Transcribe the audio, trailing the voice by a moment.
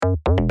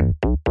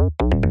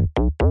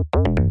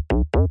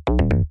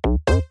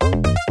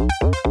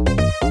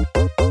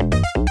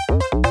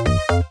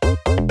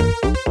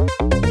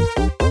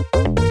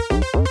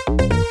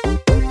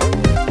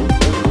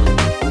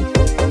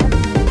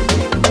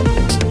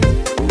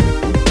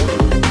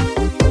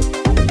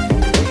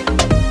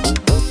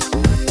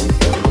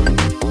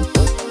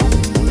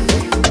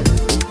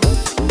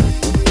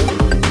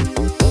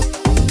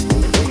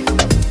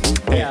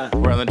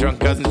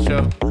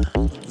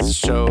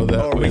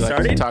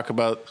talk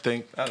about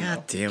things.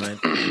 God damn it.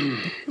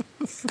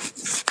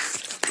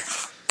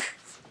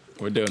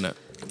 We're doing it.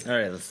 All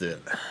right, let's do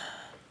it.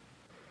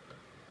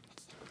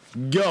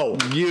 Go.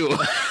 You.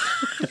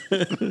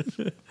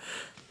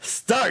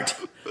 Start.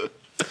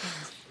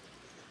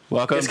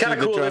 Welcome It's to kind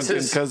the of cool. Drunken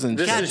Cousins.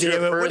 This God is your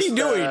damn it, what are you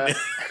first,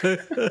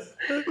 doing?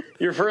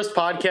 your first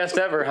podcast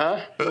ever, huh?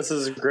 This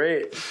is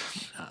great.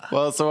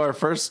 Well, so our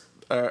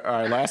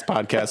last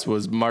podcast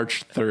was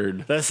March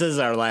 3rd. This is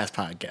our last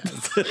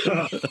podcast.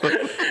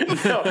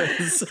 No,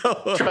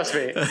 trust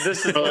me.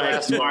 This is the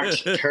last one.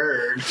 March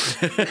turd.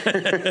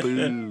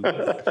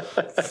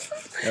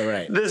 All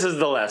right. This is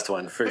the last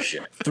one for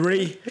sure.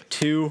 3,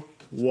 2,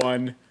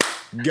 1,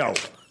 go.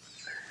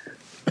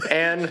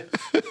 And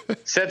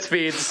set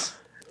speeds.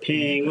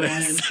 Penguin.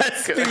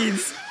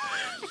 Speeds.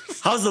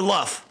 How's the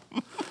luff?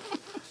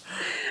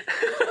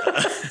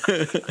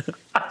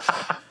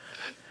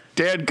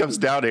 Dan comes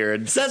down here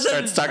and Says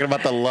starts it. talking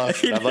about the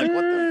luff. I'm like,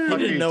 what the I fuck are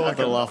didn't you know what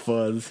the talking luff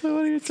was. about?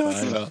 What are you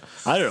talking about?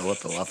 I don't know what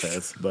the luff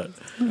is, but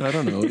I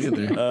don't know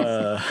either.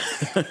 Oh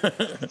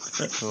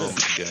my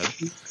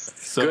god.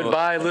 So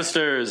Goodbye,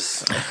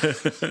 listeners.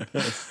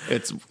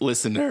 it's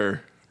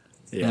listener.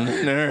 yeah.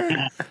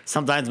 Listener.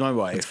 Sometimes my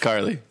wife.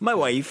 Carly. My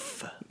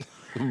wife.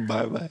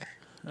 Bye bye.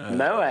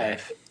 No way.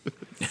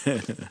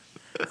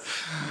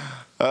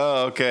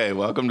 Oh, okay.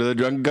 Welcome to the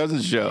Drunken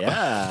Cousins show.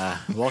 Yeah.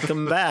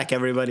 Welcome back,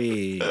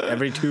 everybody.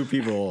 Every two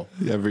people.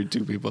 Every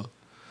two people.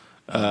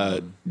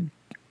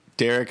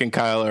 Derek and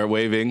Kyle are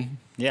waving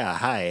Yeah.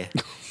 Hi.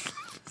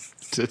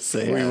 to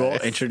say We hi. will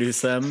introduce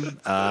them.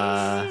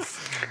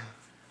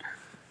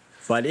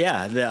 But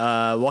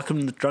yeah, welcome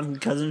to the Drunken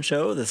Cousin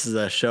Show. This is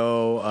a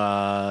show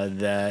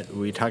that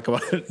we talk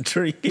about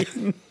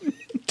drinking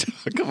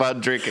Talk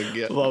about drinking.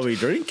 Yeah. while we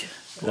drink.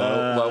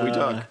 While we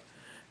talk.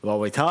 While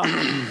we talk.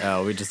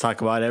 We just talk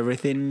about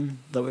everything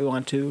that we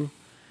want to.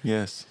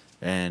 Yes.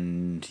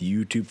 And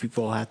you two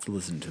people have to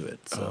listen to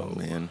it. So Oh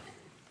man,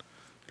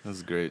 that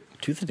was great.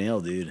 tooth and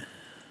nail, dude.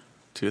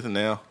 Tooth and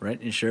nail. Right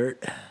in your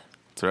shirt.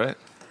 That's right.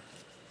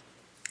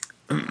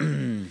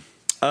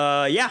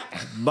 Yeah,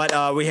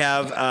 but we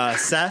have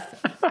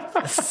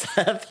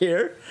Seth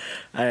here,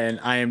 and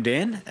I am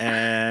Dan,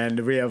 and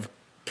we have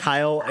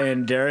Kyle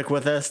and Derek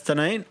with us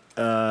tonight,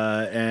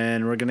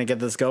 and we're gonna get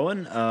this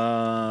going.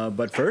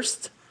 But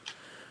first,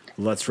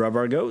 let's rub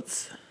our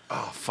goats.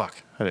 Oh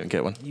fuck, I didn't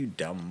get one. You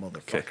dumb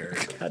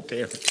motherfucker! God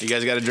damn it! You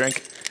guys got a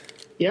drink?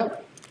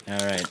 Yep. All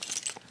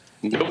right.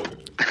 Nope.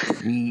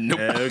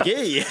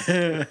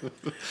 Okay.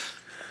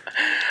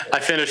 I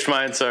finished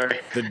mine, sorry.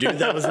 The dude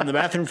that was in the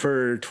bathroom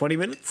for 20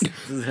 minutes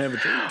doesn't have a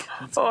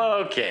drink.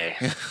 Okay.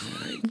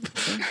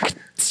 I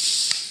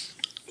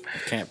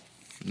can't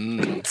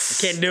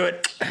do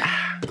it.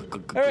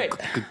 All right,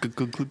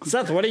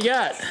 Seth, what do you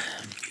got?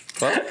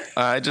 Well,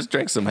 I just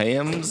drank some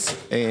hams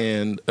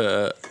and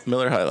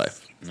Miller High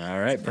Life. All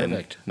right, And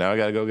perfect. now I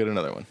gotta go get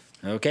another one.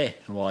 Okay,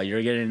 while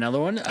you're getting another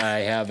one, I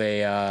have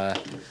a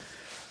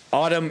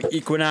Autumn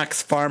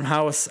Equinox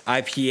Farmhouse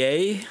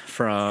IPA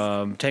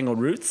from Tangled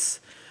Roots.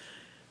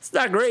 It's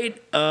not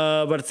great,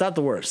 but it's not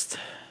the worst.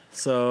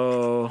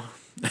 So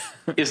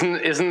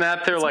Isn't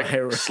that their like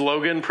my-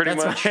 slogan pretty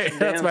much? that's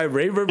Dan? my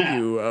rave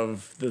review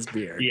of this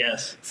beer.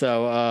 Yes.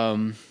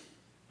 So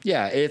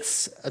yeah,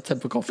 it's a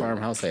typical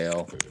farmhouse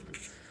ale.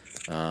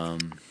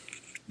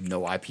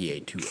 No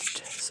IPA to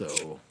it.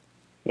 So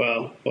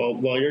Well,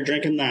 while you're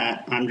drinking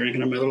that, I'm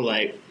drinking a Miller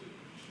Lite.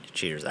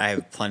 cheers. I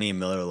have plenty of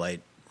Miller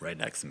Lite right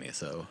next to me.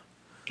 So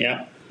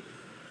Yep.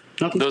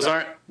 Nothing.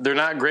 They're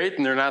not great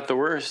and they're not the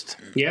worst.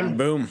 Yeah.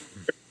 boom,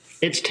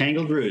 It's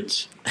Tangled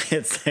Roots.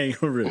 it's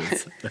Tangled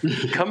Roots.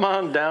 Come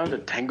on down to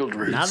Tangled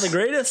Roots. Not the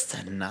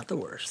greatest, not the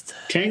worst.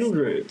 Tangled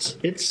Roots.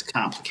 It's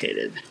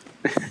complicated.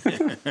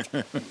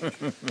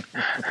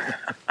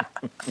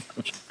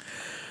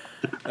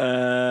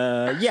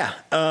 Yeah.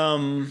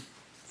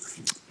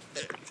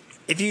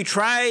 If you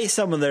try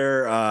some of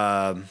their,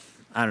 I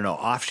don't know,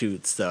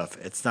 offshoot stuff,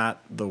 it's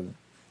not the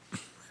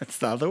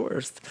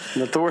worst.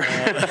 Not the worst.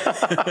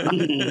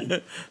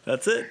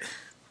 That's it.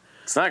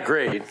 It's not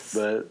great,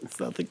 but It's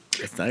not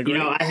great. You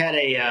know, I had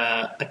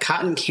a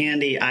cotton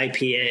candy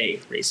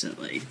IPA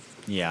recently.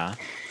 Yeah.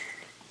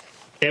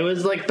 It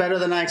was like better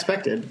than I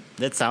expected.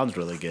 That sounds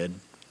really good.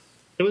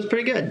 It was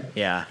pretty good.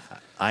 Yeah.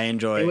 I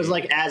enjoy It was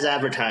like as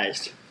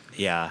advertised.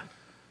 yeah.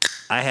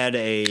 I had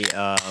a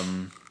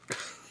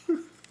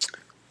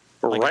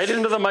right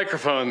into the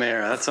microphone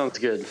there. That sounds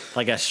good.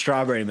 like a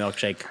strawberry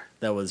milkshake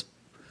that was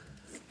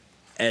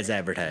as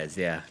advertised.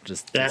 Yeah.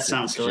 That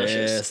sounds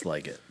delicious. Just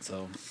like it.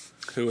 So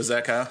Who was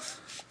that, Kyle?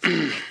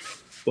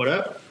 What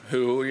up?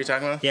 Who were you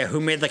talking about? yeah, who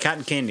made the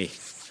cotton candy?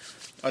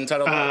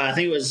 Untitled. I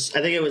think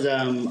it was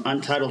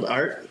Untitled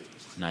Art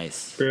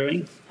Nice.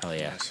 Brewing. Hell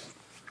yeah.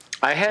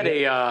 I had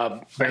a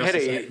What else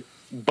is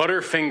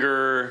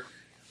Butterfinger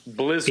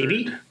Blizzard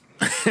BB?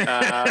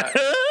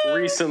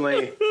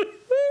 recently,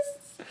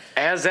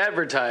 as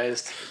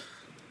advertised.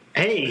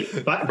 Hey,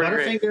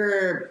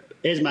 Butterfinger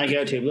is my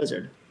go-to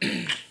Blizzard.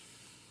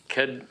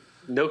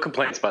 No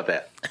complaints about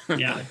that.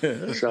 Yeah.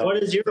 So, What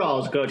is your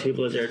all's go-to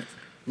Blizzard?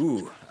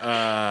 Ooh,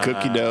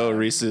 Cookie dough,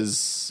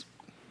 Reese's,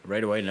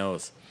 right away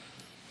knows.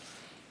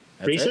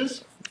 That's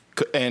Reese's?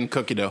 and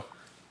cookie dough.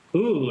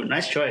 Ooh,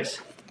 nice choice.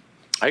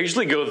 I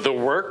usually go the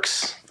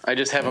works. I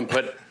just haven't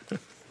put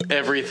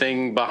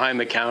everything behind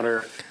the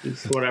counter.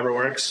 It's whatever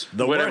works.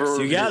 The Whatever works,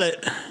 you got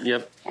it.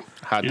 Yep.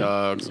 Hot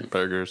dogs,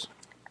 burgers.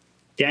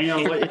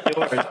 Daniel, what is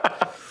yours?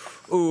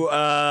 Ooh,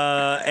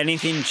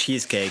 anything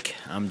cheesecake.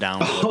 I'm down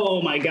with it.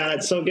 Oh my god,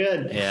 it's so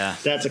good. Yeah.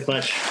 That's a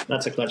clutch.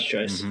 That's a clutch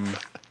choice.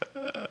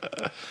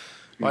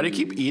 Why do you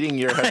keep eating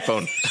your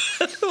headphone?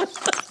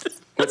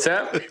 What's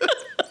that?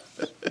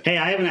 Hey,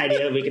 I have an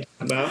idea we could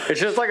talk about. It's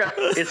just like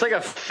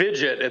a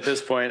fidget at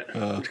this point.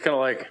 It's kind of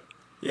like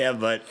Yeah,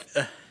 but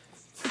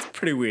it's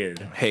pretty weird.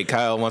 Hey,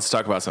 Kyle wants to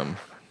talk about something.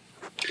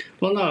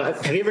 Well, no.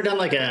 Have you ever done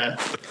like a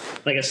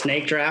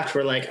snake draft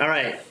where like, all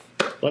right,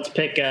 let's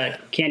pick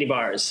candy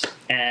bars,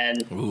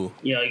 and Ooh.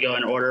 you go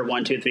in order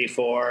 1, 2, 3,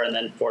 4, and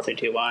then 4, 3,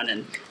 2, 1,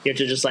 and you have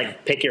to just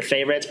like pick your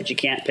favorites, but you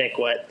can't pick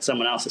what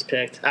someone else has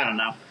picked. I don't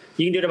know.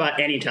 You can do it about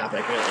any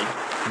topic, really.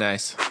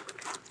 Nice.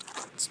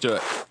 Let's do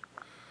it.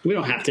 We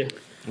don't have to.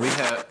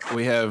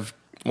 We have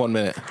 1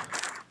 minute.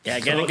 Yeah,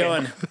 get it Okay.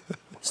 going.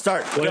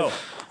 Start. Go.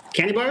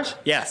 Candy bars?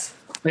 Yes.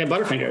 I got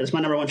Butterfinger. That's my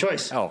number one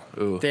choice. Oh,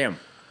 Ooh. damn.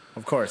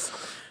 Of course.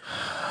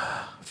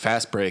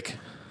 Fast break.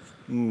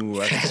 Ooh,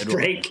 that's a Fast good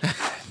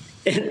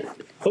one.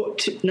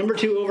 break. Number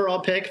 2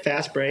 overall pick,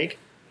 fast break.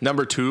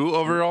 Number 2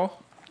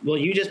 overall? Well,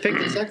 you just picked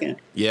the second.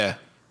 Yeah.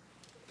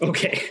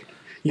 Okay.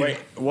 Wait,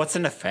 what's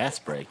in a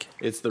fast break?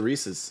 It's the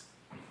Reese's.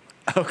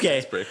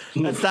 Okay. break.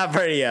 That's not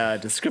very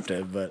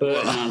descriptive, but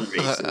Put on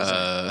Reese's.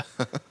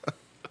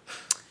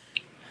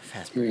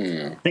 fast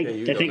break.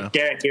 I think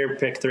Derek, your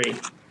pick 3.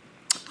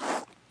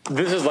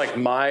 this is like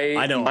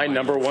I know. my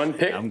number one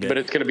pick, I'm good. but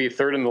it's going to be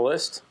third in the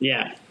list.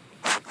 Yeah.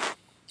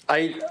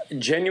 I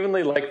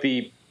genuinely like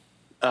the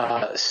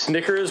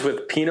Snickers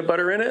with peanut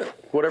butter in it.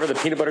 Whatever the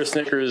peanut butter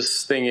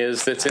Snickers thing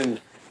is, it's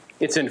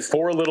in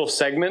 4 little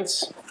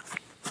segments.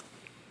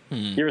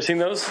 You ever seen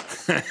those?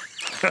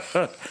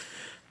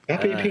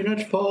 Happy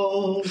Peanut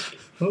Falls.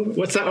 Oh,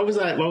 what's that? What was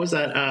that? What was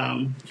that?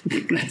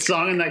 That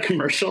song in that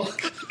commercial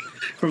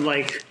from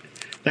like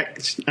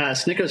that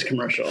Snickers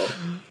commercial.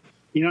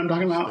 You know what I'm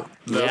talking about?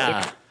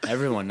 Yeah,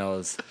 everyone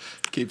knows.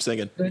 Keep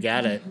singing. You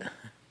got it.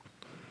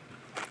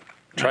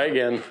 Try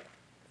again.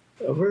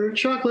 Over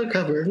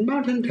chocolate-covered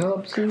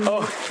mountaintops and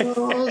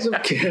walls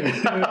of care.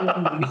 You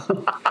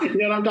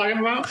know what I'm talking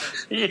about?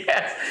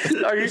 Yeah.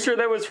 Are you sure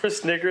that was for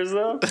Snickers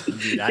though?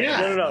 Dude, I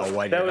Yeah. don't No, know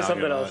what that you're was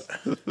talking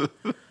something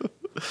about.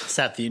 else.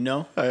 Seth, you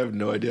know? I have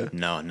no idea.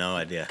 No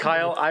idea.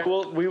 Kyle,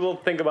 we will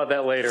think about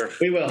that later.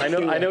 We will. I know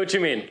We will. I know what you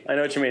mean.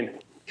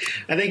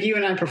 I think you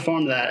and I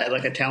performed that at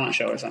like a talent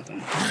show or something.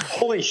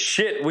 Holy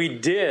shit, we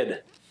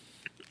did.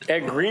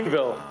 At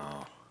Greenville.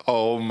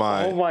 Oh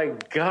my. Oh my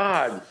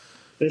god.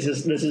 This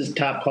is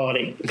top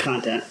quality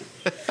content.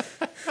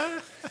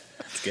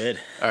 It's good.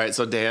 All right,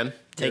 so Dan.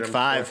 Take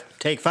 5.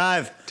 Take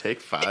 5. Take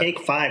 5. Take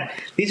 5.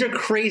 These are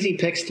crazy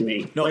picks to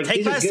me. No, like, Take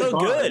these are 5 's so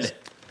bars. good.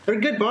 They're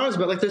good bars,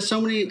 but like there's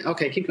so many.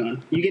 Okay, keep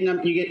going. You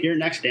get your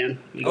next, Dan.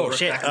 You go Oh,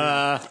 shit.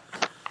 back.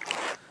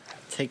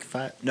 Take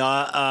 5. No,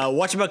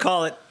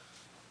 whatchamacallit.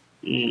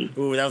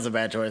 Ooh, that was a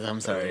bad choice.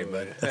 I'm sorry,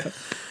 but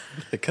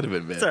It could have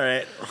been it's bad. all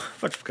right.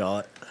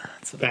 Whatchamacallit.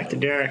 That's Back to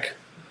Derek.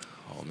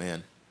 Oh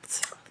man.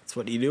 That's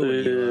what you do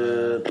when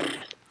you...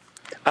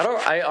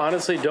 I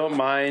honestly don't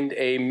mind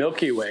a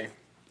Milky Way.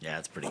 Yeah,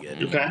 it's pretty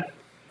good. Okay.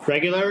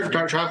 Regular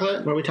dark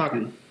chocolate. What are we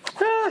talking?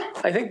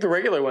 I think the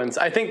regular ones.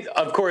 I think,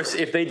 of course,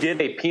 if they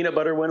did a peanut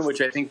butter one,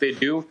 which I think they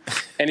do,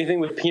 anything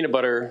with peanut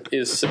butter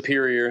is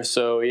superior.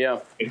 So, yeah.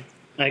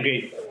 I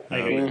agree.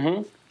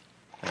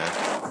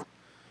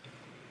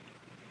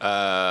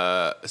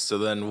 So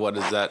then what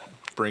does that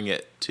bring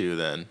it to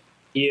then?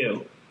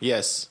 You.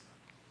 Yes.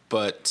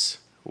 But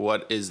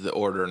what is the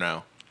order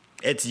now?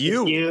 It's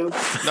you. You.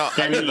 No,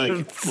 I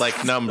mean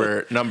like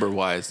number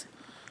wise.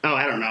 Oh,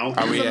 I don't know.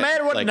 Are we Doesn't at,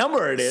 matter what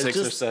number it is, 6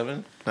 or just-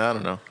 7? I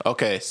don't know.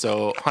 Okay,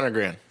 so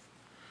 $100,000.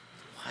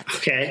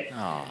 Okay.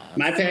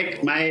 My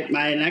pick.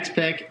 My next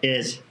pick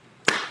is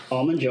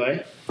Almond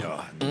Joy.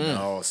 Oh,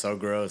 no, so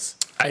gross.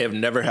 I have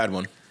never had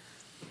one.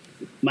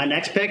 My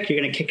next pick, you're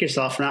gonna kick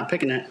yourself for not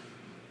picking it.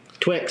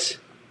 Twix.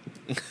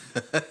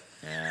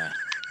 Yeah.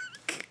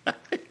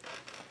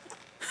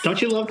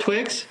 Don't you love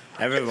Twix?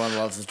 Everyone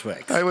loves the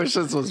Twix. I wish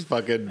this was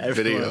fucking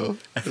video.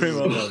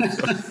 Everyone loves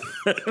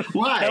it.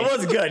 Why? That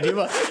was good.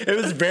 It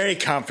was very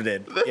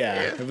confident.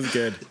 Yeah, it was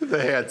good.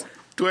 The hands.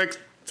 Twix.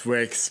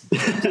 Twix. Can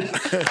I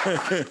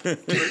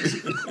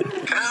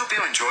help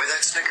you enjoy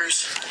that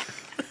Snickers?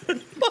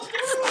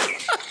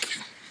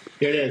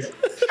 Here it is.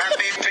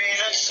 Happy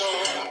peanut soul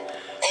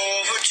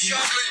over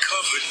chocolate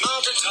covered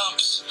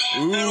mountaintops.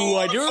 Ooh,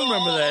 I do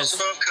remember this.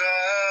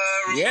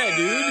 Yeah,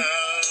 dude.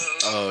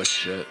 Oh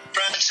shit.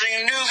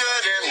 Prancing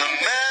nougat in the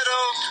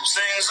meadow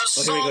sings a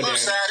Well, here we song go, of Darren.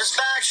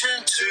 satisfaction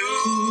to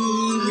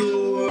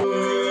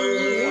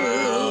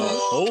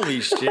Holy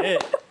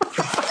shit.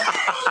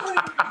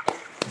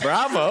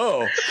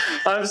 Bravo.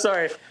 I'm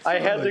sorry. I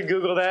had to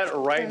Google that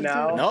right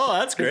now. No,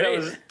 that's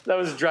great. That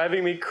was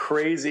driving me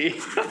crazy.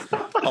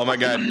 Oh my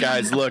God,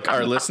 guys! Look,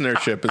 our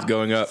listenership is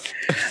going up.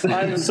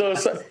 I'm so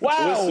sorry.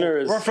 Wow.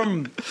 Listeners, We're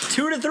from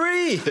 2 to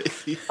 3.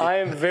 I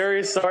am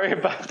very sorry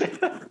about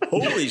that.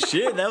 Holy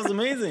shit, that was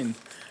amazing.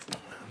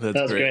 That's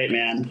That was great,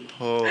 man.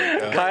 Oh my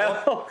God.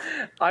 Kyle,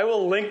 I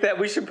will link that.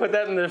 We should put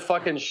that in the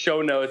fucking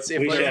show notes. If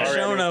We we're should. already-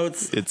 Show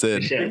notes. It's We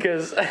in. should.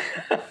 Because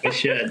We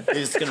should. We're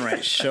just gonna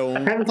write show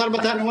I haven't thought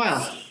about that in a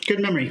while. Good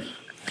memory.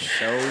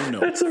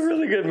 notes. it's a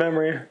really good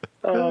memory.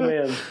 Oh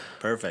man.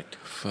 Perfect.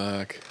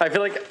 Fuck. I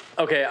feel like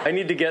okay. I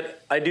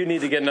do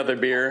need to get another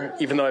beer,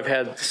 even though I've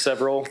had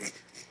several.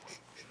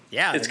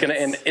 Yeah. It's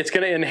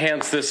gonna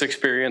enhance this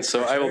experience.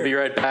 So I will be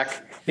right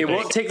back. It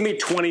won't take me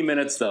 20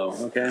 minutes though.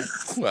 Okay.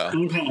 Well,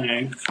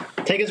 Okay.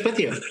 Take us with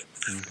you.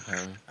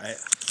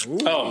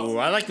 Oh.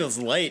 I like those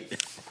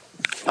light.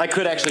 I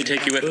could actually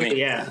take you with me.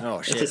 Yeah.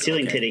 Oh shit. It's a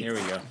ceiling Okay, titty. Here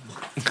we go.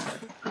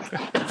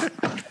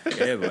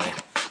 Yeah, boy.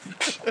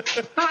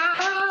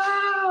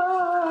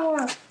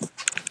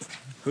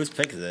 Whose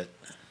pick is it?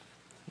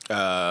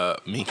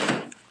 me.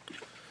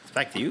 It's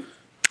back to you?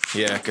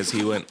 Yeah, because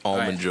he went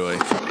Almond Joy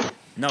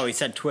No, he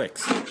said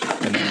Twix.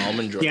 and then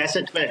Almond Joy Yeah, I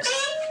said Twix.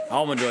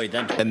 Almond Joy,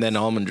 then Twix. and then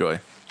Almond Joy.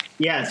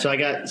 Yeah, so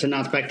now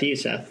it's back to you,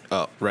 Seth.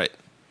 Oh, right.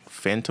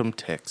 Phantom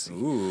ticks.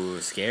 Ooh,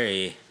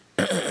 scary.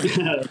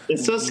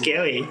 It's so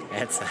scary.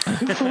 That's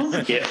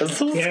Yeah, it's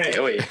so Garrett.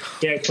 scary.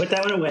 Garrett, put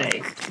that one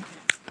away.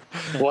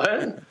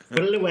 What?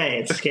 Put it away.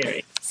 It's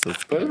scary. So,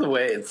 Put it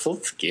away. It's so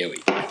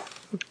scary.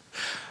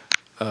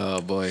 oh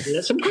boy.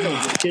 That's some kind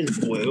of witch's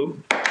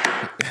blue.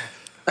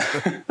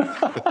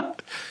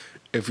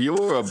 If you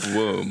were a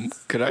bloom,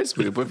 could I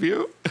swoop with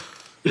you?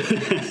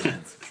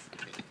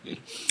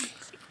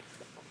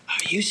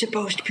 Are you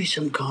supposed to be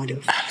some kind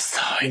of I'm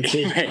sorry.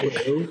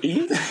 witch's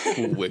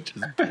blue? Which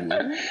is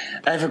blue.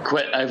 I have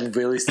a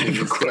really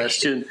serious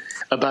question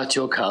about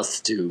your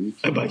costume.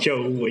 About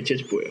your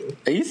witch's blue.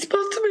 Are you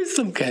supposed to be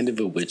some kind of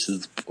a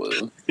witch's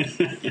blue?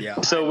 yeah.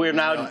 So we're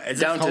now Is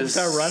down this to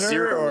Homestar Runner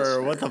zeros.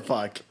 or what the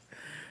fuck?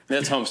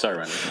 That's Homestar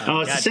Runner.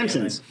 Oh, it's God The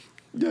Simpsons.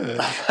 Yeah.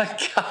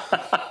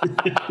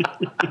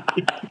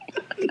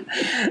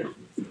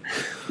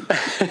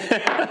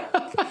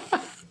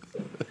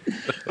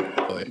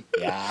 Boy.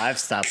 Yeah, I've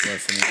stopped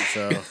listening,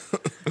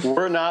 so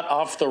We're not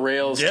off the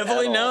rails.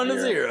 definitely at all down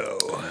to here. 0.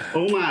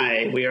 Oh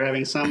my, we are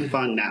having some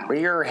fun now.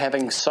 We are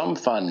having some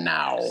fun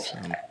now.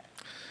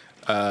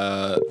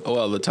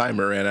 Well, the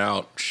timer ran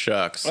out.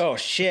 Shucks. Oh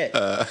shit.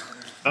 Oh,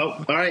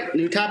 all right,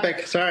 new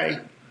topic. Sorry.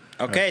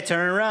 Okay,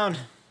 turn it around.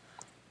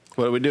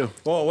 What do we do?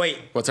 Whoa, wait.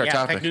 What's our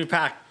topic? Pick new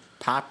topic.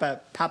 Topic.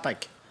 Pop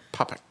it.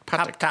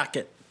 Pop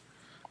topic.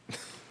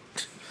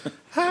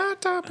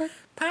 Hot topic.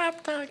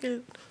 Pop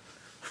topic.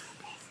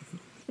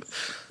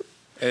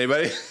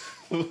 Anybody?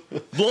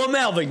 Blow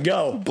Melvin,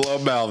 go. Blow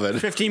Malvin.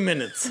 15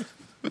 minutes.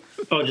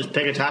 Oh, just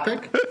pick a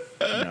topic?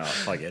 No,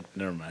 fuck it.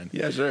 Never mind.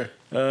 Yeah, sure.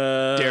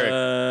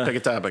 Derek, pick a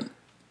topic.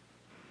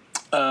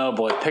 Oh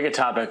boy, pick a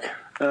topic.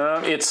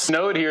 It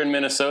snowed here in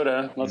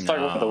Minnesota. Let's talk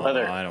about the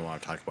weather. I don't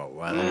want to talk about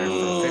weather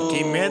for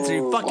 15 minutes. Are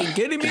you fucking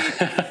kidding me?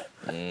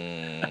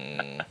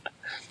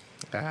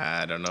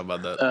 I don't know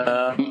about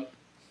that.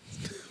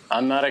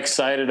 I'm not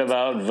excited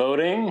about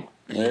voting.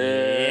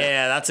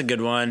 Yeah, that's a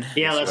good one.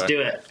 Yeah, let's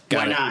do it.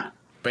 Got Why it. not?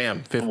 Bam.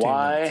 15 minutes.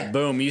 Why?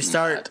 Boom, you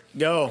start.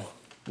 Go.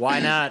 Why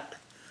not?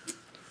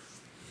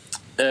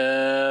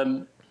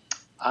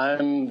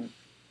 I'm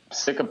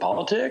sick of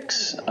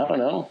politics. I don't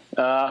know.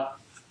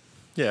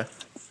 Yeah.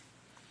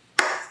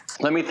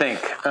 Let me think.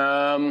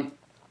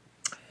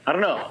 I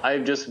don't know.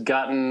 I've just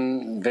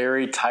gotten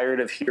very tired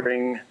of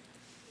hearing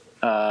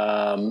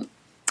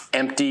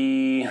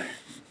empty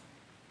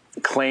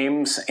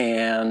claims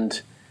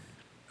and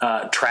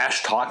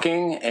trash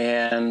talking,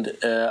 and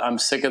I'm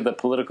sick of the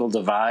political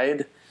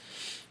divide,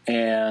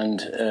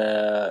 and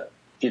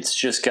it's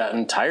just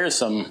gotten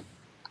tiresome.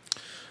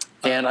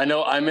 And I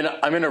know I'm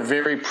in a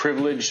very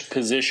privileged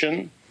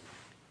position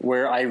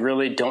where I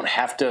really don't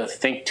have to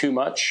think too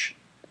much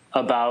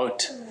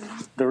about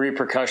the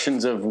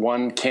repercussions of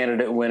one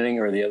candidate winning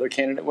or the other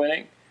candidate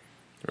winning,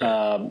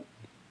 Yeah.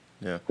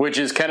 which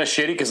is kind of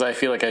shitty because I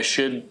feel like I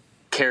should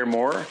care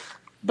more,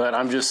 but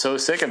I'm just so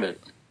sick of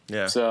it.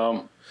 Yeah.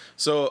 So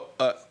So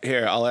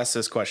here, I'll ask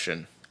this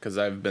question because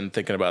I've been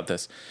thinking about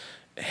this.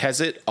 Has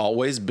it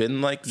always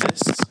been like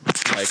this?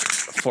 Like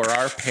for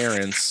our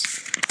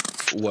parents,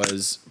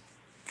 was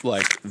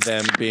like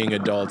them being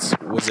adults,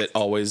 was it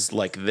always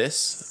like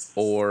this?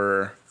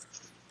 Or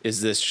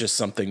is this just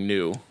something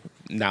new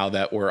now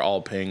that we're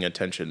all paying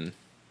attention?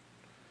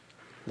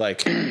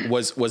 Like,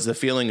 was the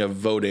feeling of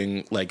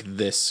voting like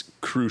this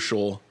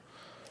crucial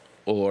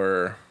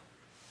or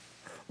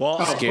Well,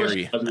 Oh, of course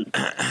scary? it doesn't.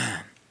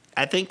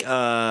 I think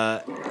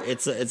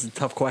it's a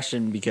tough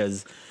question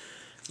because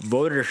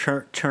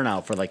voter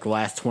turnout for like the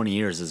last 20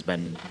 years has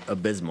been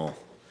abysmal.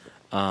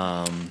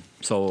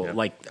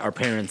 Like our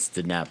parents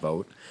did not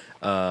vote.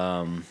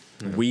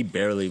 We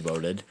barely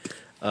voted.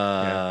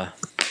 I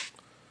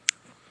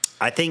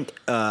think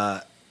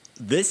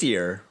this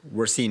year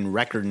we're seeing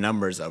record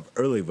numbers of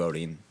early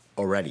voting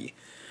already.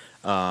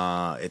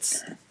 I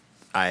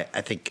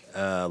think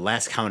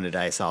last counted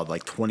I saw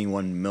like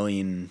 21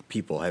 million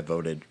people have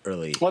voted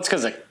early. Well, it's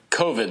because of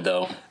COVID,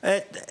 though.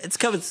 It's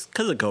because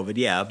of COVID,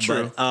 yeah.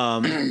 True.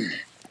 But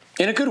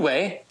In a good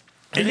way.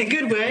 In a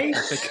good way.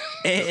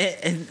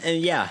 and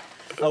yeah.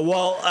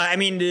 Well, I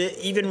mean, to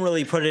even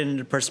really put it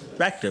into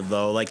perspective,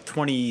 though, like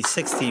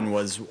 2016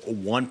 was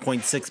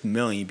 1.6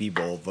 million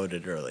people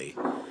voted early.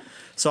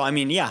 So, I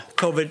mean, yeah,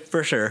 COVID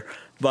for sure.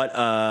 But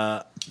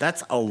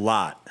that's a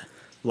lot.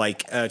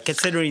 Like,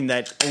 considering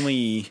that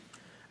only,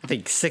 I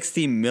think,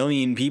 60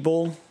 million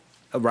people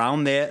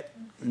around that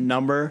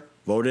number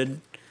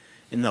voted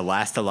in the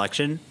last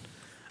election,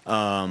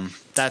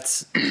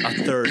 that's a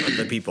third of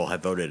the people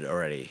have voted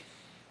already.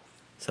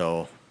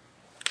 So...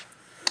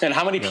 And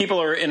how many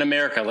people are in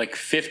America? Like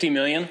 50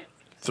 million?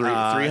 It's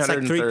like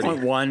 330.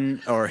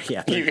 3.1 or,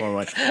 yeah,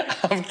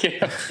 3.1. I'm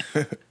kidding.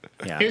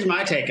 Yeah. Here's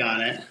my take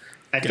on it.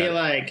 I feel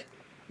like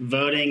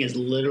voting is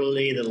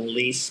literally the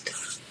least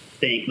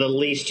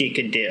you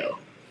could do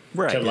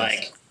Right. to yes.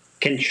 like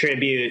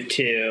contribute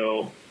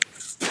to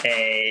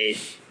a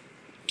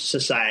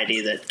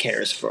society that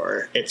cares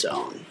for its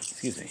own.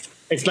 Excuse me.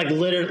 It's like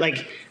literally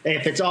like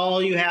if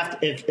all you have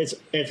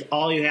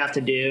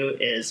to do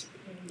is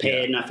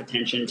pay enough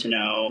attention to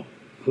know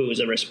who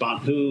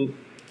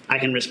I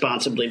can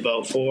responsibly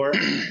vote for.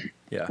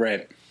 Yeah.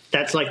 Right.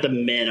 That's like the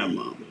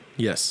minimum.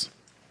 Yes.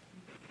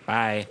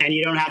 Bye. And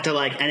you don't have to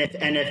like, and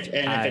if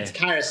it's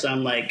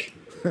tiresome, like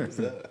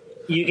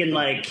you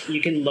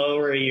can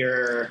lower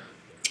your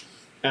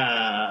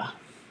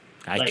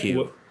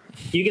IQ.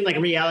 you can like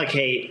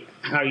reallocate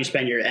how you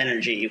spend your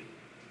energy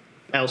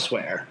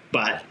elsewhere,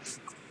 but at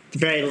the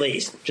very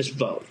least, just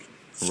vote.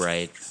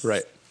 Right.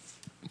 Right.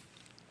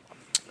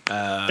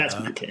 That's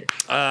my take.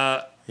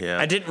 Yeah.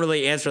 I didn't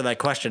really answer that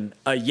question.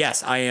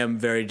 Yes, I am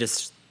very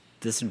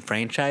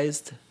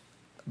disenfranchised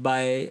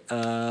by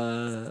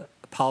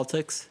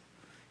politics.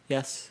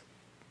 Yes.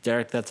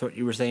 Derek, that's what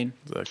you were saying?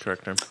 Is that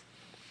correct term?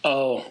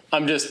 Oh,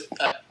 I'm just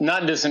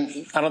not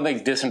I don't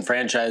think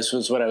disenfranchised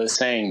was what I was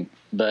saying,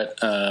 but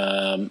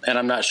and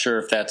I'm not sure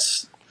if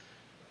that's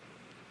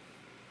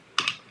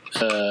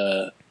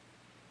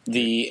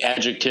the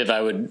adjective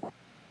I would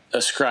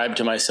ascribe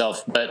to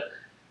myself, but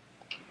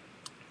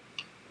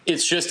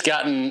it's just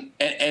gotten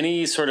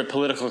any sort of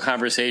political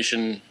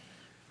conversation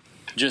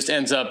just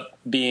ends up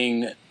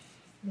being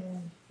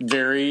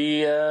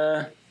very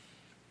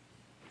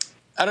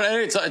I don't know.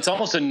 It's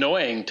almost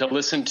annoying to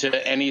listen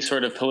to any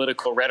sort of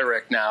political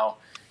rhetoric now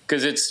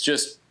because it's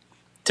just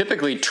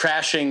typically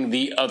trashing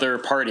the other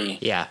party.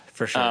 Yeah,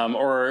 for sure.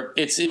 Or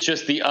it's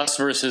just the us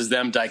versus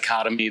them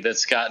dichotomy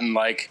that's gotten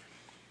like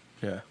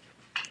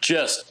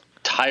just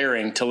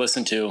tiring to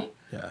listen to.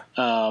 Yeah.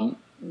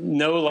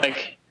 No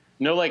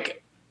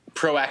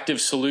proactive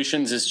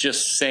solutions. Is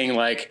just saying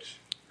like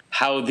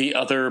how the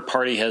other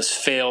party has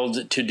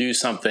failed to do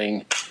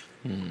something.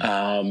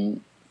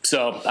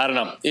 So I don't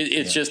know.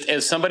 It's just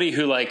as somebody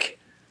who's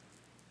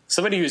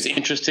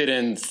interested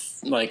in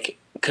like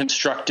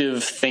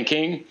constructive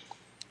thinking,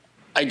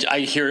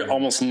 I hear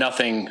almost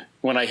nothing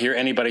when I hear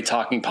anybody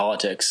talking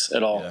politics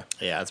at all.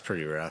 Yeah, it's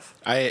pretty rough.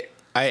 I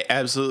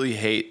absolutely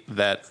hate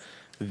that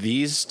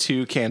these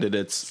two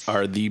candidates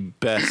are the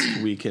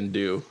best we can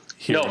do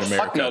here in America.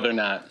 Fuck no, they're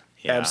not.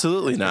 Yeah,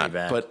 Absolutely it's not.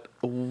 pretty bad. But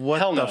what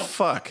Hell the no.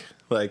 fuck?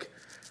 Like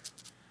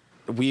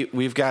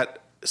we've got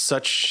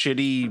such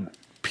shitty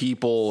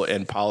people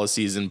and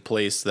policies in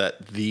place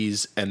that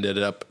these ended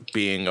up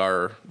being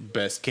our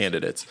best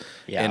candidates.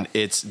 Yeah. And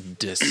it's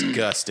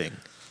disgusting.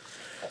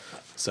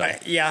 So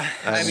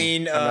I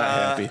mean, I'm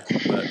not happy,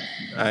 but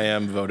I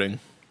am voting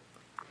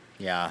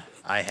yeah,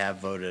 I have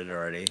voted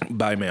already.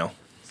 by mail.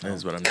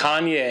 Is what I'm doing.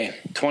 Kanye,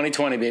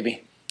 2020,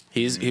 baby.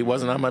 He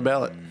wasn't on my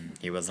ballot.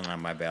 He wasn't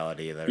on my ballot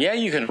either. Yeah,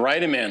 you can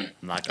write him in.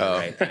 I'm not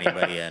going to write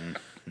anybody in.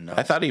 No.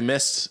 I thought he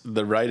missed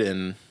the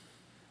write-in.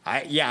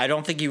 I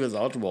don't think he was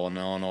eligible in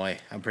Illinois.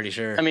 I'm pretty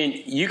sure. I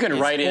mean, you can His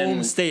write in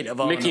home state of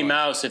Mickey Illinois.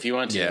 Mouse if you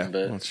want to, Yeah,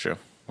 but that's true.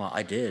 well,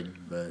 I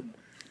did, but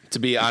To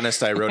be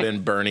honest, I wrote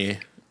in Bernie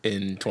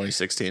in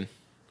 2016.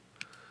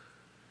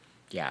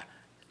 yeah.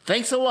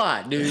 Thanks a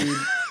lot, dude.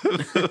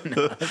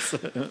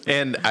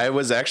 And I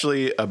was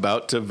actually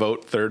about to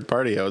vote third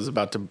party. I was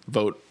about to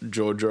vote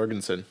Joe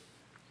Jorgensen.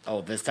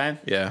 Oh, this time?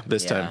 Yeah,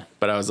 this Yeah. time.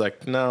 But I was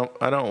like, no,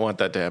 I don't want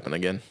that to happen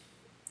again.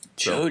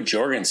 Joe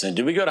Jorgensen.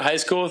 Did we go to high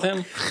school with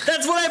him?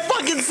 That's what I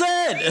fucking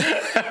said.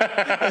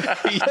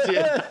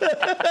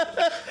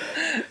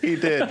 He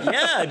did.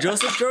 Yeah,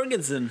 Joseph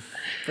Jorgensen,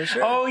 for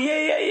sure. Oh,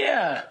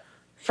 yeah.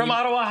 From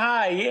Ottawa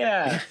High,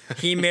 yeah.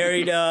 He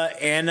married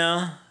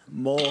Anna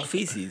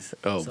Molfeces.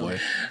 Oh, boy.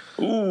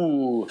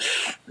 Ooh.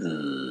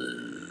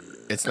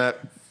 It's not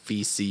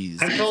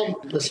feces. I've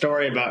told the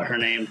story about her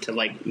name to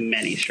like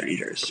many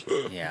strangers.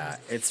 Yeah,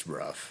 it's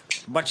rough.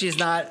 But she's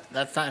not.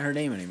 That's not her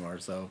name anymore.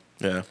 So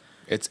Yeah.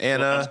 It's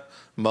Anna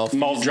Malt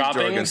droppings.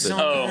 Jorgensen.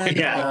 Oh,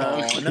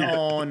 Yeah.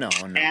 No.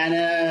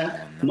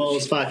 Anna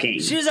Moles fucking.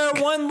 She's our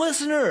one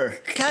listener.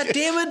 God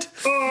damn it.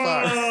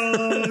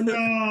 Oh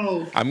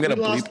no! I'm gonna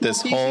We lost bleep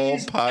this more whole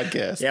PCs?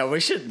 podcast. Yeah, we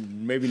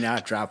should maybe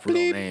not drop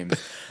real names.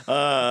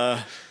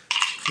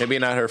 Maybe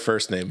not her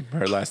first name.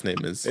 Her last name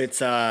is. It's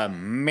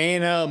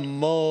Mana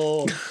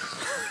Mole.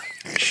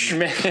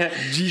 Shmana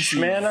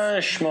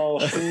Schmal.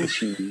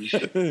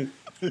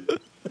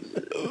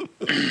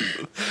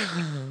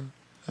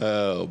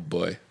 Oh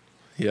boy.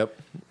 Yep.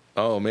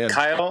 Oh man.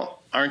 Kyle,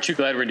 aren't you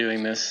glad we're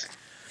doing this?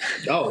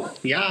 Oh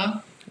yeah.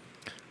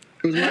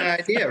 It was my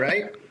idea,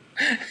 right?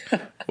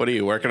 What are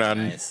you working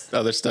on? Nice.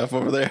 Other stuff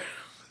over there?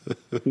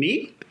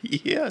 Me?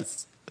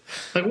 Yes.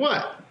 Like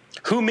what?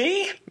 Who,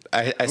 me?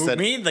 I said.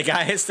 Me, the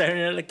guy staring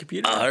at the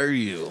computer. Are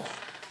you?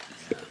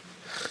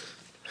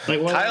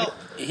 Like what? Kyle,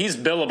 he's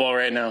billable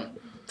right now,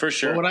 for What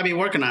sure. would I be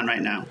working on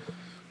right now?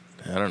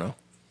 I don't know.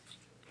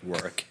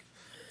 Work.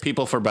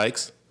 People for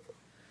bikes.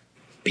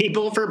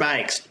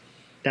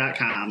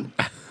 Peopleforbikes.com.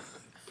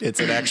 It's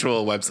an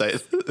actual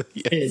website.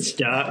 Yes. It's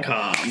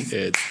 .com.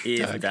 It's.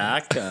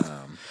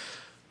 Is.com.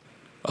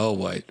 Oh,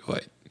 white.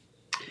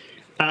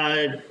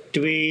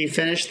 Do we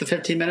finish the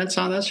 15 minutes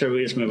on this, or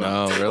we just move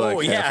on? Oh, we're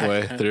like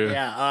halfway through.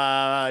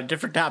 Yeah.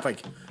 Different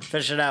topic.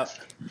 Finish it out.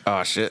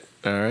 Oh shit!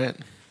 All right.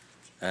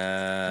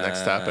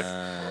 Next topic.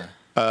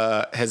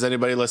 Has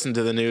anybody listened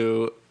to the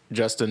new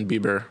Justin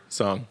Bieber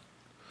song,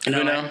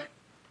 Who now?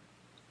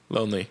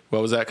 "Lonely"?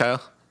 What was that,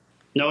 Kyle?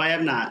 No, I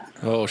have not.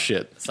 Oh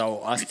shit! So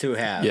us two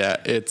have. Yeah,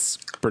 it's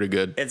pretty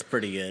good. It's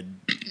pretty good.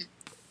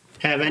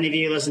 Have any of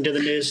you listened to the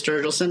new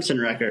Sturgill Simpson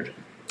record?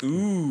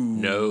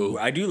 No.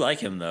 I do like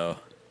him though.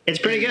 It's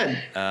pretty good.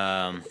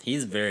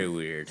 He's very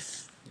weird.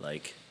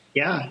 Like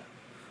Yeah.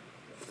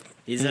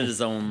 he's in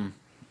his own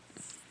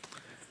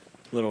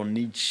little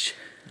niche.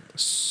 Did I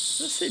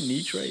say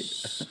niche right?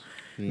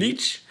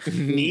 Niche.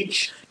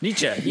 Nietzsche.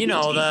 Nietzsche. You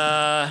know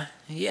the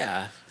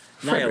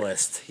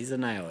nihilist. He's a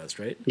nihilist,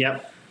 right?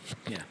 Yep.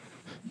 Yeah.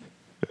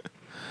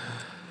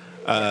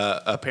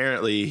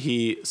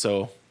 Apparently,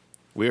 so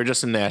we were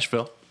just in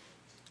Nashville.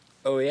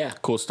 Oh yeah.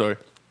 Cool story.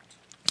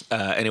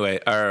 Anyway,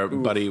 our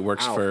buddy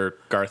works ow. for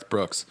Garth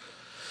Brooks,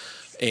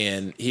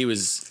 and he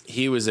was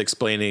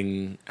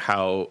explaining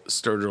how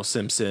Sturgill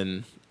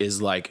Simpson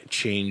is like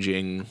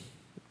changing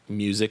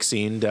music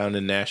scene down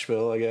in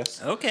Nashville, I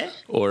guess, Okay.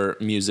 or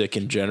music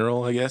in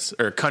general, I guess,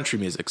 or country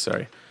music.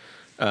 Sorry.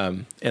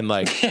 And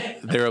like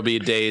there will be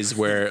days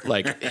where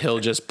like he'll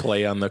just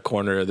play on the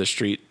corner of the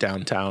street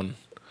downtown,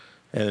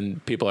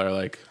 and people are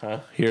like,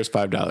 "Huh? Here's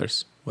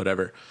 $5,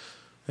 whatever,"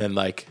 and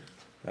like.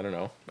 I don't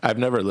know. I've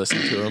never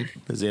listened to him.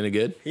 Is he any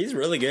good? He's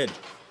really good.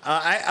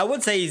 I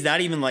would say he's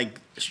not even like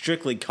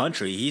strictly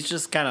country. He's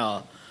just kind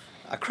of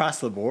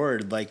across the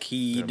board. Like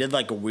he did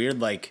like a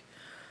weird like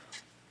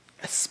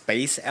a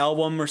space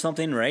album or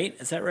something, right?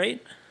 Is that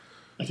right?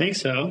 I think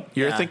so.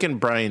 You're Yeah. thinking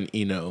Brian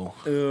Eno.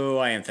 Oh,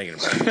 I am thinking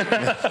about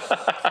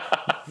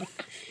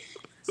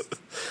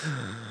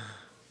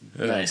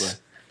it. Nice.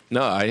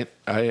 No, I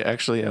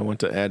actually I want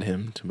to add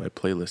him to my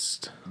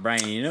playlist.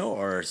 Brian Eno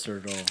or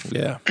Sturgill?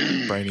 Yeah,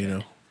 Brian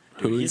Eno.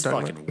 Who are you He's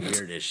talking fucking about?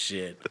 weird as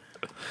shit.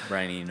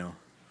 Brian Eno.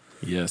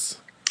 Yes.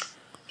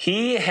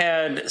 He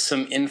had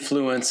some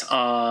influence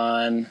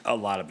on A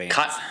lot of bands.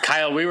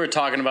 Kyle. We were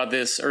talking about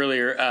this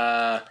earlier.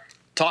 The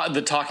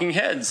Talking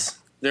Heads,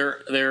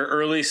 their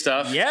early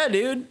stuff. Yeah,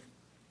 dude.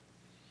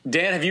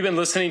 Dan, have you been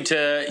listening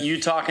to you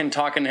talking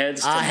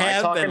Heads? To I my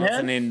have Talking been Head?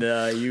 listening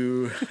to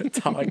you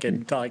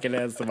talking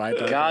as to my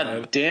talking God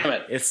head. damn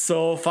it! It's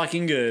so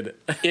fucking good.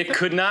 It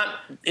could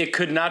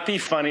not be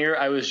funnier.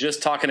 I was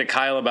just talking to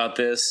Kyle about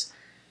this.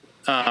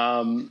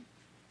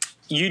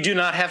 You do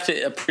not have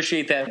to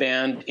appreciate that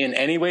band in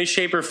any way,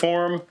 shape, or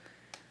form,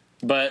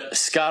 but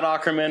Scott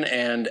Aukerman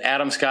and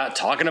Adam Scott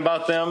talking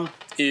about them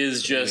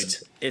is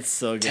just It's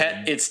so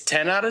good. it's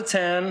 10 out of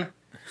 10.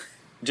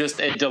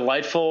 Just a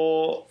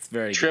delightful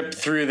very trip good.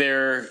 through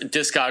their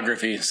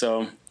discography.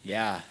 So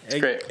Yeah.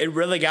 great. It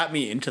really got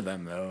me into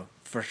them though,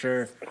 for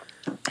sure.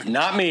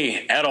 not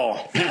me at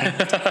all.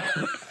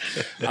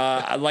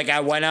 Like I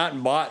went out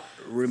and bought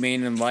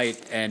Remain in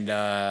Light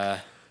and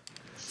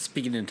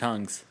Speaking in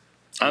Tongues.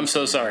 I'm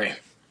so sorry.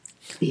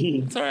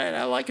 It's all right.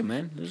 I like them,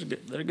 man.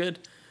 They're good.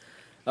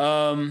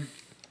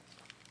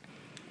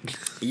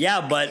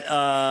 Yeah, but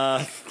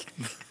I'm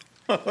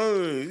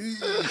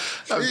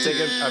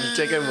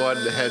taking one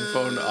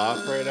headphone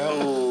off right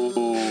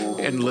now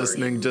and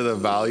listening to the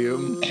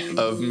volume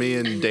of me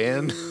and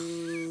Dan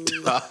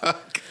talk.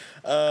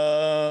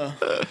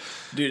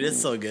 dude,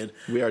 it's so good.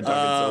 We are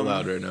talking so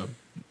loud right now.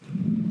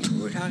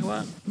 What are we talking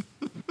about?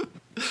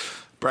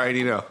 Brian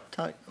Eno.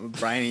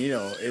 Brian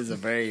Eno is a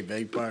very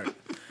big part.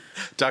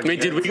 Talking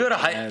Wait, did we go to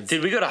high? Yes.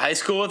 Did we go to high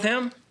school with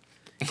him?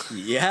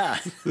 Yeah.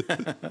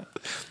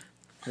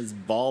 His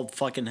bald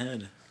fucking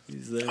head.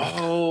 He's there.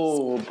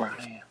 Oh,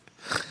 Brian.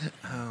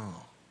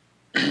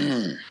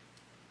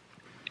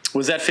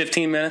 Was that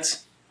 15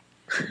 minutes?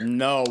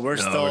 No, we're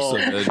still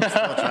we're still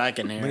good.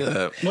 tracking here. Look at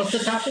that. What's the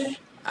topic?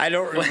 I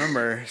don't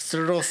remember.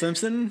 Sturgill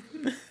Simpson?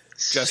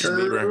 Justin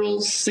Bieber.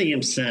 Earl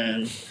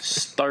Sampson.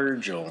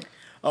 Sturgill.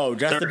 Oh,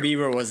 Justin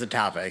Bieber was the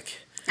topic.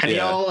 Have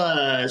Yeah.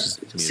 y'all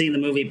seen the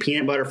movie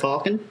Peanut Butter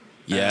Falcon?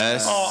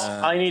 Yes.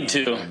 Oh, I need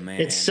to. Man.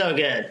 It's so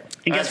good.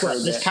 And guess I've what?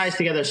 heard This that. ties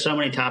together so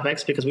many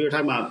topics because we were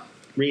talking about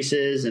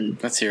Reese's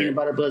and Let's hear peanut it.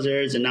 butter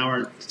blizzards, and now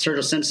we're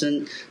Sturgill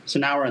Simpson. So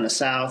now we're in the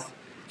South.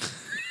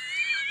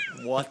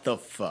 What the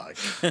fuck?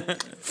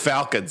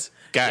 Falcons.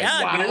 Guys.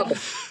 Yeah, dude.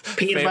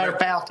 Peanut Butter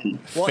Falcon.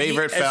 Well,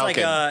 Favorite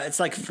Falcon. It's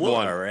like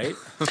Florida, right?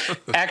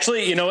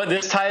 Actually, you know what?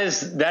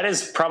 That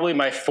is probably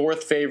my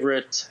fourth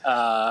favorite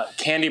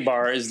candy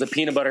bar is the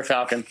Peanut Butter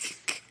Falcon.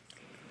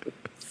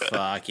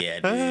 Fuck yeah,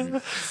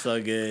 dude.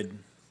 So good.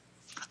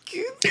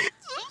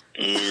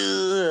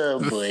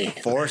 Oh, boy.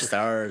 4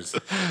 stars.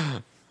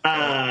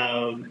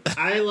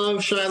 I love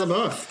Shia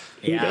LaBeouf.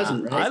 Who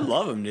doesn't, right? I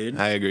love him, dude.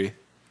 I agree.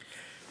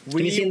 Have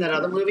you seen that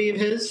other movie of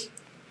his?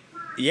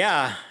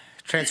 Yeah.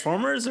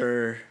 Transformers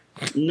or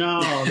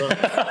No,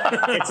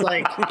 it's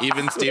like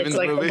Even Stevens it's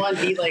like movie. the one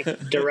he like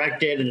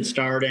directed and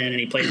starred in, and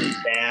he plays his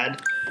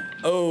dad.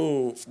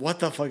 oh, what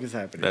the fuck is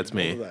happening? That's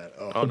me. What was that?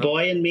 Oh, The no.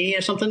 Boy and Me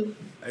or something.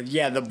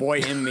 Yeah, the boy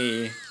in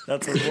me.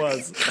 That's what it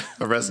was.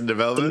 Arrested The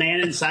Development. Man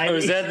Inside Oh, Me.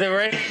 is that the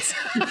right?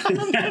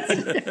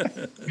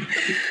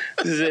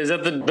 is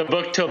that the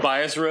book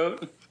Tobias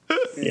wrote?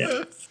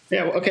 Yeah.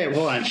 Yeah. Well, okay.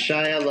 Hold on.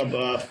 Shia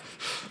LaBeouf.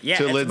 Yeah,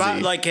 To it's Lindsay,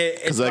 about like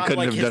it's 'cause I about couldn't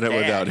like have his done it dad.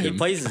 without He him.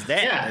 plays his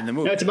dad Yeah. in the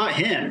movie. No, it's about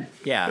him.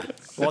 Yeah.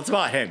 Well, it's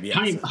about him. Yes.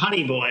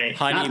 Honey Boy.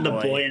 Honey not the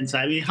Boy. boy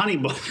inside me. Honey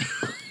Boy.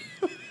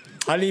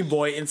 Honey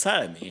boy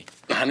inside of me.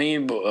 Honey,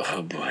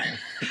 oh boy.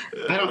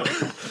 I don't.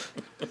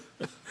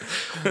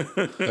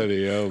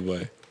 Honey, oh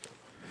boy.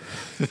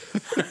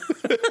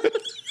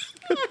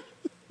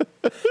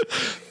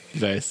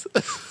 Nice.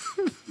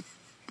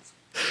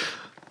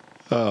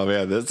 Oh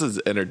man, this is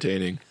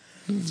entertaining.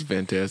 This is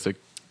fantastic.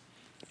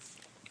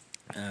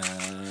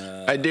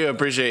 I do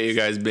appreciate you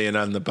guys being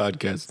on the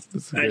podcast.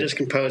 This is I great. just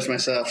composed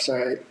myself.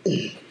 Sorry.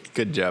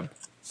 Good job.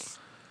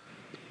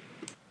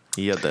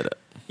 You got that up.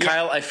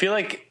 Kyle, I feel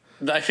like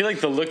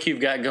the look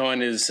you've got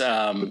going is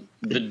the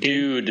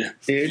dude.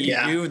 Dude.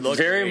 Yeah. You look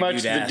Very great, much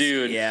you'd the ask.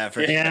 dude. Yeah,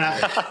 for Yeah.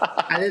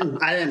 I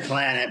didn't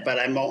plan it, but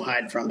I won't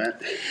hide from it.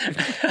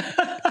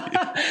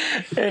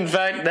 In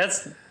fact,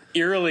 that's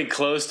eerily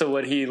close to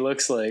what he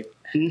looks like.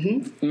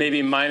 Mm-hmm.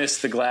 Maybe minus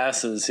the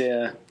glasses.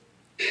 Yeah.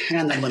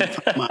 And the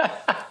lymphoma.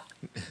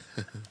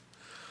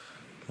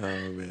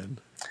 Oh man,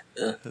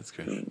 that's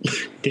great.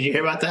 Did you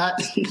hear about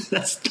that?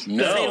 That's Say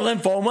No.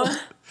 lymphoma?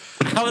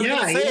 I was Yeah,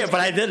 gonna he say is- it,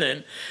 but I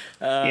didn't.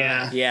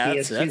 yeah. Yeah,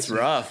 he that's is-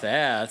 rough.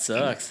 Yeah, that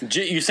sucks.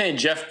 You saying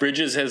Jeff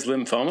Bridges has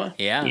lymphoma?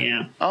 Yeah.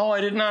 Yeah. Oh, I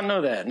did not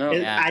know that. No.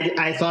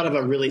 I thought of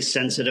a really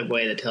sensitive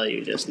way to tell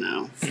you just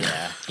now.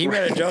 Yeah. He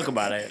made a joke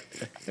about it.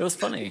 It was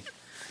funny.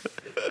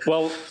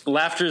 Well,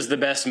 laughter is the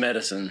best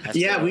medicine.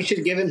 Yeah, we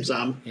should give him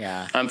some.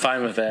 Yeah. I'm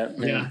fine with that.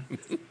 Yeah.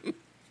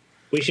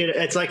 We should.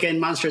 It's like in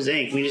Monsters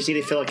Inc. We just need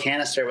to fill a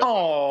canister with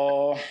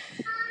Oh,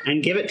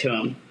 and give it to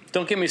him.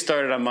 don't get me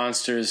started on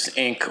Monsters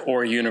Inc.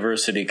 or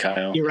University,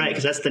 Kyle. You're right,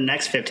 because that's the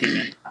next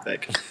 15-minute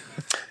topic.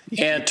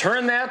 And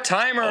turn that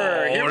timer.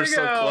 Oh, Here we're we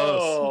so go.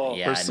 close.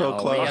 Yeah, We're so no,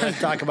 close. We gotta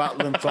talk about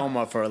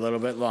lymphoma for a little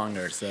bit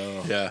longer.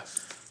 So Yeah.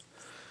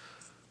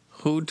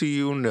 Who do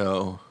you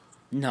know?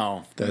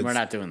 no, we're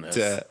not doing this.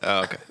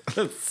 Oh, okay.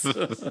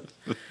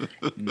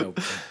 Nope.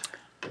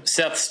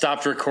 Seth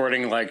stopped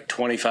recording like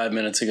 25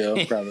 minutes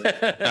ago, probably.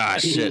 Ah,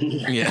 shit.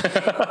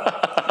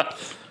 Yeah.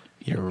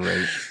 You're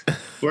right.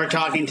 We're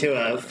talking to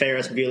a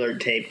Ferris Bueller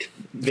taped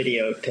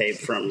videotape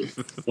from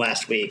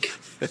last week.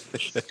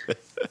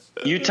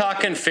 You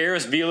talking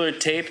Ferris Bueller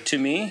tape to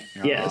me?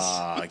 Yes.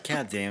 Aw,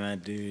 god damn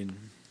it, dude.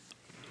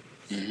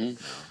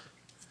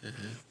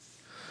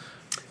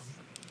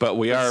 But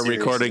we are Seriously.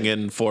 recording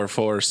in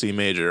 4/4 C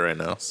major right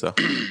now, so.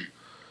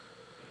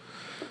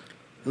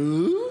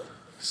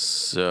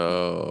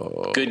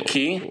 So. Good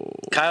key.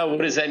 Kyle,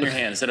 what is that in your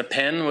hand? Is that a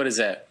pen? What is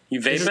that?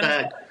 You This is vaping?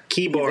 a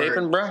keyboard.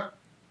 Vaping, bro?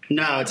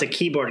 No, it's a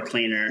keyboard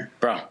cleaner.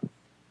 Bro.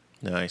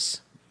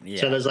 Nice.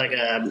 Yeah. So there's like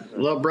a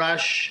little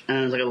brush and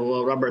there's like a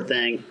little rubber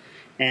thing,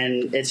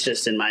 and it's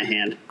just in my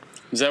hand.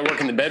 Does that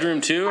work in the bedroom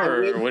too,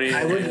 or what do you?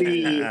 I would be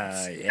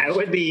yeah. I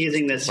would be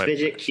using this Might-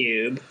 fidget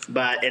cube,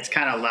 but it's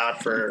kind of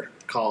loud for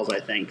calls. I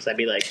think because I'd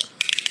be like,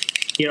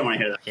 you don't want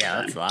to hear that.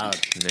 Yeah, that's loud.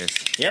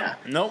 Nice. Yeah.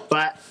 Nope.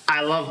 But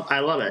I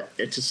love it.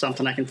 It's just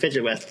something I can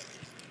fidget with.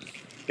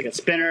 Like a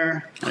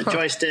spinner, and a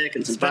joystick,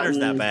 and some Spinner's buttons.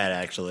 not bad,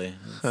 actually.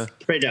 It's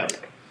pretty dope.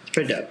 It's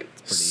pretty dope.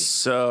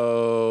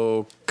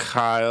 So,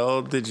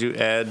 Kyle, did you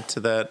add to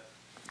that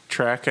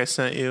track I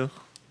sent you?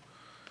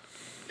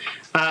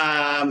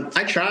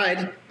 I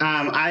tried.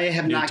 I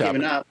have not topic.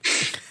 given up.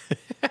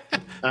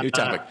 New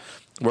topic.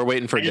 We're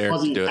waiting for I just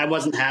Derek to do I it.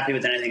 wasn't happy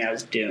with anything I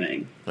was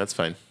doing, That's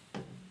fine.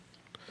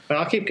 but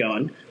I'll keep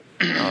going.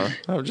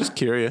 I'm just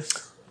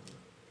curious.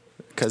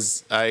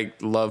 Because I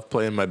love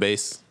playing my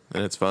bass,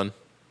 and it's fun.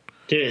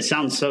 Dude, it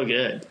sounds so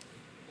good.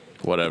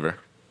 Whatever.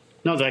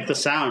 No, like the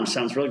sound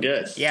sounds real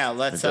good. Yeah,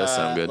 let's It does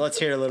sound good. let's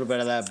hear a little bit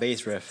of that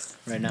bass riff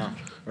right now.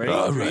 Ready?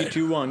 All 3, right.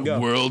 2, 1, go.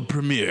 World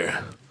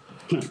premiere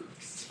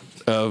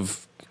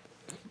of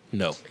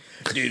No.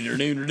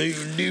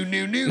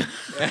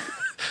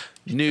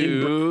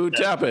 New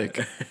topic.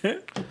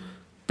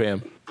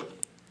 Bam.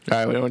 All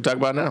right, what do you want to talk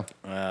about now?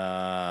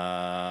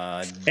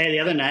 Hey, the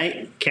other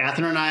night,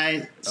 Catherine and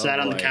I sat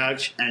on the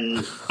couch and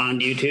on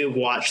YouTube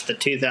watched the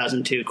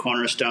 2002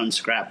 Cornerstone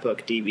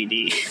Scrapbook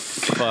DVD.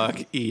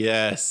 Fuck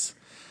yes.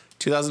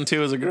 2002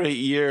 was a great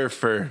year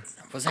for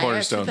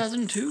Cornerstone.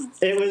 2002?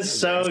 It was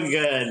so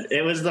good.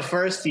 It was the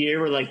first year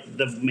where like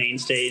the main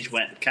stage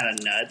went kind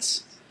of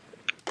nuts.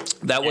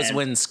 That was And-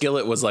 when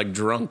Skillet was like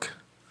drunk,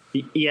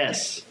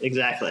 Yes,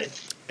 exactly.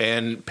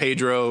 and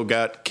Pedro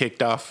got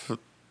kicked off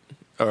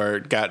or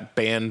got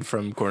banned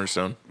from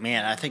Cornerstone.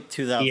 Man, I think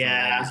 2009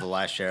 Yeah. was the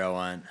last year I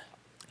went.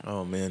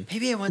 Oh man.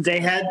 Maybe I went They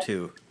had-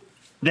 2002.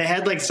 They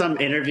had like some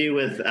interview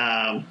with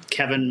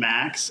Kevin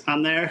Max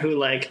on there who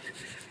like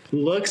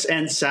looks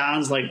and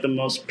sounds like the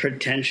most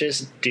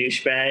pretentious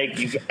douchebag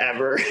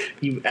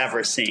you've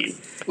ever seen.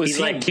 Was He's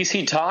he like, in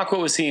DC Talk? What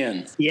was he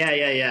in?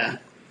 yeah.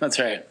 That's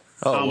right.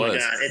 Oh it my was.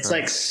 god, it's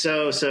like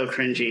so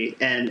cringy,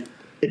 and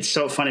it's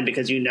so funny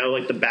because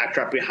like the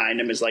backdrop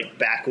behind him is like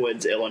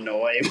backwoods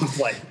Illinois with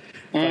like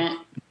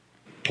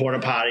porta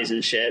potties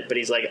and shit. But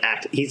he's like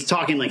he's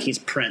talking like he's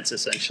Prince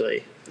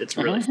essentially. It's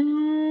really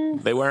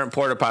They weren't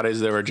porta potties,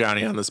 they were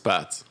Johnny on the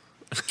spots.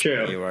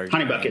 true. You were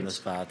Honey on the buckets.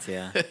 spots,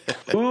 yeah.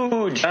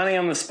 Ooh, Johnny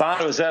on the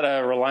Spot. Was that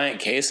a Reliant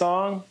K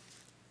song?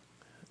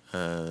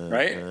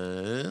 Right?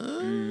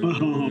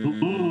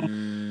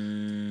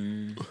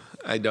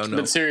 I don't know.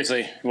 But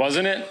seriously,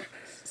 wasn't it?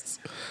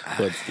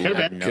 Let's Could've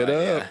look been. it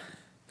up.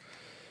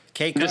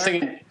 Cake I'm just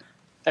thinking.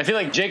 I feel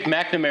like Jake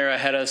McNamara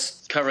had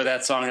us cover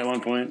that song at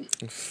one point.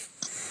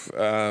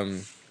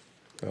 I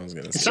was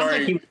gonna It say. sounds Sorry.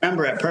 like you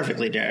remember it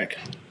perfectly, Derek.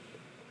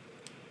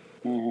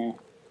 I'm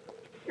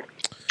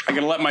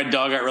gonna let my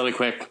dog out really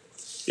quick.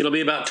 It'll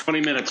be about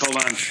 20 minutes. Hold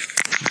on.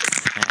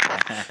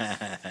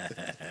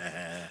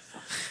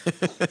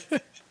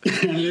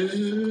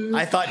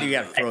 I thought you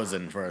got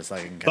frozen for a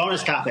second.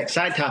 Bonus topic,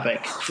 side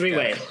topic,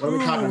 three-way. What are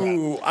we talking about?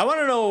 Ooh, I want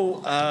to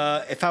know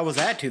if I was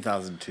at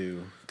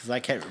 2002 because I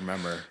can't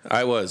remember.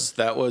 I was.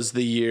 That was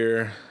the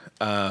year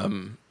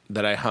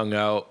that I hung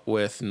out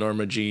with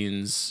Norma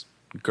Jean's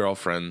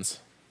girlfriends.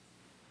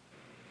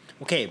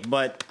 Okay,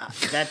 but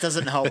that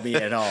doesn't help me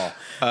at all.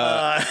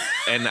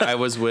 And I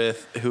was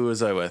with, who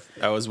was I with?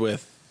 I was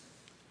with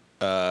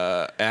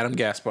Adam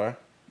Gaspar.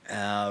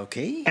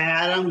 Okay.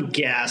 Adam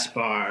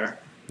Gaspar.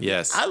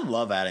 Yes. I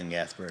love Adam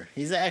Gasper.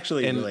 He's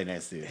actually a And really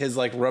nice dude. his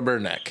like rubber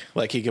neck.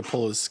 Like he could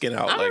pull his skin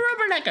out I'm like, a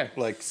rubbernecker.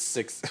 like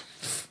six.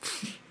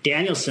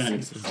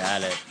 Danielson.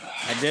 Got it.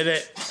 I did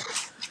it.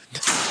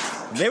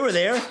 They were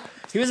there.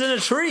 He was in a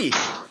tree.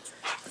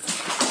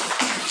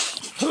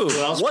 Who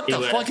else? What were the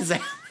you fuck with? is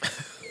that?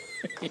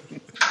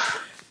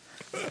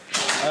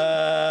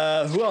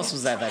 Who else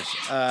was that?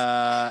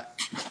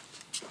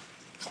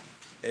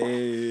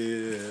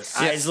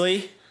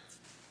 Isley.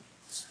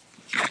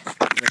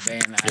 The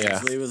band Yeah.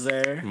 Isley was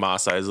there.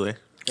 Moss Isley.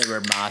 They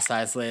were Moss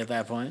Isley at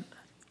that point.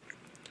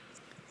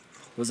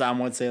 Was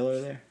Onward Sailor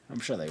there? I'm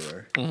sure they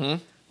were.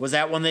 Mm-hmm. Was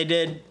that when they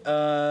did?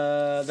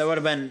 That would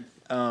have been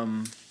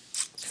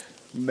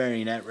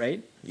Marionette,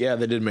 right? Yeah,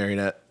 they did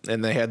Marionette.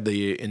 And they had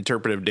the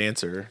interpretive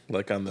dancer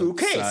like on the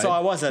Okay, side. so I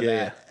was at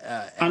Yeah,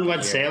 that.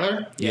 Unwed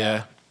Sailor?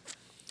 Yeah.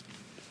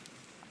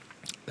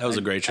 That was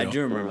a great show. I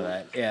do remember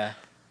that. Yeah.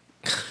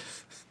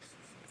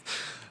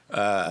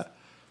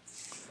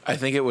 I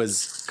think it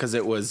was because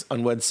it was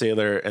Unwed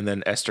Sailor and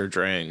then Esther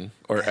Drang.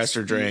 Or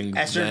Esther Drang.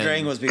 Esther then-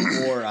 Drang was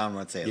before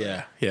Onward Sailor.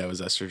 Yeah. Yeah, it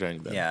was Esther Drang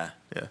then. Yeah.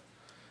 Yeah.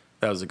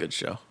 That was a good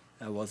show.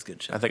 That was a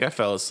good show. I think I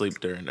fell asleep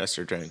during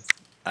Esther Drang.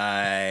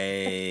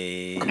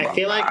 I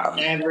feel like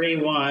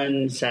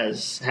everyone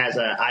has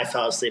a I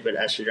fell asleep at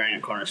Esther Drang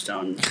and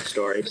Cornerstone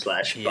story /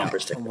 Yeah, bumper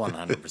sticker.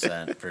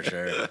 100% for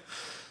sure.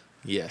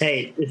 Yes.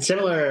 Hey, it's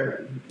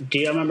similar. Do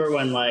you remember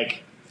when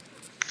like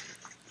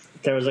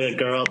there was like a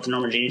girl at the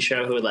Norma Jean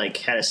show who like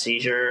had a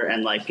seizure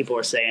and like people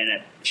were saying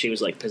that she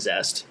was like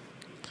possessed?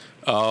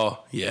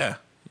 Oh, yeah.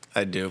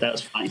 I do. That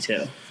was funny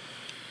too.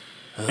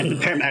 And the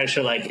paramedics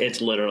were like,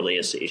 "It's literally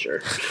a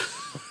seizure."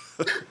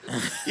 Fucking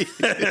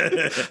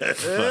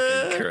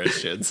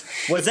Christians.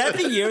 Was that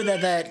the year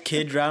that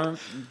kid drowned?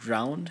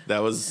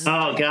 That was,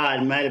 Oh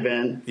God, it might have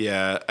been.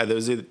 yeah. That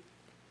was either,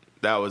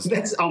 that was,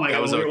 That's oh my that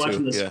God. was When we were 02,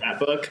 watching the yeah.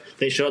 scrapbook,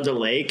 they showed the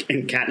lake,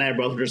 and Kat and I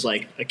both were just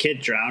like, "A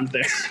kid drowned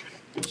there."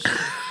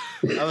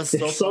 That was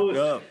so It's so- fucked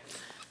up.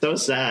 So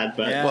sad,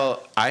 but Yeah.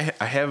 Well, I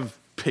have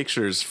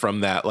pictures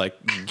from that, like,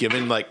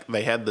 given, like,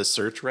 they had the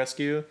search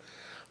rescue,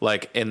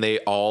 like, and they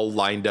all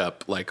lined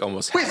up, like,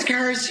 almost.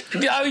 Whiskers.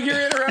 Oh, you're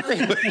interrupting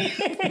me.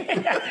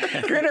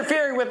 You're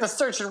interfering with the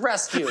search and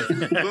rescue.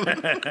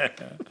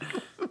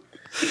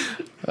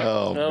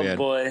 Oh, Oh, man.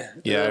 boy.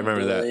 Yeah, I Oh,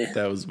 remember boy. that.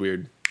 That was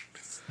weird.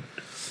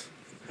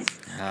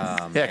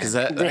 Yeah, because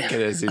that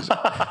kid is.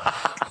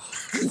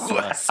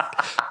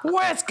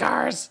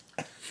 Whiskers!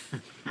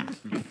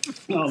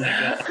 Oh my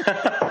God.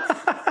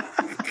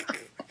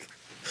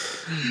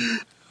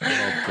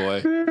 Oh,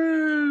 boy.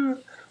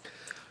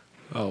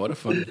 Oh, what a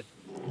fun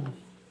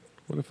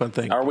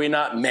thing. Are we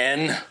not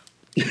men?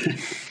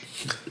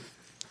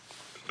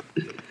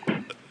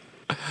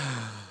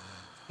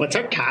 What's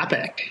our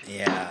topic?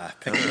 Yeah,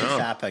 pick a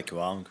topic.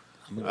 Well,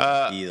 I'm gonna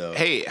go B though.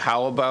 Hey,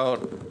 how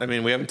about? I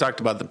mean, we haven't talked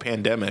about the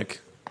pandemic.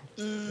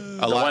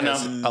 A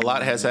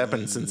lot has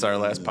happened since our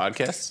last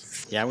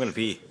podcast. Yeah, I'm gonna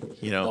pee.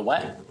 You know, The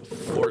what?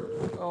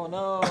 Oh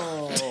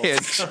no!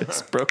 it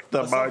just broke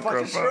the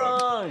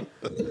microphone.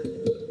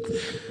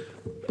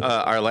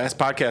 Our last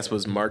podcast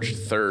was March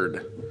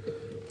 3rd,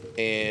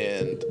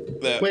 and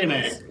that Wait a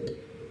minute.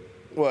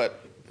 What?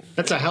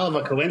 That's a hell of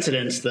a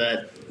coincidence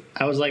that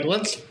I was like,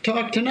 let's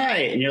talk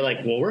tonight. And you're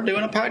like, well, we're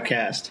doing a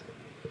podcast.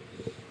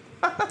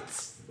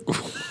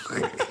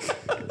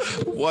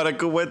 What a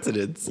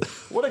coincidence!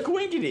 What a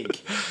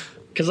coinkydink!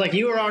 Because, like,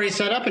 you were already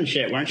set up and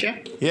shit, weren't you?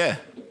 Yeah.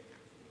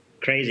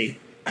 Crazy.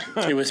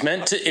 It was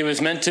meant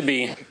to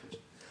be.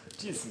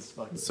 Jesus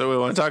fucking. So we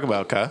want to talk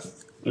about Kyle.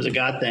 It was a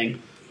God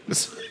thing.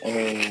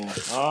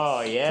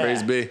 Oh yeah.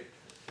 Praise be.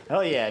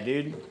 Hell yeah,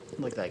 dude!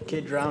 Like that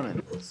kid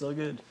drowning. So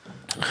good.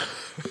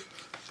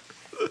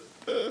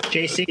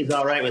 JC is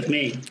all right with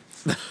me.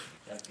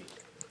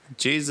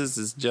 Jesus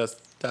is just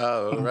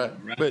all right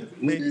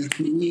with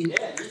me.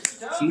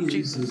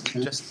 Jesus is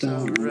just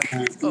all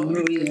right.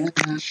 Oh, yeah.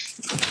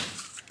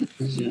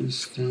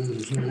 Just all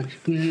right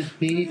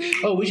with me.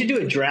 Oh, we should do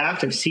a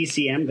draft of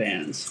CCM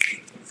bands.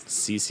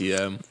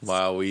 CCM.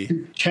 Wow,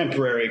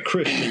 Temporary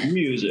Christian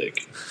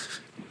music.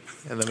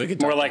 and then we could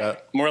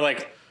talk More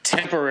like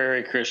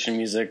temporary Christian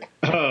music.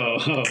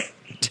 Oh.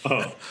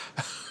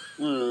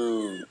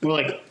 More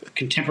like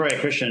contemporary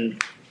Christian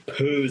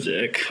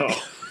music.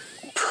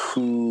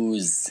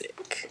 Oh.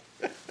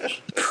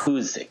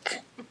 Puzik.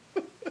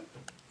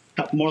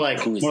 More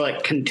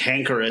like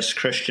cantankerous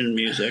Christian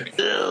music.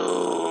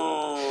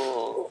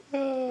 Oh,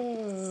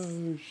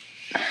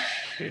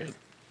 shit.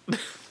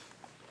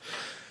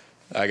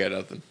 I got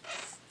nothing.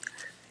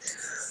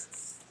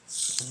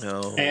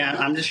 No. Hey,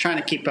 I'm just trying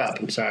to keep up.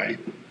 I'm sorry.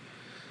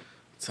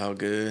 It's all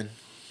good.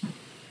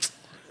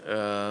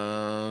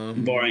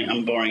 I'm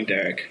boring,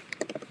 Derek.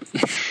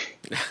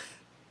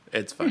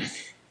 It's fine.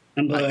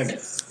 I'm bored.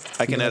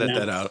 I can Bored edit now.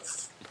 that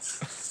out.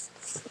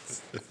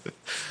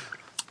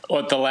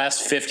 What, the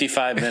last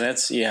 55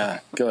 minutes? Yeah,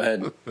 go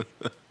ahead.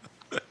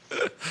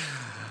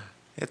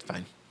 It's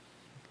fine.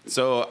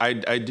 So I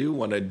do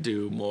want to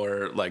do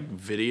more like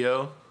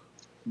video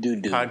Do.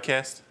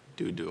 podcast.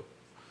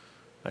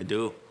 I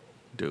do.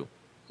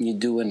 You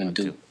doing and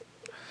do.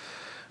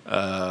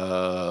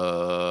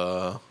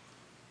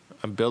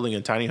 I'm building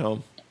a tiny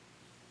home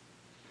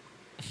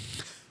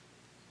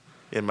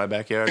in my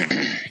backyard.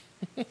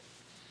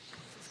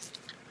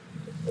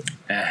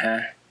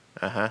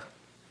 Uh-huh.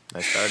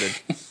 I started.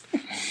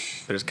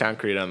 There's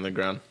concrete on the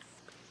ground.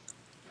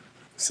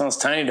 Sounds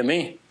tiny to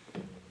me.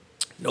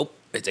 Nope.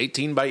 It's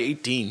 18 by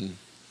 18.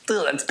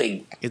 Ugh, that's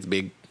big. It's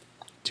big.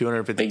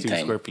 252 Big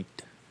time. square feet.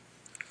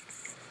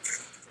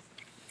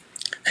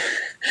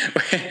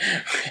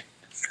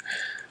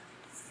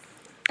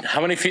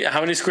 How many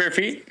square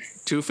feet?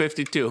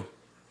 252.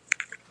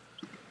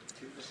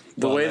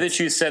 The Well, way that's-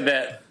 that you said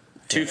that,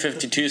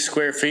 252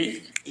 square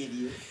feet.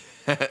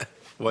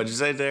 What'd you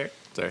say there?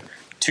 Sorry.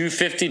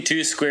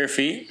 252 square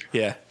feet.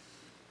 Yeah.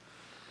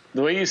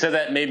 The way you said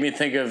that made me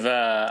think of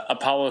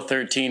Apollo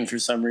 13 for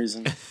some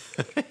reason.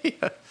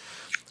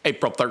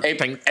 April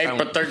 13th.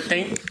 April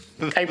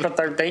 13th. April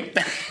 13th.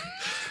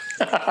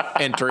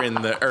 Entering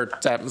the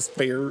Earth's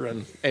atmosphere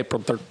on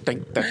April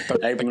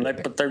 13th. April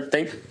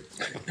 13th.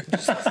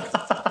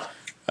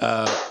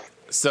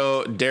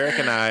 So Derek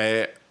and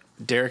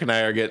I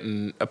are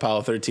getting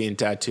Apollo 13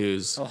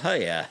 tattoos Oh hell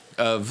yeah!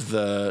 of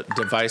the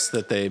device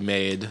that they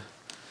made,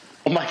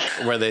 Oh my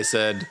God. where they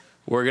said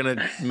we're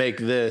gonna make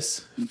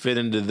this fit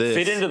into this,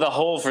 Fit into the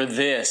hole for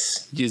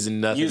this. using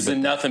nothing.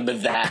 Using nothing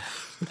but that.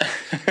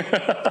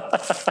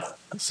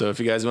 So if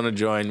you guys want to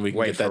join, we can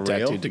Wait, get that for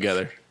real? tattooed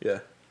together. Yeah,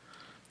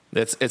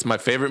 it's my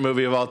favorite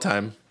movie of all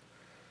time,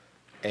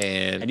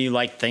 and And you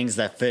like things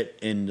that fit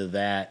into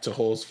that? it's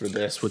holes for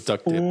this with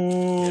duct tape.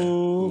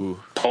 Ooh.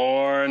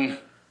 Porn.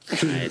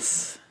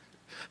 Nice.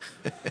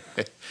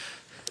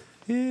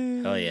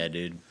 Hell yeah,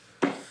 dude!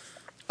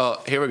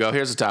 Oh, here we go.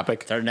 Here's a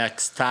topic. Our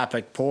next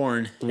topic: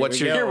 porn. What's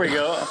Here Here we we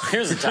go.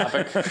 Here's a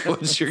topic.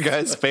 What's your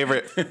guys'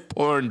 favorite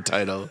porn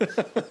title?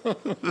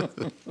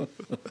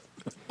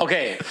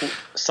 Okay,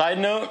 side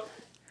note,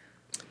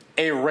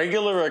 a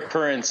regular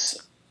occurrence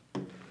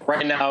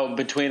right now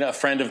between a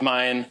friend of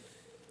mine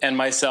and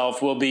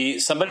myself will be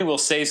somebody will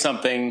say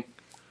something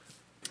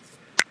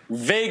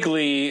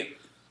vaguely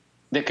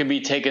that could be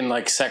taken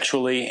like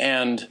sexually,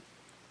 and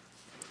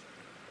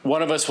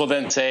one of us will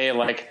then say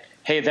like,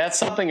 hey, that's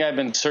something I've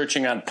been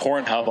searching on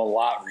Pornhub a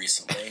lot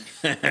recently.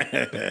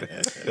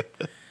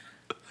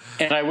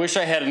 And I wish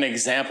I had an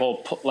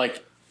example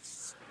like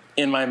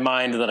in my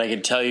mind that I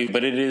could tell you,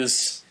 but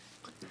it's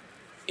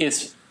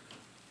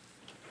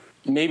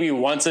maybe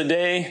once a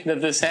day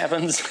that this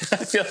happens. I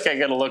feel like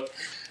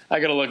I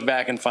gotta look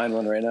back and find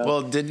one right now.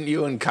 Well, didn't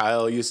you and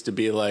Kyle used to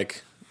be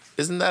like,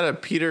 isn't that a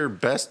Peter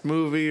Best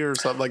movie or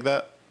something like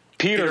that?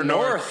 Peter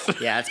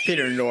North. Yeah, it's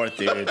Peter North,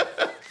 dude.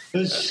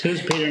 Who's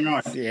Peter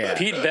North? Yeah.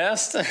 Pete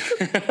Best.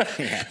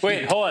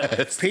 Wait, hold on.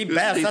 Pete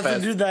Best. That's the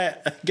dude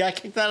that got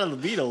kicked out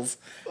of the Beatles.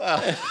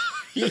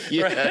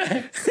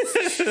 Yeah.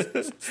 This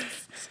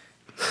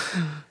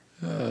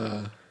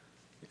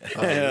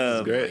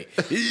is great.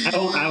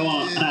 I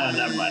won't.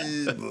 Never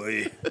mind.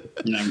 Boy.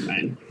 Never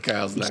mind.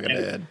 Kyle's not gonna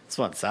add. This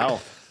one's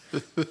south.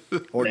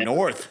 Or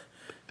north.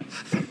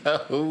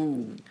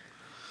 Oh.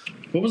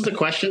 What was the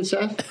question,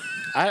 Seth?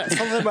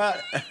 Something about...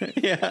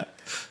 yeah.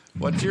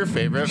 What's your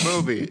favorite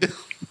movie?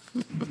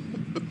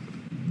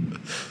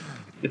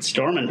 It's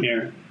storming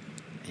here.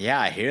 Yeah,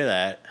 I hear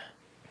that.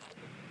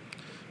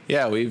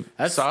 Yeah, we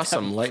That's saw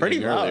some lightning pretty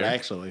loud, earlier.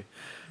 actually.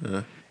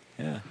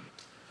 Yeah.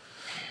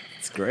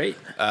 It's great.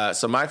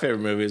 So my favorite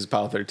movie is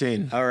Apollo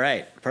 13. All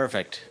right.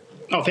 Perfect.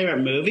 Oh, favorite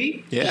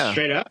movie? Yeah. Just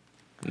straight up.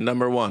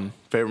 Number 1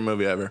 favorite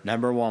movie ever.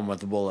 Number 1 with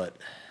the bullet.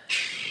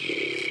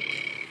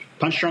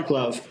 Punch Drunk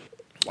Love.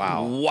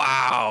 Wow.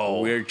 Wow.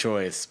 Weird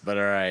choice, but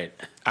all right.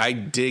 I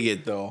dig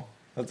it though.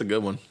 That's a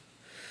good one.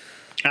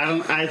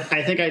 I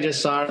think I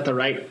just saw it at the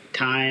right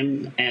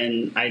time,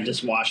 and I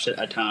just watched it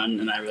a ton,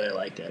 and I really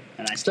liked it,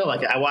 and I still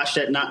like it. I watched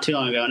it not too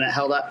long ago, and it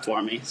held up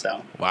for me.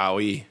 So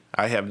Wowie.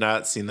 I have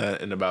not seen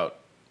that in about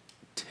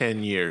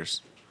 10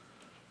 years.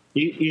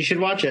 you should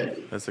watch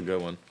it. That's a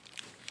good one.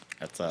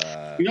 That's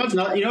You know what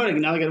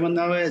another good one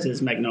though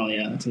is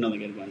Magnolia. That's another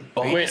good one.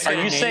 Wait, are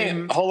you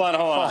saying? Hold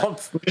on.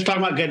 We're just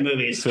talking about good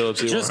movies. Philip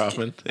Seymour Just,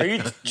 Hoffman. are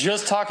you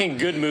just talking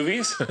good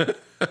movies?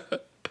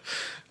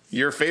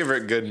 Your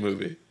favorite good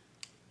movie?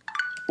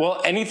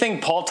 Well,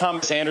 anything Paul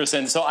Thomas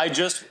Anderson. So You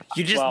just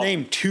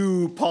named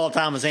 2 Paul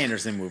Thomas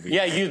Anderson movies.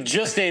 Yeah, you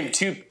just named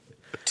two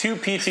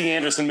P.T.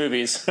 Anderson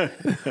movies.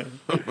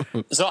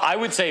 So I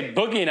would say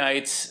Boogie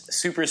Nights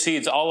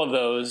supersedes all of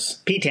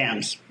those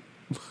P-Tams.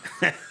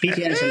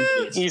 P.T. Anderson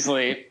movies.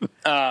 easily.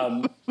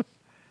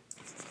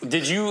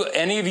 Did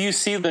any of you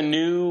see the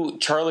new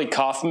Charlie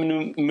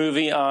Kaufman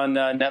movie on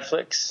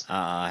Netflix?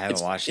 I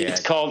haven't watched it yet.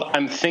 It's called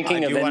I'm Thinking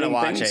I of do want to Ending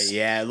watch Things. it.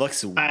 Yeah, it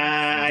looks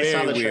I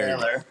saw the weird.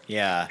 trailer.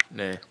 Yeah.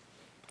 Nah.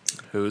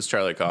 Who's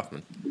Charlie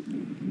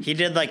Kaufman? He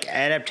did like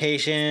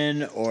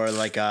adaptation or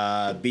like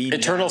Being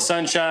Eternal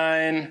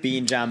Sunshine.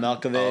 Being John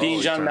Malkovich. Being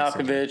John Eternal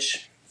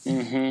Malkovich.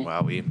 Mm-hmm.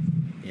 Wowie.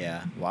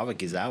 Yeah.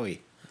 Wowiki Zowie.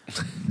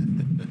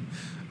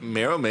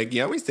 Marrow make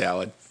yummy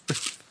salad.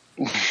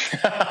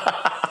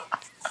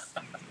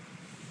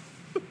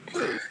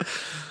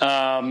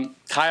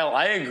 Kyle,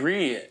 I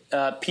agree.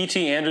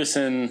 P.T.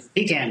 Anderson,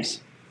 P-Tams.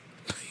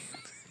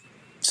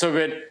 so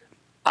good.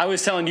 I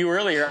was telling you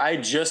earlier, I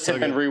just have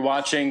been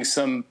rewatching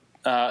some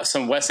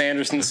Wes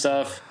Anderson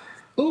stuff.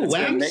 Ooh, It's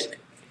been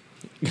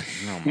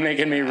Wes.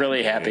 making me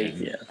really happy.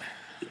 Yeah.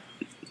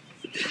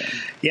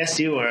 Yes,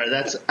 you were.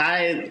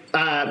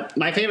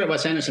 My favorite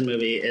Wes Anderson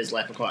movie is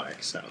Life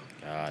Aquatic. So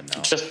No.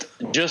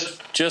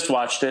 Just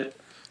watched it.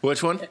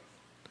 Which one?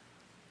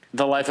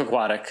 The Life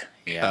Aquatic.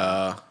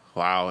 Yeah.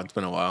 Wow, it's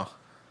been a while.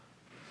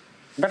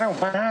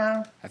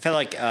 I feel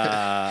like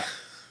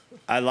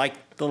I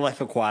like The Life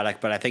Aquatic,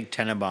 but I think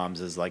Tenenbaums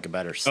is like a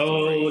better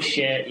story. oh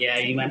shit, yeah,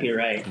 you might be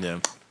right. Yeah.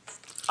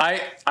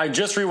 I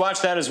just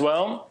rewatched that as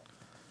well.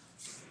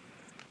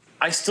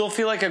 I still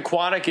feel like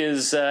Aquatic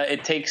is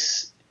it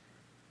takes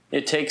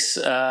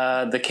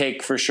the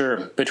cake for sure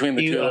between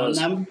the Do two you of own those.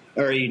 them,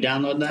 or you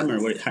download them,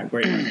 or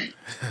where you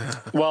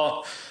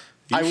Well,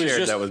 You I was shared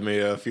just that with me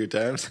a few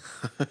times.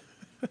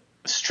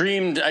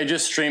 I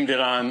just streamed it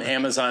on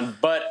Amazon,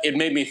 but it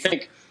made me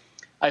think.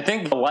 I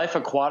think The Life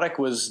Aquatic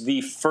was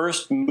the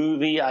first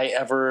movie I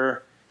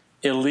ever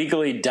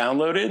illegally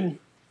downloaded.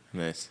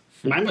 Nice.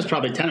 Mine was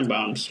probably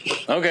Tenenbaums.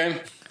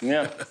 Okay,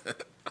 yeah.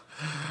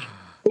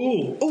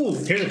 Ooh,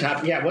 here's a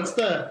top. Yeah, what's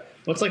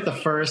like the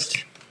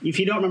first? If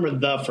you don't remember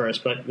the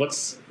first, but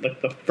what's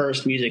like the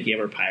first music you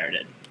ever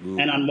pirated,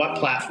 and on what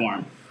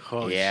platform?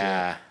 Holy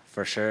Yeah,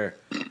 for sure.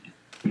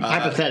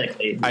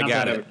 Hypothetically, I not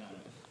got that it. I've ever done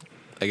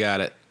I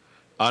got it.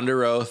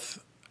 Under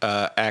Oath,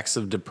 Acts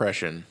of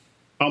Depression.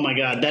 Oh my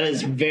god, that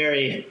is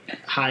very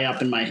high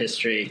up in my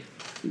history.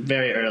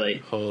 Very early.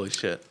 Holy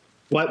shit.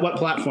 What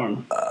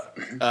platform?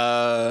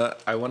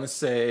 I want to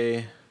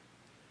say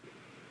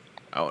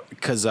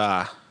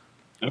Kazaa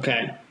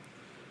Okay,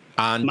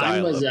 on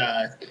mine was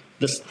dial-up.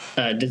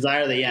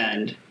 Desire the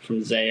End from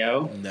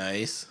Zayo,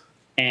 Nice.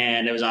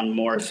 and it was on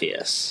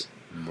Morpheus.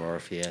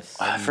 Morpheus.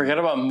 I forgot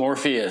about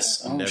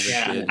Morpheus. Oh, Never shit.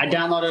 Yeah, did. I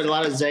downloaded a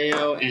lot of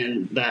Zayo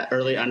and that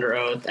early Under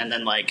Oath, and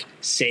then like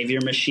Savior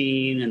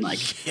Machine and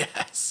like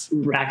Yes.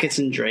 Rackets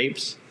and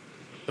Drapes.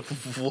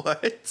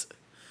 What?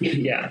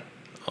 Yeah,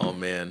 Oh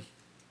man.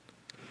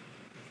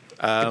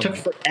 it took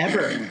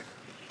forever.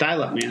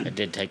 Dial up, man. It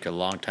did take a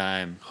long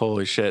time.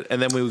 Holy shit.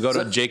 And then we would go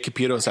to Jake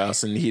Caputo's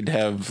house and he'd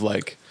have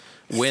like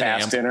Fast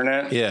Winamp.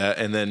 internet. Yeah,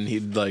 and then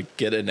he'd like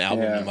get an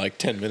album Yeah. in like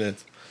 10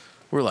 minutes.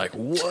 We're like,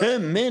 what?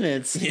 10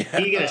 minutes. Yeah.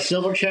 You get a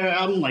Silverchair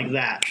album like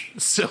that.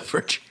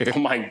 Silverchair. Oh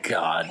my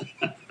god.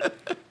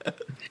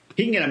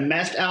 He can get a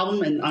Mest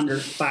album in under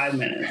 5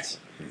 minutes.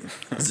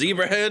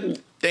 Zebrahead?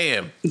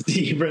 Damn.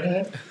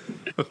 Zebrahead.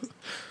 What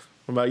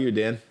about you,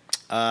 Dan?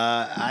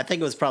 I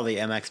think it was probably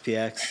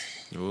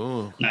MXPX.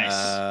 Ooh.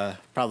 Nice.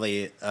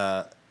 Probably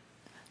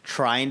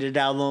trying to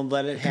download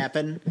Let It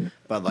Happen,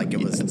 but like it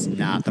was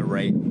not the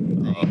right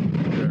thing.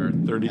 There are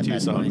 32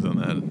 that songs point.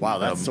 on that. Wow,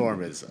 that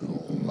storm is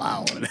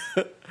loud.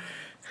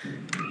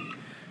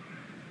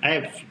 I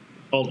have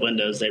old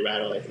windows; they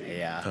rattle. I think.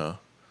 Yeah. Oh.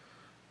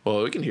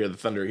 Well, we can hear the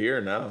thunder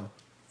here now.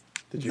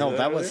 Did you No, hear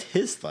that earlier? was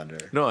his thunder.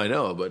 No, I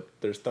know, but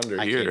there's thunder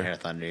I here. can't hear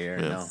thunder here.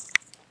 Yeah. No.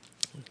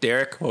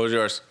 Derek, what was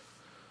yours?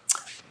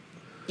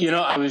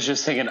 I was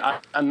just thinking,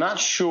 I'm not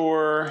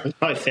sure It's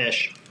probably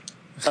fish.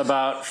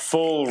 about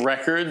full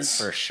records.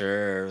 For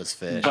sure, it was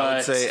fish. But- I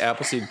would say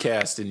Appleseed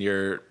Cast in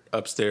your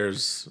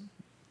upstairs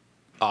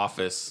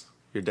office,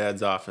 your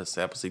dad's office,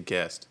 Appleseed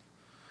Cast.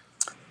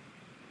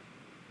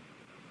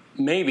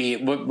 Maybe.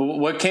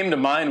 What came to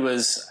mind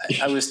was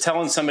I was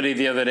telling somebody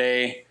the other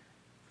day,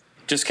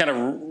 just kind of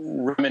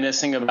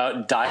reminiscing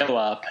about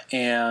dial-up,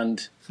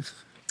 and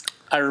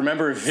I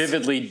remember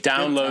vividly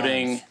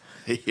downloading.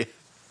 Yeah.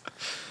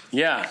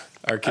 Yeah,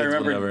 Our I kids will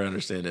remember never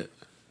understand it.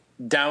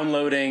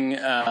 downloading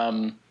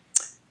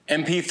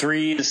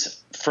MP3s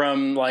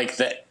from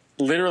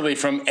literally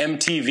from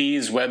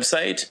MTV's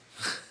website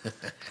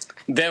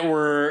that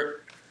were,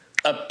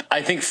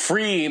 I think,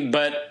 free,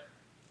 but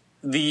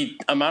the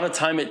amount of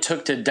time it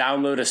took to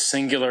download a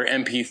singular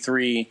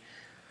MP3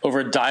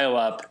 over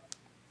dial-up,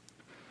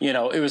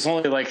 it was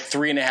only like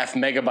 3.5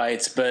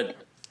 megabytes, but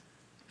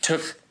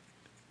took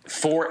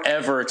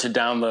forever to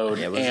download.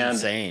 Yeah, it was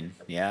insane.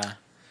 Yeah.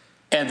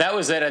 And that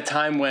was at a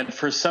time when,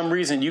 for some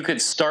reason, you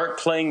could start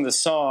playing the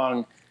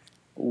song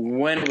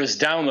when it was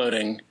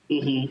downloading,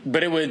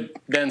 but it would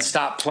then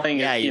stop playing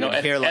Yeah, it. you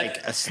would hear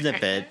at a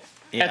snippet.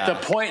 Yeah. at the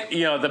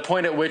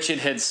point at which it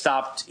had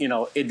stopped.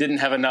 It didn't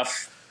have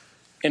enough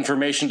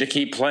information to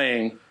keep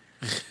playing,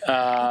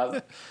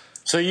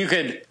 so you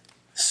could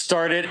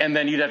start it, and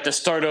then you'd have to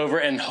start over,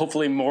 and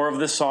hopefully more of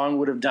the song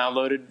would have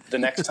downloaded the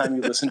next time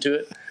you listened to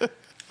it.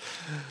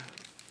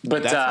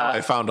 But That's how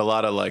I found a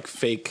lot of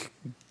fake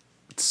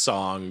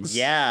songs.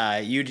 Yeah,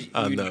 you'd those.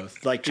 try You'd be to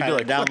like,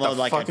 what the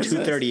download a fuck is this?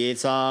 238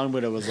 song,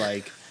 but it was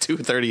like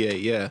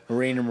 238, yeah.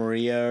 Raina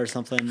Maria or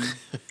something.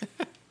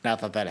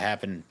 Not that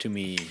happened to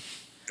me.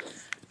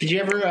 Did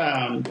you ever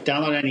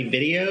download any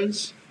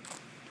videos?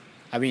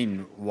 I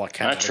mean, what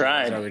kind I of videos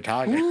tried. are we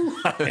talking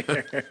about?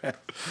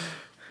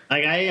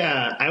 Like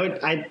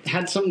I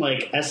had some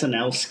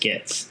SNL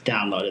skits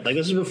downloaded. Like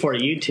this was before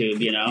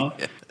YouTube,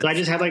 So I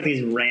just had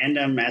these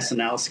random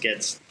SNL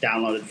skits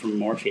downloaded from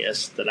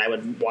Morpheus that I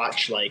would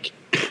watch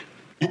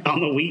on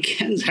the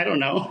weekends. I don't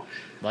know.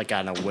 Like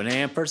on a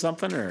Winamp or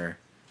something, or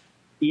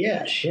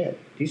Yeah, shit.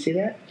 Do you see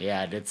that?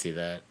 yeah, I did see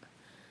that.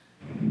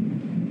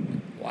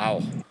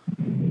 Wow.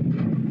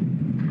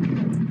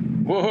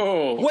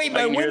 whoa! Wait,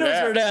 my I can hear windows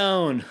that. are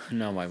down.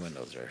 No, my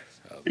windows are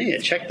up. I need to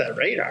check that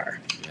radar.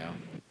 Yeah.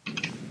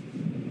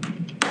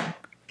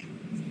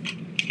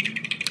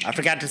 I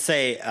forgot to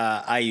say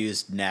I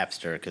used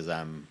Napster because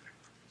I'm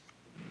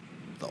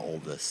the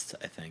oldest,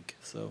 I think.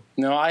 So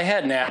No, I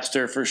had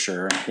Napster for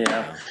sure.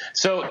 Yeah.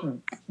 So,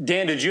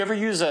 Dan, did you ever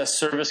use a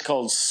service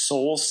called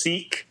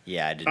SoulSeek?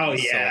 yeah, I did. Oh,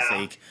 use yeah.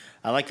 Soulseek.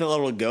 I like the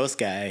little ghost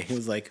guy. He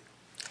was like,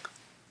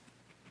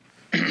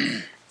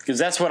 Because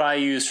that's what I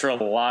used for a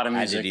lot of I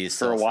music did use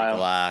for a Soulseek while. a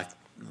lot.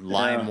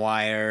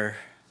 LimeWire.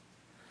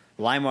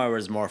 LimeWire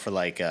was more for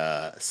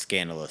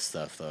scandalous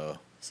stuff, though.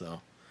 So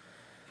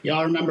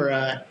Y'all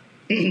remember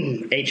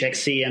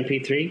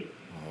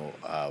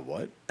HXCMP3.com?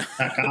 what?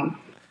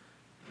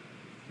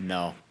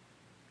 No.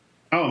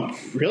 Oh,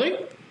 really?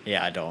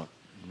 Yeah, I don't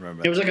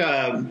remember. It was like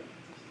a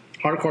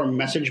hardcore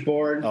message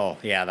board, Oh,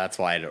 yeah, that's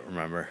why I don't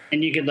remember.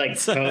 and you could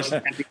post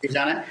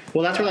MP3s on it.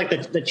 Well, that's where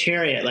the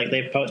Chariot,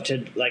 they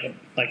posted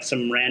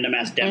some random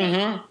ass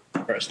demo the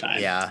first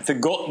time. Yeah. The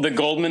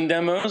Goldman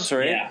demos,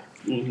 right? Yeah.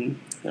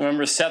 Mm-hmm. I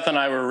remember Seth and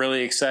I were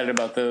really excited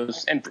about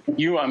those, and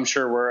you, I'm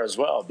sure, were as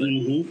well. But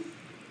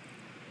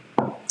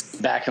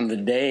back in the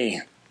day,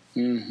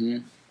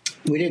 We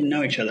didn't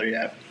know each other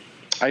yet.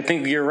 I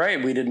think you're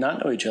right. We did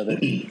not know each other.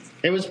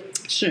 It was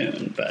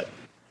soon, but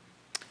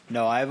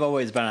No, I've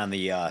always been on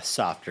the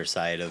softer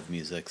side of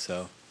music,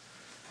 so.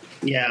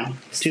 yeah,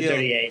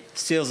 238.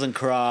 Steels and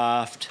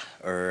Croft,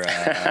 or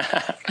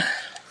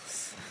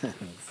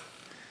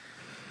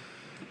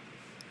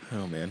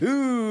Oh, man.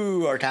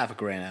 ooh, our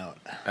topic ran out.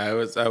 I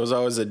was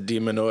always a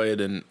Demonoid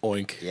and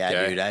Oink Yeah,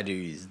 guy. dude, I do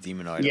use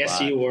Demonoid a Yes,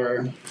 lot. you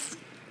were.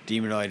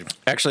 Demonoid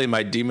Actually,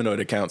 my Demonoid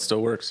account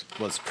still works.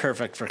 was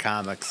perfect for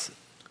comics.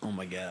 Oh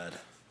my god,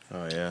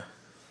 Oh, yeah.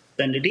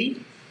 Identity.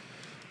 you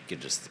could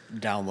just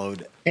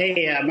download.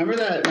 Hey, remember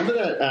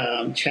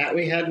that chat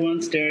we had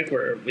once, Derek,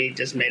 where we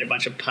just made a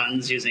bunch of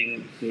puns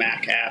using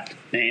Mac app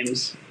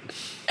names?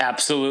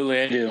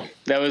 Absolutely, I do.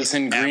 That was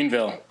in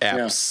Greenville. Yeah.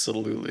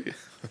 Absolutely.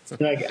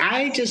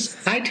 I just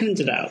iTunes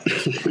it out.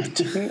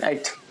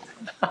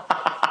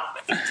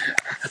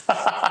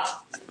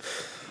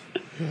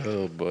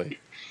 Oh, boy.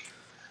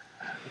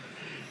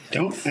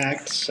 Don't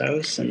act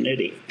so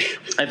snooty.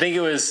 I think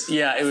it was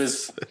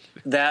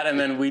that, and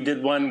then we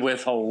did one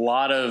with a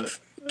lot of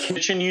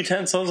kitchen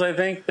utensils. I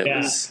think that Yeah.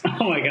 was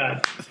Oh my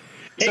god.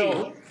 Hey,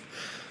 so.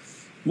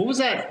 What was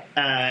that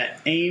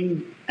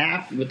AIM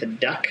app with the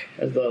duck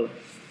as the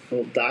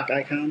little dock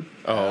icon?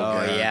 Oh,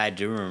 God. yeah, I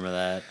do remember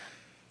that.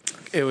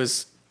 It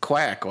was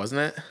Quack,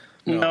 wasn't it?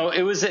 No,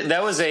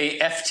 that was a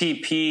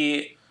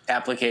FTP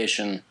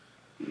application.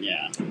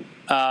 Yeah.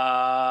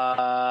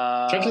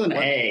 Starts with an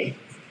A.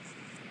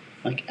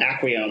 Like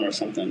Acquion or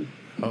something.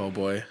 Oh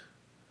boy.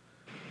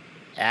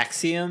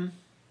 Axiom?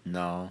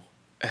 No.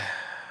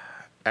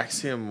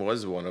 Axiom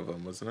was one of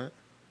them, wasn't it?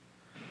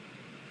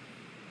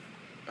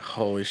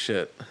 Holy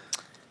shit.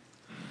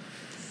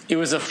 It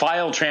was a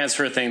file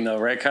transfer thing, though,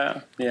 right,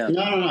 Kyle? Yeah.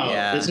 No.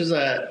 Yeah. This is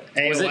a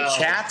AOL. Was it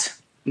chat?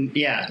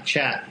 Yeah,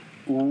 chat.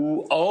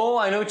 Ooh, oh,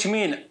 I know what you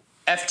mean.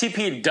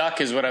 FTP Duck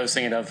is what I was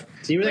thinking of.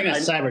 So you were thinking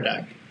of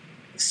CyberDuck.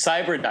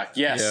 CyberDuck,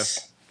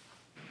 yes.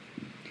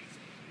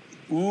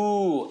 Yeah.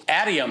 Ooh,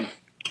 Adium.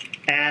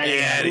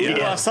 Adium.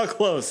 Oh, so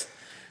close.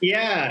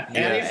 Yeah.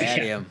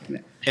 Adium.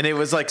 And it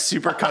was like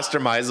super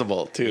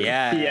customizable too.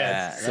 Yeah.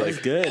 Yes. That was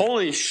good.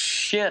 Holy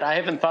shit, I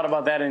haven't thought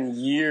about that in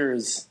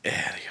years.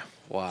 Adium.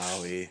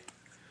 Wowie.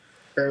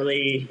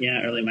 Early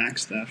Mac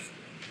stuff.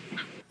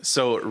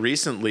 So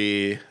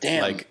recently,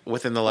 Damn. like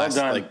within the last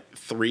done. like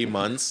 3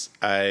 months,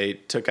 I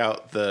took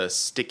out the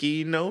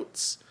sticky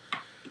notes,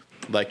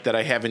 like that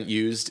I haven't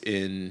used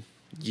in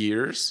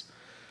years,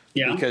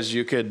 Yeah. because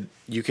you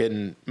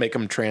can make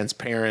them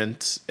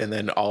transparent and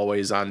then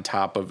always on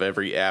top of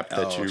every app that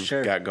Oh, you've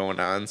sure. got going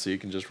on, so you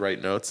can just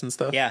write notes and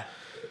stuff. Yeah.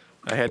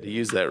 I had to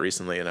use that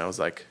recently, and I was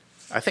like,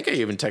 I think I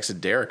even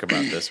texted Derek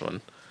about this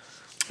one.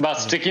 About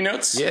sticky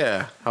notes?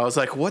 Yeah, I was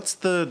like, "What's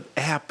the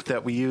app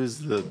that we use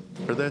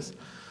for this?"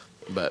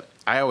 But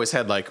I always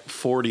had like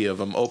 40 of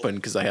them open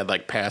because I had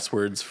like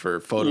passwords for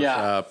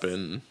Photoshop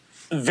and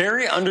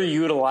Very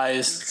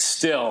underutilized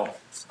still.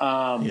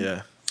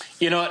 yeah.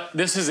 You know what?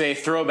 This is a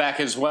throwback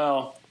as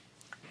well.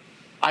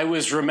 I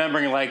was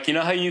remembering, like, you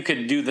know how you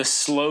could do the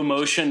slow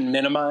motion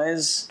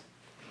minimize?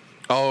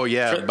 Oh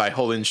yeah, by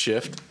holding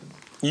Shift.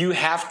 You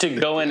have to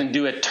go in and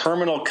do a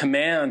terminal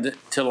command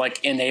to,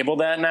 like, enable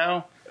that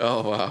now,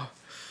 Oh wow.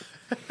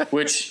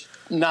 which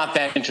not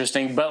that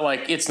interesting, but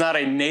like it's not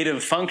a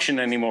native function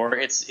anymore.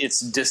 It's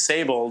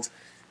disabled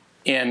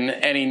in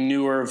any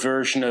newer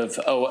version of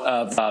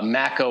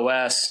Mac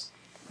OS.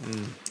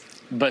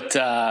 But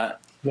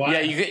Why? yeah,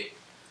 you could.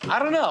 I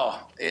don't know,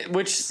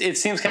 which it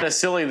seems kind of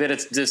silly that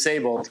it's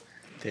disabled,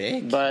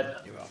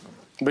 but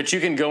you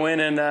can go in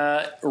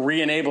and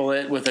re-enable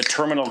it with a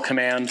terminal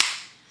command.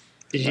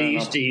 Did you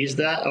used to use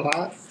that a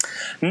lot?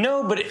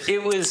 No, but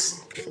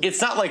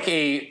it's not like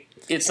a.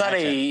 It's not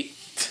a.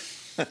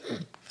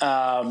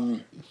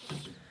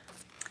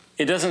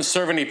 It doesn't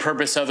serve any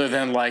purpose other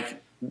than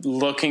like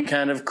looking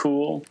kind of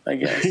cool, I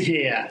guess.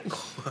 Yeah.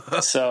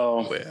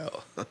 So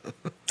Well.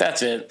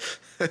 that's it.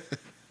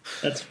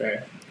 That's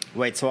fair.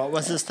 Wait, so what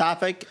was this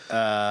topic?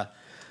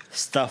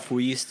 Stuff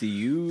we used to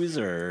use,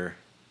 or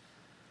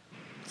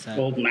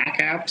Old Mac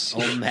apps.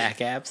 old Mac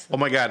apps? Oh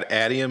my God,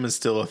 Adium is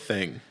still a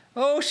thing.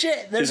 Oh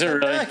shit! There's Is it the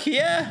really? duck.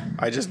 Yeah.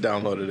 I just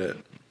downloaded it.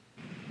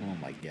 Oh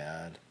my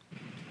god.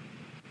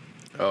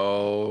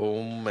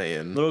 Oh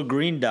man. Little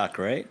green duck,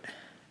 right?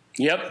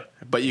 Yep.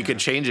 But you could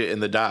change it in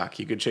the dock.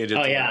 You could change it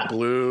Oh, to yeah. like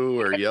blue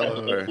or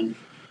yellow. Or...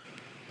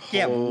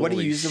 Yeah. What do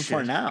you Holy use them for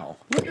shit. now?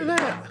 Look at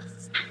that.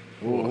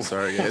 Oh,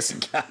 sorry guys.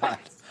 God.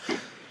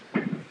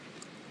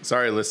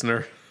 Sorry,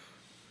 listener.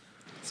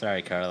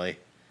 Sorry, Carly.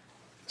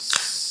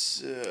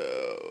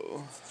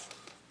 So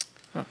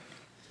I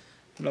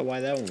don't know why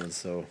that one was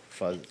so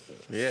fuzzy.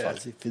 Yeah.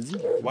 Fizzy.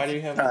 why do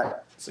you have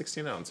a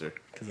 16 ouncer?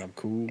 Because I'm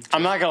cool.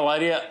 I'm not gonna lie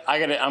to you.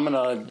 I'm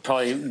gonna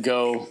probably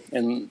go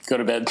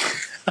to bed.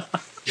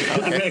 I'm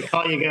gonna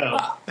call you go.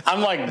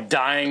 I'm like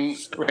dying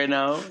right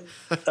now.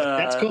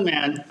 That's cool,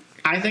 man.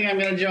 I think I'm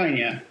gonna join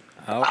you.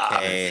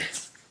 Okay.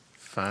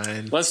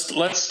 Fine.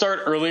 Let's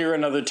start earlier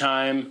another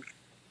time.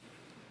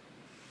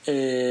 I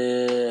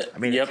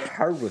mean, Yep. it's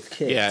hard with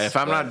kids. Yeah, if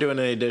I'm but- not doing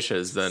any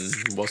dishes, then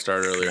we'll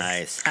start earlier.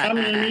 Nice. Got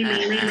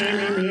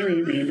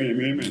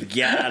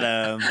Got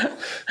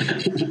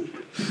him.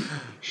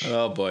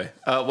 Oh boy.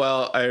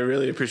 Well, I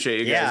really appreciate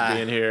you guys Yeah.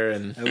 being here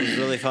and It was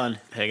really fun.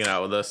 hanging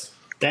out with us.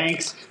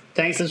 Thanks.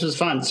 This was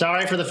fun.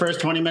 Sorry for the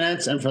first 20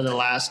 minutes and for the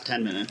last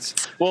 10 minutes.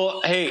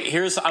 Well, hey,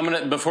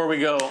 before we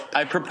go,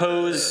 I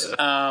propose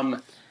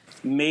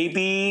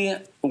maybe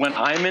when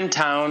I'm in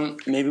town,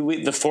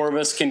 maybe the four of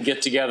us can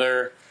get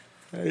together.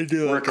 I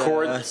do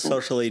Record-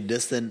 socially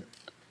distant.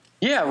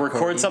 Yeah,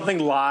 record something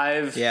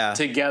live Yeah.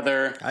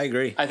 together. I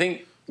agree. I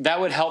think that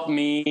would help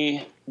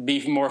me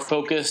be more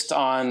focused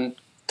on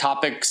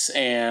topics,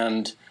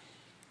 and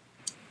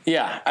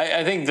yeah,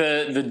 I think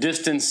the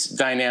distance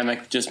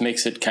dynamic just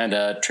makes it kind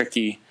of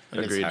tricky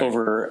Agreed.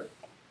 over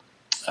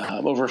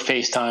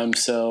FaceTime.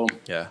 So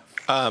Yeah.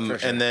 sure.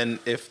 And then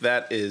if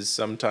that is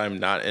sometime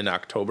not in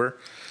October,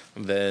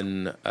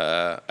 then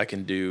I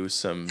can do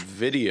some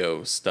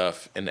video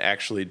stuff and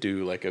actually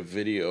do like a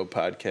video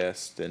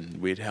podcast, and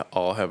we'd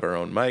all have our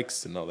own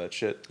mics and all that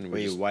shit. And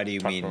Wait, why do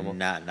you mean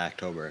not in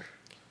October?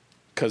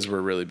 Because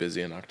we're really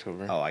busy in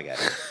October. Oh, I got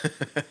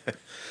it.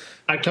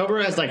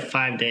 October has like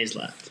 5 days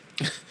left.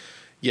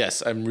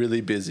 Yes, I'm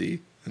really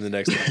busy in the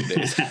next couple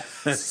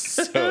days.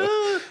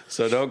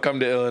 so don't come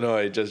to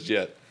Illinois just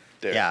yet.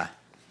 Derek. Yeah.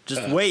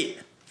 Just wait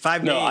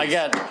 5 days. No, I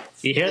got.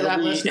 You hear that,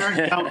 It'll be-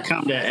 listener? Don't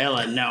come to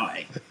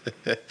Illinois.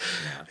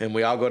 And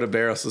we all go to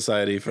Barrel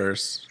Society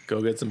first.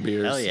 Go get some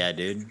beers. Hell yeah,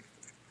 dude.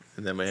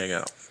 And then we hang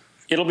out.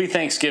 It'll be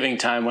Thanksgiving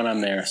time when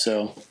I'm there.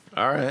 So.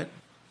 All right.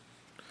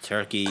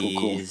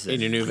 Turkeys. In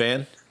your new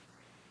van?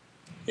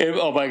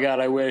 Oh my God,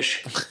 I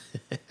wish.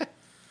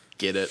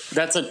 Get it.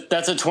 That's a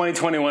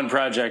 2021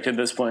 project at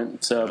this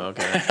point. So.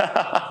 Okay.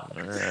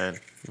 All right.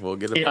 We'll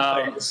get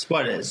it.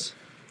 What is?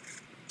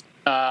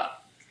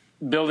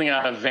 Building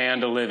out a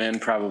van to live in,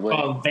 probably.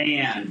 Oh,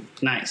 van.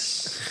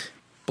 Nice.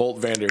 Bolt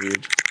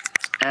Vanderhuge.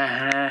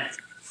 Uh-huh.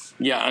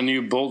 Yeah, a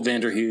new Bolt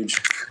Vanderhuge.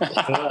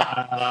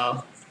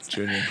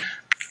 Junior.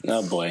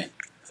 Oh boy!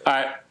 All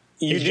right,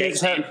 you Is Jake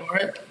dudes paying have for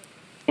it?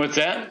 what's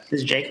that?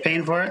 Is Jake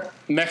paying for it?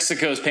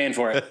 Mexico's paying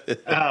for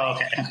it. Oh,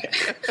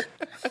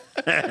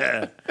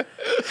 okay.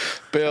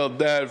 Build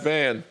that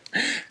van.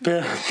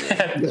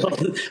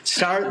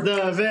 Start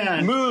the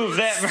van. Move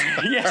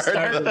that. Yeah,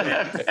 start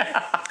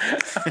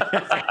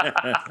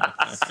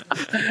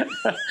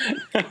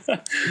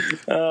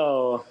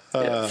Oh,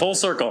 yeah, full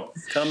circle.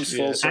 Comes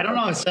full circle. I don't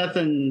know if Seth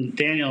and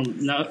Daniel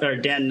know, or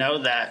Dan know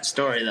that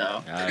story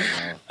though. I don't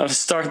know. I'll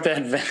start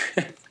that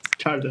van.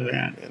 Start the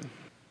van.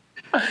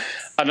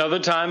 Another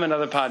time,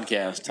 another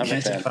podcast. How I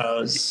about that?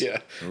 suppose. Yeah.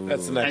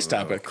 That's the next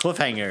topic.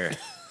 Cliffhanger.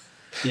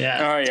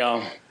 Yeah. All right,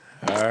 y'all.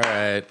 All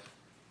right.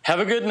 Have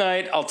a good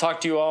night. I'll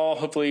talk to you all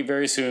hopefully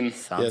very soon.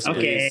 Sounds Yes, good.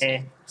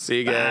 Okay. See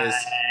you guys.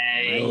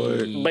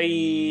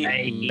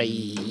 Bye.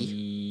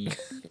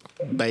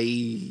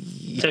 Bye.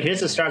 So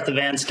here's the start the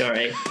van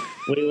story.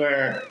 We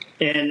were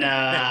in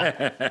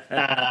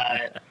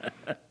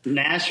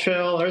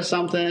Nashville or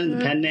something,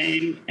 pen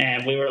name,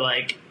 and we were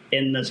like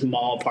in this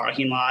mall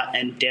parking lot,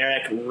 and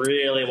Derek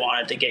really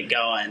wanted to get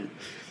going.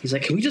 He's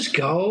like, "Can we just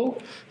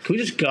go? Can we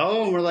just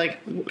go?" And we're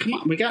like, "Come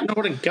on, we got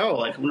nowhere to go.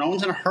 Like, no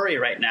one's in a hurry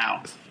right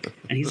now."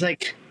 And he's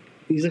like,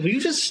 "Will you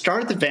just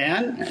start the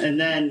van?" And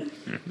then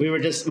we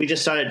just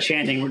started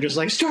chanting. We're just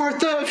like, "Start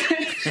the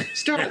van,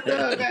 start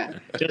the van!"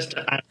 Just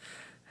to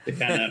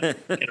kind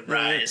of get a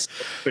rise.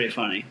 Pretty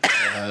funny.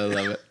 I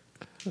love it.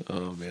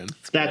 Oh, man.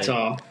 That's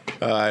all.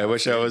 I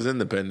wish I was in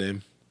the pen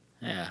name.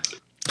 Yeah.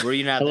 Were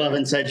you not I love there?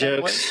 inside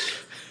jokes.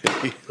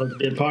 I'll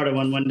be a part of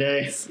one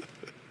day.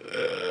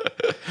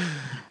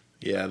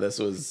 Yeah, this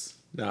was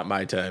not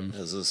my time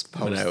This was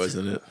when I was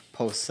in it.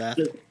 post Seth.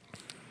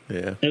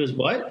 Yeah. It was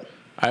what?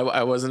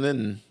 I wasn't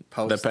in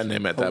the pen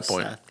name at that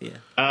point. Seth, yeah.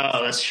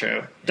 Oh, that's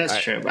true. That's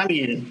true. I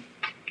mean,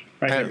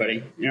 right here,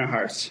 buddy. In our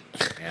hearts.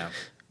 Yeah.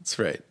 That's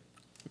right.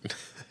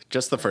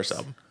 Just the first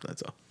album.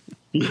 That's all.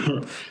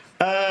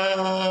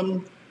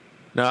 No,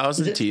 I was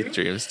in it Teeth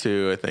true? Dreams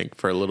too, I think,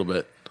 for a little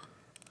bit.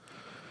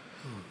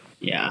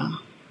 Yeah.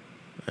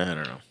 I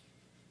don't know.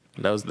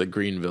 That was the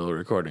Greenville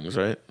recordings,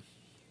 right?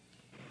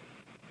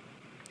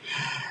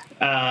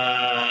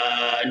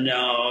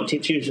 No,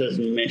 Teachers was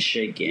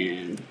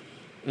Michigan.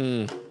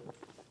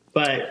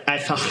 But I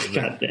felt,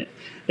 God,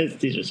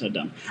 these are so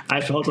dumb.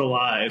 I felt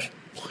alive.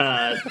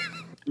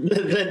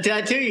 The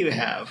tattoo you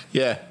have,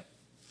 Yeah.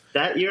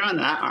 that you're on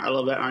that a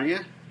little bit, aren't you?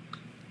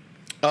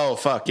 Oh,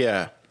 fuck,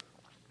 yeah.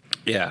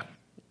 Yeah.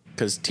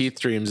 Because Teeth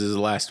Dreams is the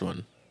last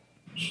one.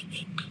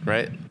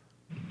 Right?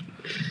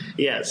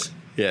 Yes.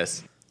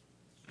 Yes.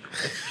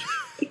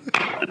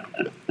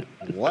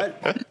 What?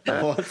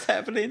 What's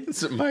happening?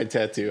 It's my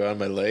tattoo on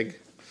my leg.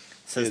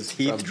 Says It's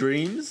Teeth from-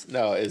 Dreams?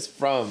 No, it's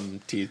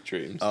from Teeth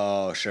Dreams.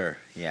 Oh, sure.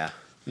 Yeah.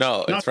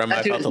 No, it's from I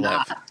tattoo Felt is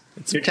Alive.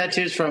 not. Your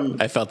tattoo's from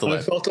I Felt Alive.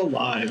 I Felt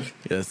Alive.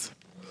 Yes.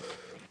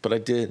 But I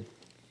did.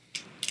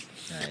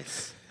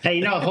 Nice. Hey,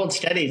 you know, Hold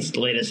Steady's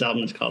latest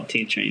album is called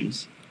Teeth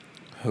Dreams.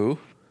 Who?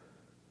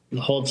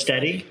 Hold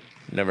Steady?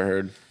 Never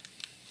heard.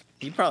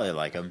 You probably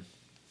like him.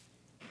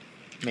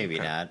 Maybe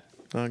not.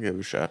 I'll give it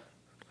a shot.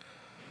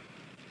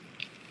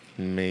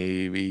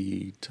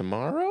 Maybe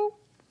tomorrow?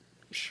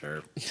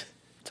 Sure.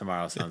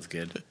 Tomorrow sounds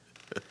good.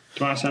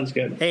 Tomorrow sounds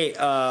good. Hey,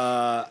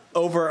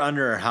 over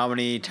under, how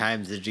many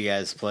times did you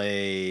guys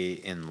play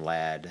in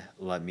LAD?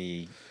 Let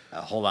me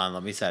hold on.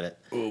 Let me set it.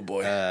 Oh,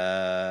 boy.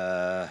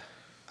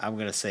 I'm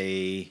gonna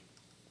say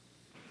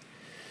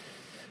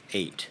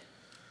 8.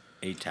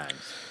 8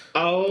 times.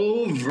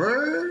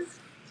 Over,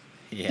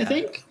 Yeah. I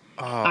think.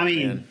 Oh, I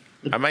mean,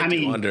 man. I might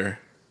do under.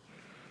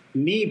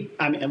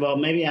 Well,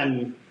 maybe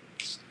I'm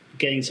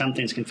getting some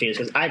things confused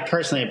because I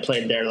personally have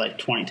played there like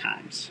 20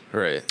 times.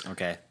 Right.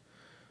 Okay.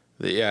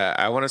 Yeah,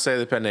 I want to say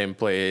the pen name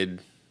played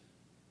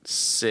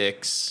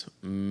 6,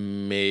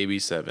 maybe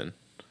 7.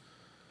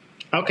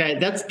 Okay,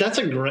 that's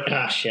a great.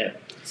 Ah, shit.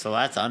 So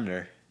that's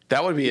under.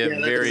 That would be a Yeah,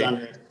 that is very.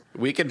 under.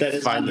 We could That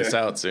is find under. this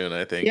out soon,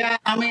 I think. Yeah,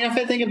 I mean, if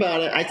I think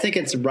about it, I think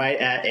it's right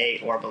at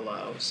 8 or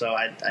below. So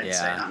I'd say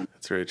Yeah. on.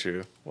 That's very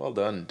true. Well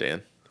done,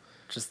 Dan.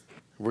 Just,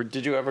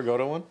 Did you ever go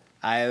to one?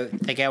 I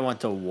think I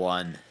went to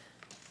 1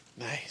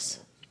 Nice.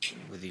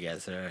 with you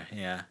guys there.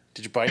 Yeah.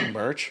 Did you buy any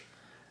merch?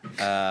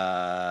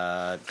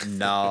 No,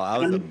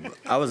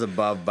 I was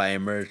above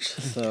buying merch.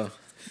 So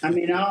I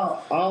mean,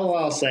 all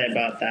I'll say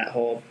about that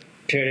whole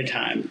period of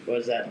time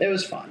was that it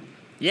was fun.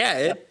 Yeah,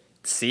 it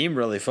seemed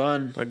really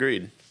fun.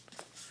 Agreed.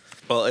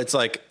 Well, it's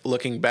like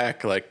looking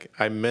back, like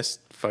I missed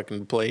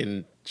fucking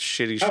playing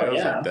shitty shows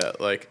yeah. like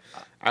that. Like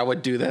I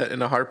would do that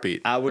in a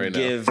heartbeat. I would right now.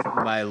 give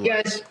my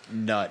Yes. left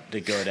nut to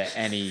go to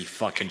any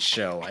fucking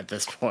show at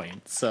this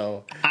point.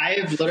 So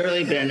I've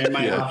literally been in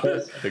my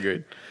office.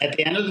 Agreed. At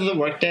the end of the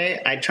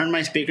workday, I turn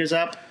my speakers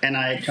up and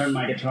I turn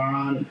my guitar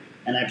on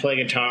and I play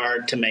guitar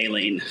to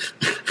Maylene.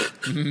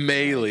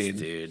 Maylene,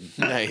 dude.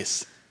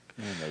 Nice.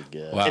 Oh my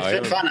god. Wow. It's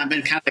been fun. I've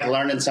been kind of like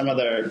learning some of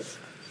their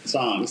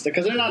songs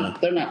because they're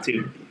not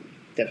too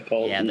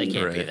difficult. Yeah, they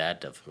can't be Right.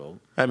 that difficult.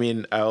 I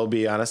mean, I'll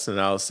be honest and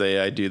I'll say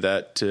I do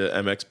that to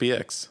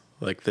MXPX,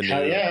 like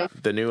Hell yeah.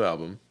 the new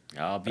album.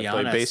 I'll be I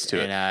play bass honest, to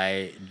it. and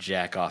I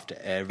jack off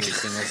to every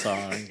single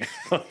song.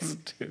 I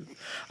listen to.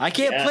 I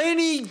can't Yeah. play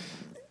any.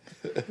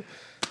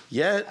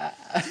 Yeah.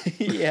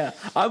 Yeah,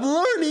 I'm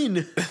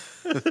learning.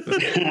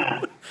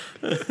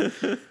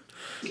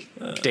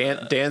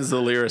 Dan's the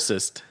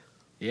lyricist.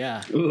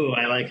 Yeah, Ooh,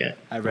 I like it.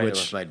 I read it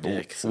Which with my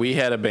dick. So. we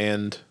had a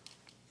band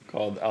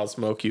called I'll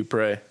Smoke You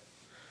Pray.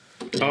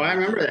 Oh, I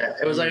remember that.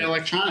 It was like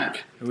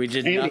electronic. We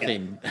did Ambient.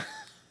 nothing.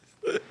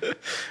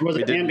 Was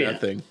We it did ambient?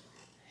 nothing.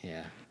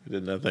 Yeah, We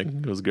did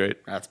nothing. It was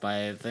great. that's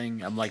my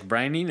thing. I'm like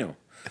Brian Eno.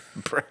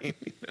 Brain.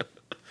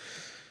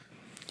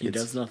 He It's-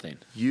 does nothing.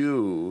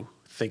 You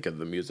think of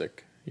the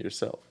music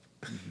yourself.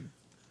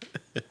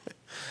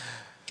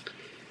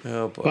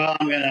 Oh boy. Well,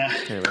 I'm gonna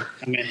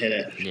Anyway, hit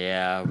it.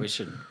 Yeah, we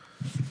should.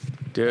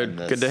 dude,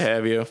 this- good to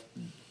have you.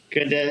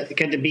 Good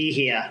to be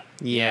here.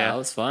 Yeah, it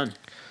was fun.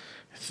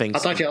 Thanks.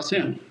 I'll talk to y'all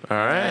soon. All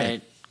right.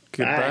 Right.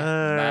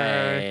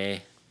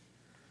 Goodbye.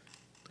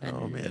 Bye.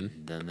 Oh man.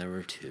 Then there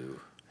were two,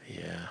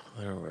 Yeah,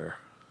 there were.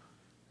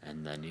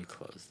 and then you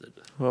closed it.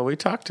 Well, we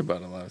talked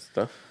about a lot of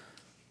stuff.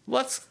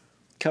 Let's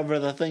cover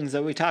the things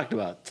that we talked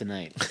about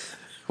tonight.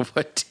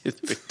 What did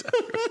we talk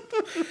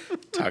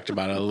about? Talked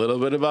about a little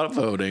bit about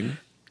voting.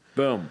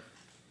 Boom.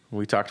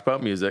 We talked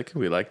about music.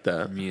 We liked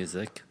that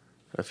Music.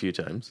 a few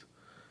times.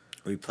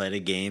 We played a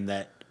game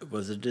that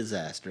was a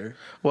disaster.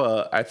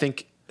 Well, I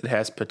think it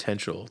has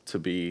potential to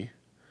be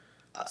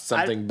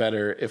something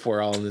better if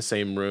we're all in the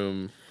same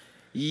room.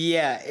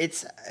 Yeah,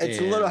 it's a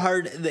Yeah. little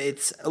hard.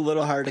 It's a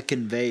little hard to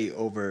convey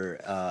over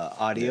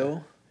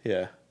audio.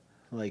 Yeah.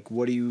 Like,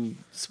 what are you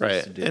supposed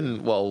Right. to do?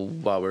 And well,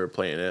 while we were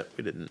playing it,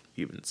 we didn't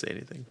even say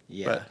anything.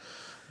 Yeah.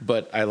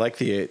 But I like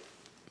the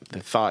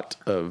thought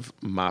of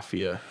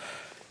Mafia,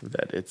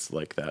 that it's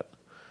like that,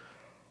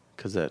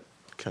 because that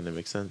kind of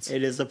makes sense.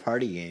 It is a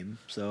party game,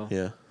 so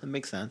Yeah. that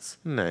makes sense.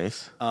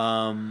 Nice.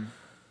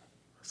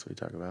 That's what we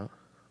talk about.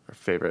 Our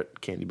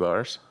favorite candy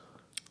bars.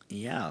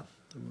 Yeah,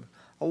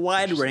 a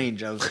wide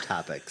range of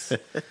topics.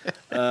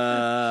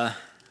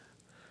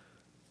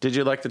 Did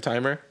you like the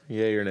timer?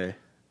 Yay or nay?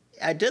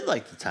 I did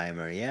like the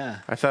timer. Yeah,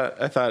 I thought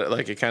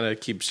it kind of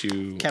keeps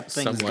you kept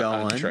things somewhat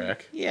going. on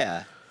track,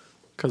 Yeah,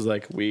 because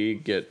like we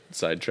get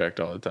sidetracked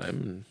all the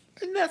time,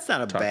 and that's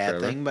not a Talk bad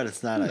forever. thing, but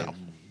it's not a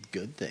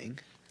good thing.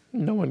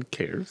 and no one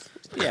cares.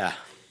 Yeah,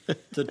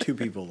 the two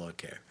people don't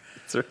care.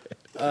 That's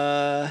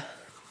right.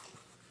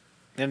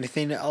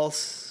 Anything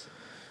else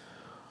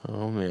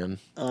Oh man.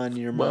 on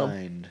your Well,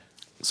 mind?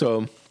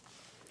 So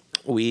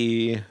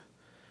we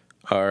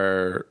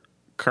are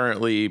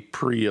currently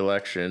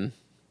pre-election.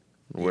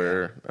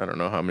 We're I don't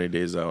know how many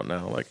days out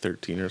now, like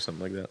 13 or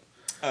something like that.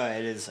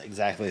 It is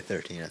exactly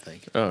 13, I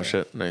think. Oh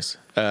shit, nice.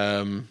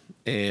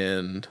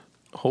 And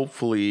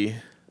hopefully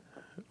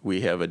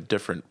we have a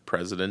different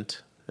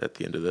president at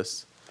the end of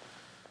this,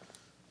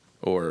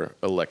 or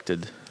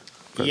elected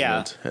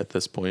president at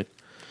this point.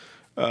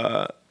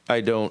 I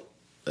don't,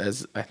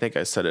 as I think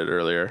I said it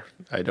earlier,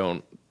 I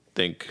don't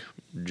think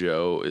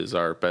Joe is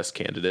our best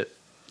candidate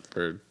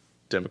for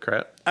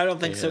Democrat. I don't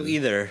think so And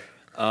either.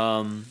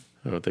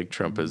 I don't think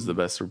Trump is the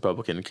best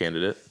Republican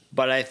candidate.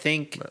 But I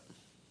think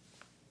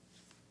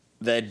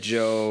that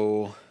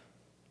Joe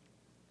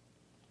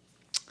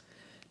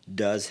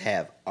does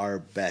have our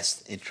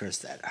best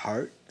interest at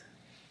heart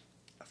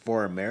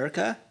for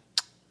America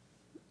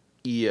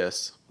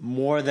Yes.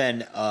 more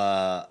than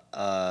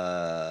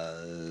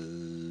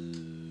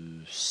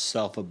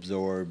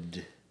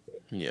self-absorbed,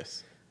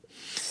 Yes.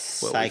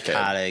 What we've had.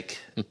 psychotic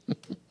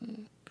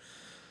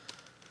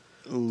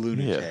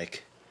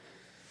lunatic.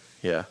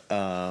 Yeah.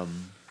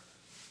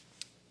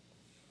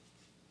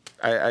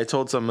 I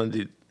told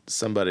somebody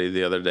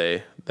the other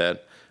day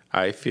that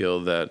I feel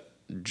that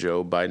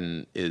Joe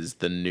Biden is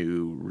the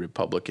new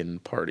Republican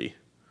Party,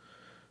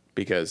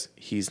 because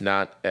he's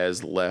not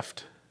as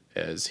left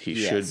as he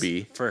Yes, should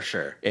be, for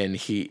sure. and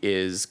he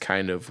is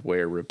kind of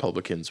where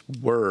Republicans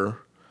were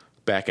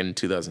back in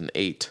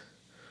 2008.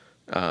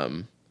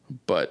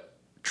 But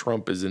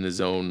Trump is in his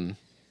own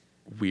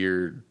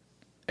weird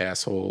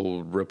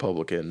asshole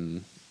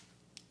Republican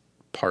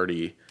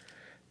party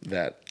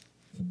that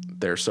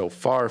they're so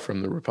far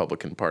from the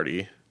Republican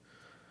Party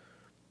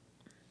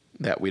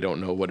that we don't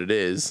know what it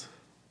is.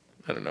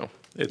 I don't know.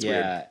 It's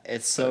Yeah, weird.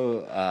 it's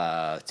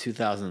so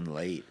 2000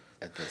 late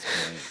at this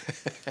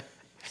point.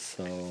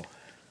 So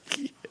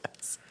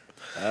Yes.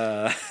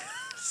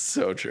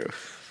 So true.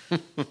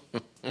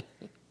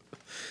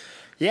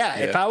 yeah,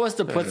 if Yeah, I was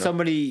to put know.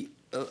 somebody,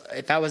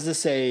 if I was to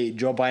say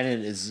Joe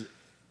Biden is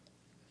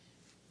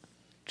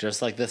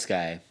just like this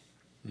guy,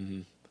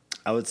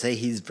 I would say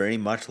he's very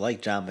much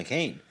like John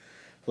McCain.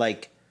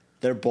 Like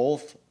they're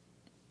both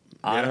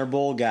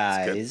honorable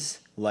guys.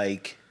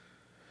 Like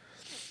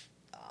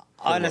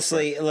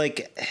honestly,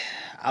 like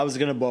I was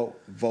gonna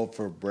vote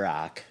for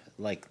Barack,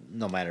 like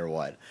no matter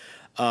what.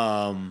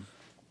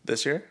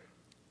 This year?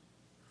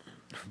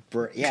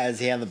 Yeah, is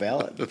he on the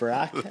ballot,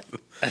 Barack?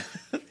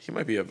 He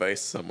might be a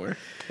vice somewhere.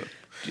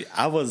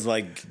 I was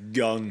like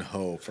gung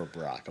ho for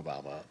Barack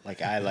Obama.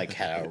 Like I like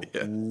had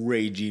a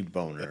raging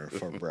boner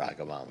for Barack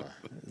Obama.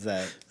 Is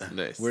that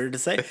Nice. weird to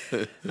say?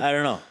 I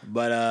don't know,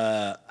 but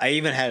I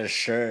even had a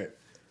shirt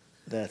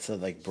that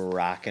said like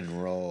Barack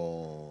and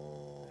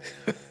roll.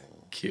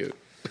 Cute.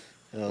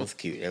 It was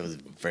cute. It was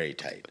very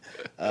tight.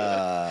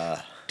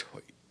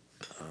 Toy.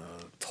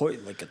 Toy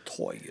like a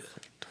toy.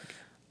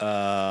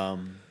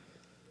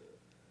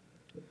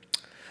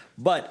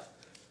 But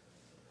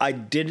I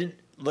didn't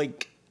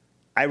like.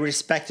 I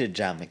respected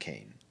John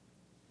McCain.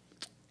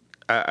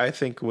 I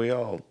think we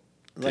all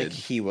Like did.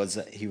 he was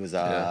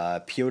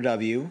a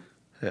POW,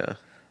 Yeah.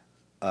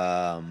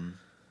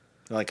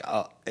 like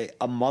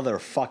a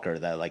motherfucker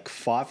that like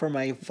fought for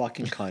my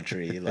fucking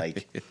country.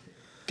 Like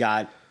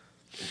got.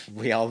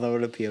 We all know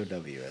what a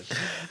POW is.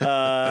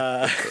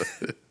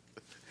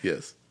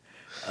 Yes.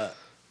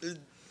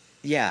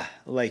 Yeah,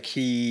 like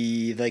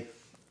he like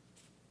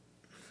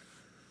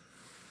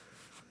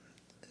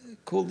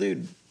cool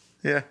dude.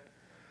 Yeah.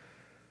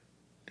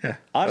 Yeah.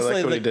 Honestly, I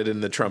like what he like- did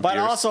in the Trump But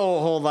years. also,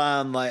 hold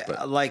on, I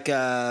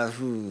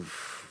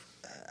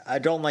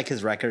don't like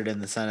his record in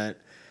the Senate.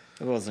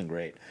 It wasn't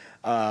great.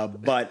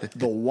 But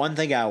the one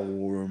thing I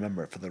will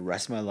remember for the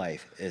rest of my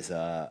life is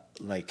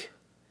like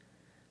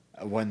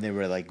when they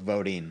were like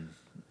voting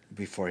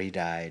before he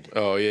died.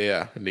 Oh,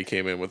 yeah. And he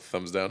came in with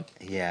thumbs down.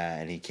 Yeah,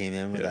 and he came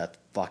in with Yeah. that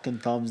fucking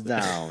thumbs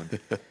down.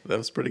 That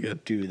was pretty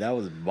good. Dude, that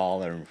was a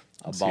baller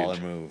huge.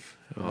 move.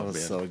 That Oh, was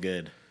man. so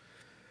good.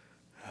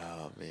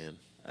 Oh, man.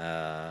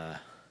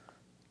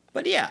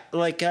 But yeah,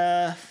 like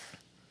I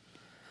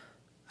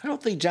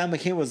don't think John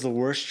McCain was the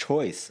worst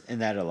choice in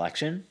that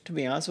election, to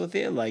be honest with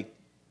you. Like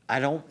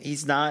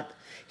he's not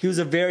he was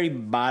a very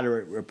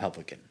moderate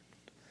Republican.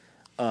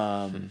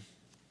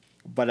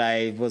 But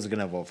I was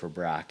gonna vote for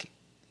Barack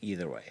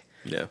either way.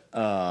 Yeah.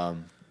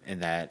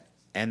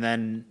 And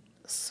then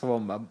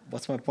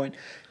what's my point?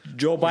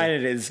 Joe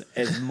Biden is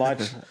as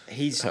much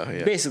he's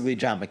basically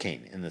John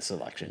McCain in this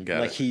election. Got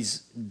like it.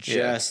 he's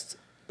just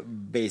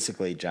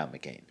basically John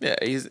McCain. Yeah,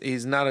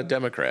 he's not a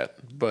Democrat,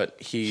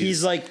 but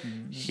he's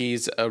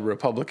a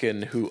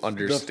Republican who The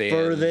understands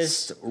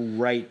furthest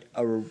right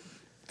a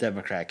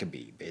Democrat can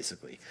be,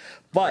 basically.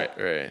 But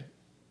Right.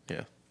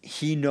 Yeah.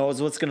 he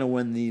knows what's going to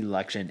win the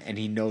election, and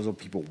he knows what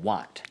people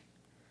want.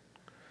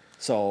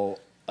 So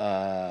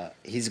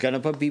he's going to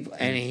put people,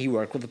 and he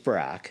worked with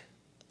Barack.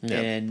 Yeah.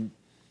 And,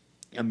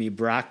 I mean,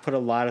 Barack put a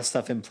lot of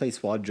stuff in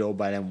place while Joe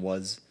Biden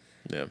was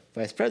Yeah.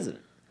 vice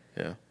president.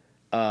 Yeah.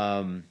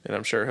 And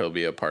I'm sure he'll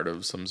be a part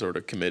of some sort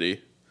of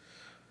committee.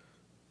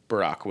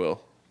 Barack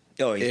will.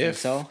 Oh, you think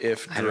so?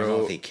 I don't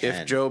know if he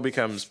can. If Joe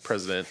becomes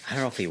president, I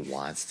don't know if he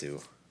wants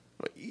to.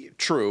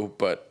 true,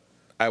 but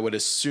I would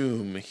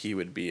assume he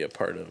would be a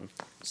part of.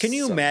 Can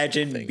you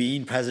imagine something.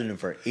 being president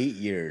for 8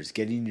 years,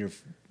 getting your,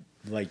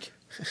 like,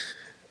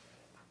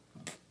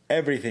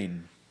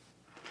 everything,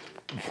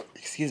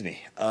 excuse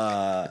me,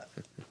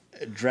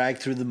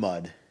 dragged through the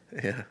mud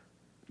Yeah.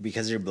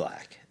 because you're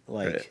black?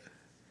 Like, Right.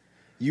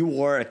 you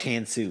wore a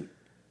tan suit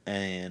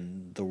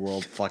and the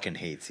world fucking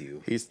hates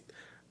you.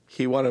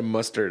 He wanted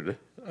mustard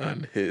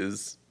on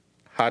his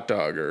hot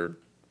dog or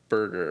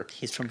burger,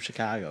 He's from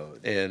Chicago.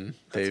 and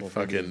they what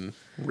they fucking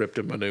ripped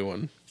him a new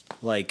one.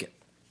 Like,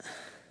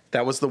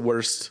 That was the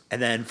worst.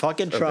 and then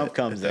fucking Trump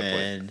comes at that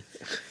point. in.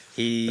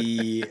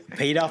 He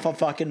paid off a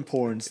fucking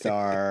porn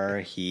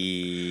star.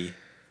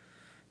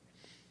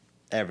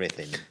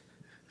 Everything.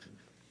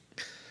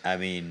 I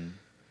mean,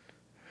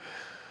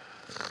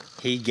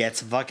 he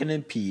gets fucking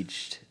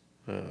impeached.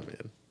 Oh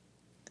man,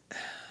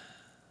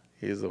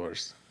 he's the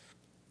worst.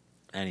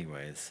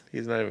 Anyways,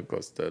 He's not even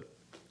close to.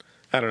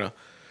 I don't know.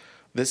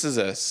 This is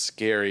a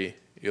scary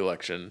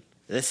election.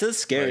 this is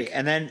scary. Like-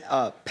 And then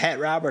Pat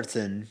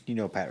Robertson, you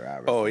know Pat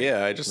Robertson. Oh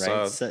yeah, I just Right?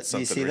 saw So- something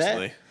you see that?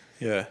 recently.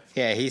 Yeah.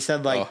 Yeah, he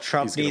said like Oh,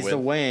 Trump he's gonna needs to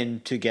win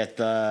to get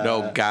the.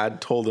 No,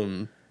 God told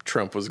him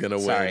Trump was gonna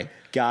sorry, win.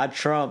 God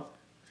Trump.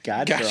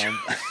 God God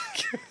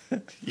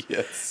Trump.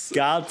 Yes,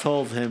 God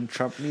told him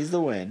Trump needs to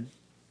win.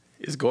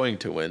 is going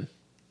to win,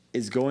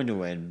 Is going to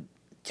win.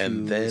 To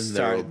and then there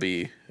start, will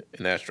be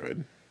an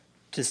asteroid.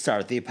 to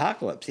start the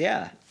apocalypse.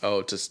 Yeah,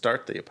 Oh, to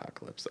start the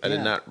apocalypse. I Yeah.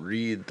 did not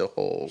read the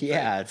whole.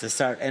 yeah, to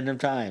start end of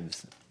times.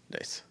 thing.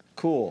 Nice.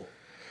 Cool.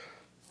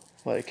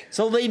 Like,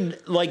 So they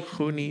like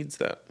who needs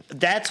that?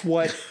 that's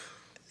what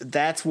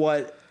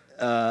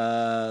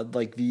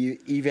like the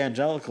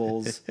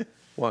evangelicals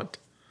Want?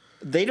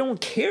 they don't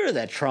care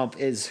that Trump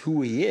is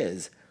who he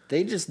is.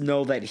 They just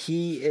know that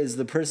he is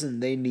the person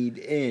they need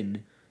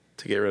in.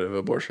 To get rid of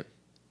abortion.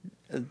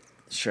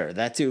 Sure,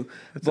 that too.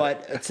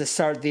 But to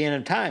start the end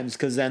of times,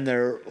 because then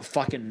they're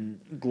fucking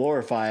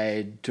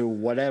glorified to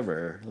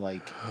whatever.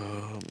 Like,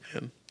 Oh,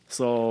 man.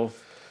 so.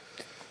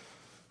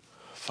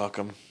 Fuck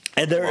them.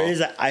 And there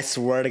is, I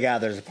swear to God,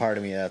 there's a part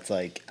of me that's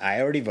like,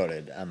 I already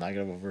voted. I'm not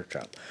going to vote for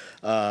Trump.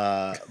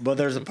 But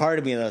there's a part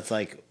of me that's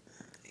like,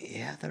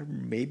 yeah, they're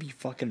maybe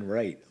fucking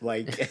right.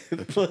 Like,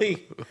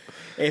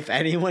 if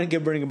anyone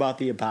can bring about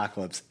the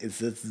apocalypse, it's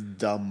this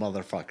dumb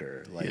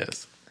motherfucker. Like,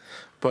 Yes.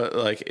 But,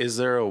 like, is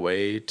there a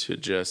way to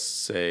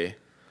just say,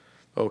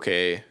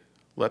 okay,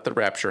 let the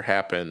rapture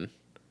happen,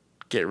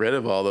 get rid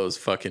of all those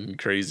fucking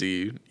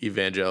crazy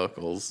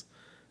evangelicals,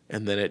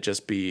 and then it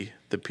just be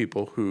the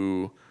people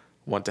who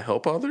want to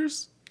help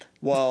others?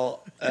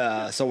 well,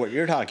 so what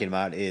you're talking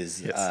about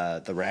is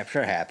Yes. the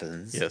rapture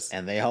happens, Yes.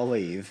 and they all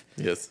leave,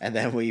 Yes. and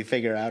then we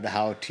figure out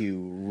how to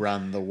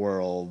run the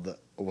world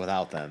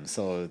without them.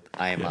 So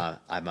I'm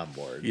on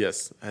board.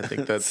 Yes, I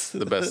think that's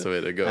the best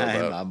way to go I'm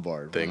about on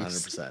board,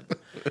 things. 100%.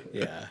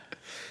 Yeah.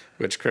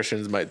 Which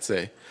Christians might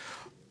say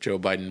Joe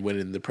Biden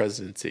winning the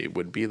presidency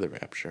would be the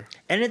rapture.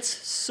 And it's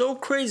so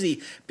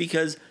crazy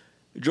because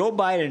Joe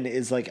Biden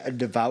is like a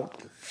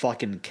devout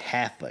fucking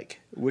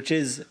Catholic, which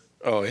is,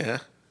 Oh, yeah?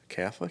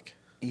 Catholic?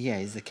 yeah,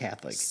 he's a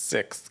Catholic.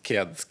 6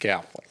 kids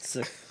Catholics.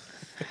 So,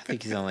 I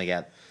think he's only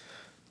got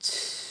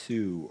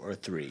 2 or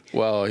 3.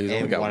 Well, he's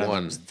only And got one. one. Of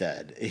them's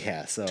dead.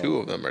 Yeah, so 2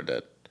 of them are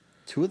dead.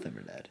 2 of them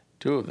are dead.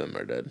 2 of them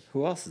are dead.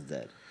 Who else is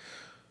dead?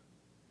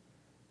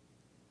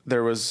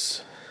 There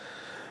was...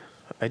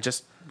 I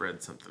just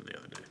read something the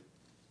other day.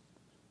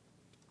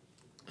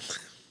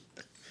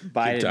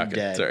 Biden Keep talking.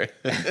 dead. Sorry.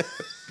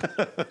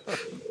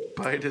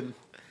 Biden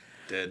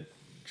dead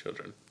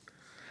children.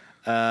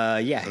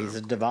 Yeah, he's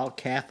a devout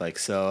Catholic,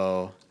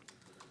 so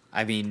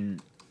I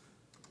mean,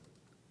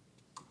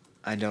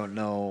 I don't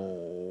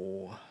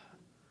know.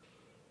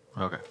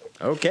 Okay.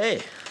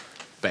 Okay,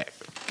 Back.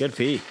 good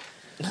pee.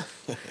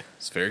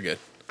 It's very good.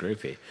 Great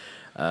pee.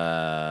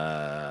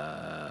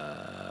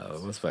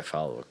 What's my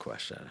follow-up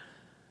question?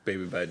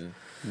 Baby Biden.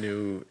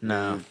 New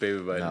No. Baby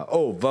Biden. No.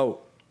 Oh,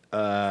 vote.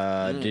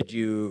 Did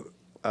you?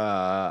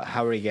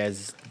 How are you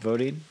guys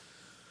voting?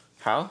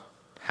 How?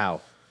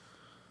 How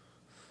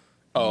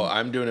Oh,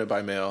 I'm doing it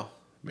by mail.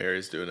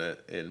 Mary's doing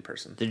it in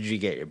person. did you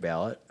get your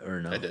ballot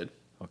or no? I did.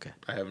 Okay.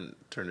 I haven't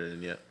turned it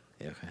in yet.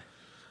 Yeah, okay.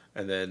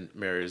 And then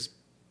Mary's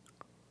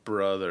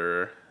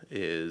brother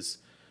is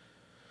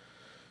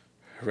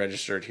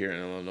registered here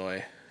in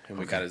Illinois, and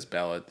we got his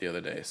ballot the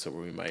other day, so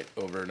we might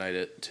overnight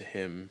it to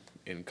him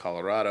in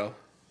Colorado,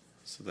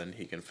 so then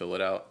he can fill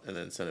it out and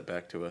then send it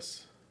back to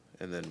us,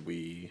 and then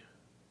we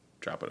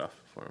drop it off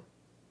for him.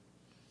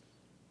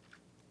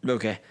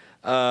 Okay.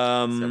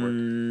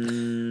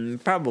 that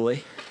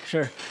Probably.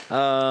 Sure.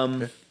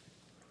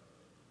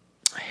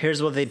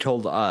 Here's what they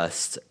told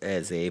us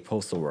as a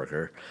postal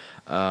worker.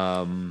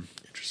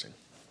 Interesting.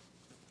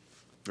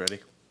 Ready?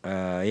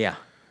 Yeah.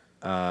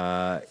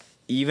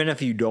 Even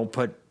if you don't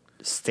put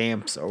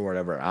stamps or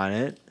whatever on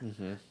it,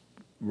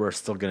 we're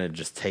still gonna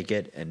just take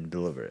it and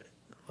deliver it.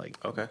 Like,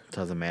 Okay.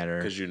 doesn't matter.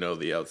 Because you know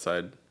the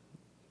outside,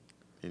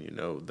 and you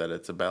know that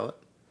it's a ballot?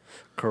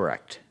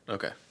 Correct.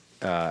 Okay.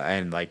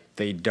 And like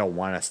they don't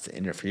want us to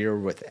interfere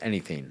with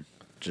anything.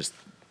 Just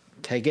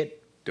take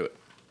it, Do it.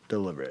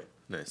 deliver it.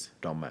 Nice.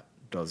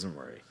 Doesn't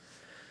worry.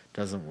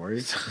 Doesn't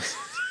worry.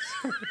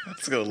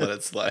 Let's go let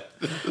it slide.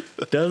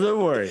 Doesn't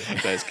worry.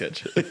 Nice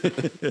catch.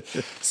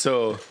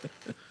 So,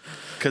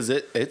 because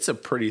it's a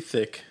pretty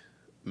thick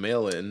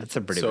mail-in. That's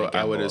a pretty so big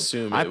I would envelope.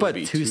 assume I it would put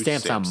be 2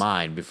 stamps on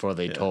mine before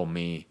they Yeah. told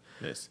me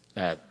Nice.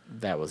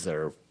 that was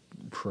their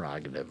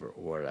prerogative or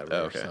whatever.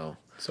 Okay. So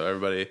So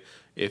everybody,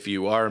 if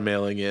you are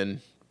mailing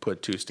in,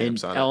 put 2 in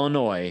stamps on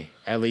Illinois,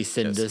 at least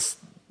in Yes. this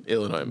it.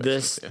 Illinois. makes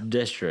this sense,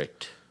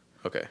 district,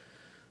 yeah. Okay.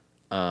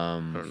 I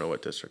don't know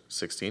what district.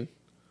 16.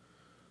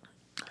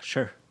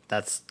 sure,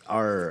 that's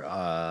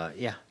our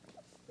yeah.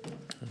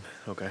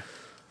 Okay.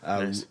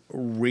 Nice.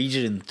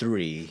 Region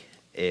 3,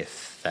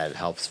 if that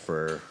helps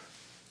for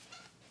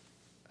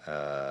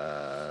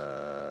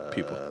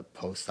People.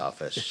 post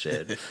office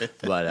shit.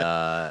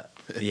 But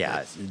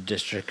yeah,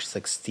 District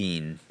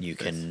 16, you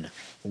can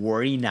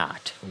worry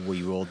not.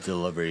 We will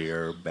deliver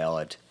your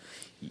ballot,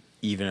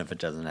 even if it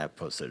doesn't have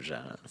postage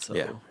on it. So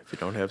Yeah. If you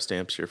don't have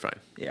stamps, you're fine.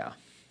 yeah.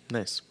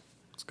 Nice.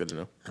 It's good to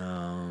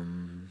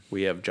know.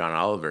 We have John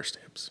Oliver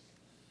stamps.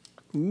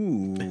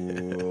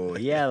 Ooh,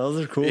 yeah,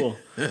 those are cool.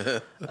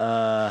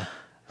 I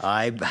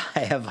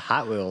have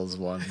Hot Wheels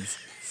ones,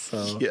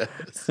 so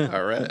Yes.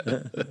 All right.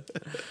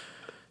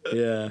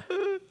 yeah,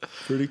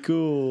 pretty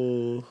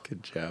cool.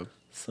 Good job.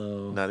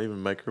 So Not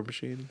even Micro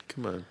Machine?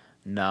 Come on.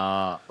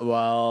 nah,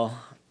 well,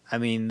 I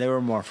mean, they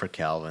were more for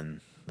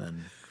Calvin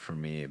than for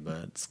me,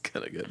 but It's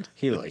kind of good.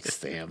 he likes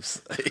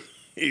stamps.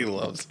 He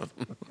loves them.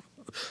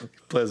 He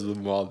plays with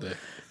them all day.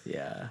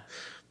 Yeah.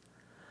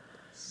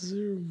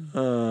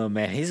 Oh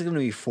man, he's gonna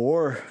be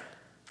 4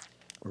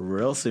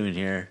 real soon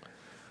here.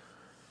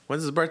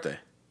 When's his birthday?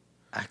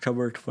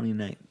 October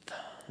 29th.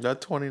 The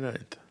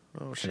 29th.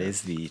 Oh, shit.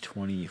 Today's the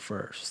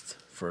 21st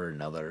for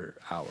another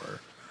hour.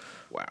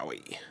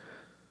 Wowie.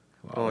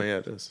 Oh, yeah,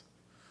 it is.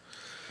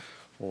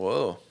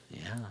 Whoa.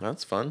 Yeah.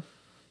 That's fun.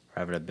 We're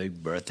having a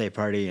big birthday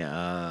party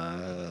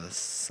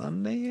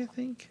Sunday, I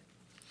think.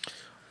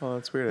 Oh,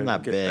 that's weird.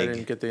 Not I big.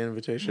 didn't get the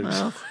invitation.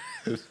 Well,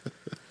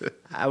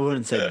 I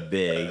wouldn't say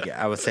big.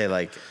 I would say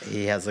like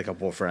he has like a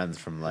couple friends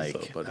from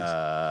like What's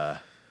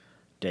up,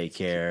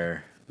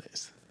 daycare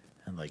Nice.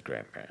 and like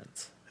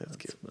grandparents. That's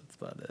cute. That's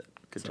about it.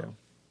 Good job.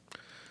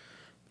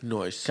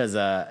 Nice. Because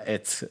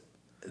it's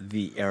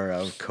the era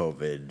of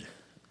COVID,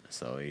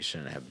 so you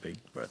shouldn't have big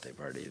birthday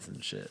parties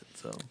and shit.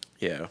 So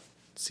Yeah.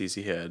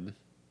 Cece had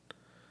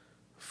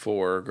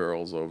 4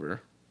 girls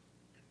over,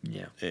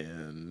 yeah,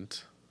 and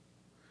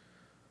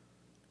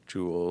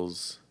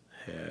Jules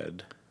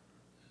had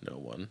no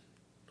one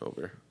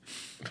over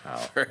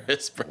for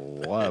his birthday.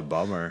 what a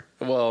bummer.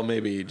 Well,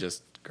 maybe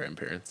just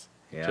grandparents.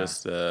 Yeah.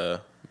 Just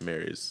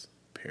Mary's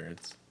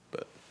parents,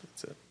 but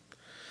that's it.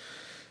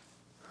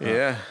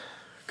 Yeah.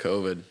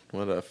 COVID.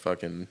 What a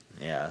fucking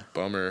Yeah,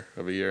 bummer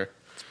of a year.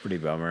 it's pretty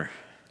bummer.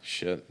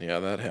 Shit. Yeah,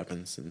 that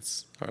happened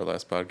since our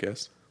last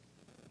podcast.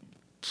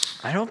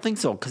 I don't think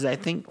so because I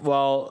think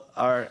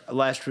our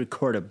last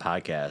recorded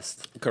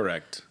podcast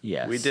Correct.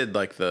 Yes. We did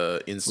like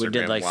the Instagram we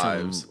did like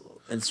lives,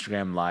 some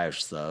Instagram live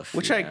stuff,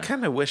 which I yeah.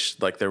 kind of wish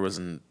like there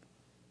wasn't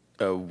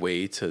a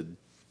way to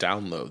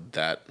download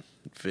that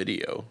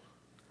video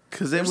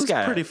because it There's was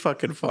gotta- pretty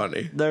fucking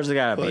funny. There's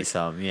gotta be Like-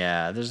 some,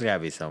 yeah. There's gotta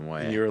be some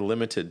way. You were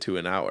limited to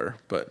an hour,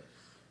 but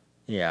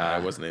Yeah, I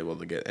wasn't able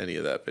to get any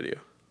of that video,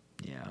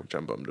 Yeah, which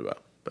I'm bummed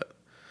about. But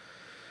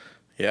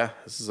yeah,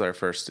 this is our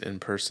first in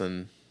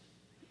person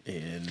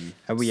And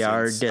we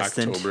are since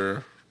distant.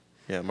 October.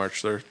 Yeah,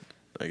 March 3rd,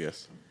 I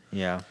guess.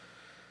 yeah.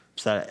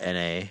 Is that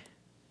NA?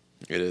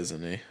 It is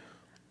NA.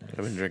 I've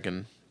been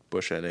drinking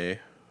Bush NA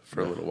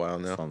for a little while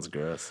now. Sounds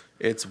gross.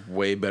 It's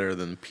way better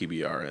than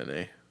PBR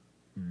NA.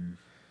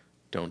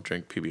 Don't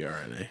drink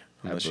PBR NA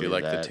unless you believe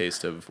like the that.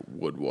 taste of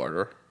wood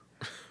water.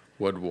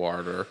 Wood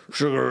water.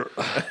 Sugar,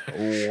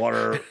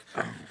 water.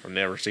 I've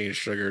never seen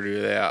sugar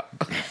do that.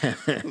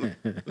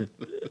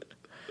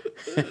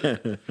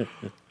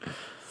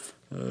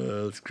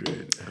 That's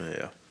great.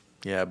 Yeah.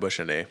 Yeah, Bush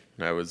NA.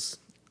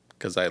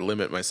 Because I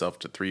limit myself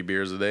to 3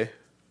 beers a day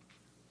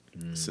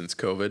since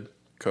COVID.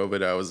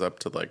 I was up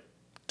to like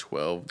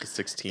 12 to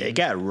 16. It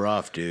got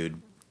rough,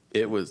 dude.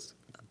 It was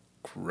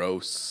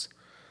gross.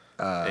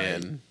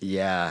 And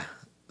Yeah,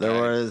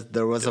 I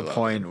there was a love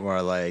point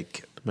where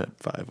like I'm at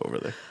 5 over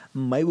there.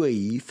 my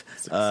wife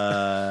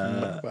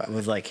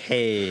was like,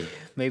 "Hey,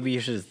 maybe you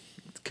should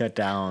cut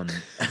down,"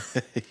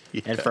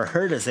 and for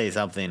her to say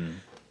something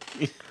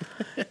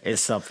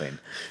is something.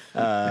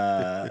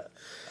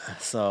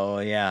 So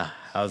yeah,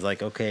 I was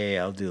like, okay,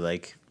 I'll do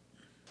like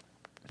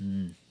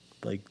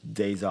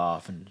days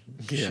off and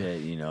Yeah.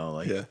 shit,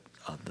 like Yeah.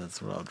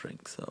 that's what I'll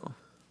drink. So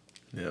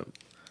Yeah.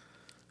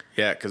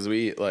 Yeah, because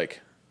we,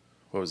 like,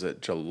 what was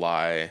it,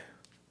 July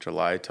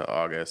to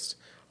August,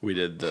 we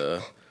did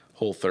the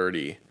whole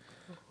 30.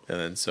 And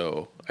then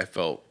so I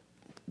felt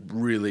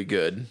really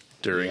good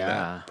during Yeah.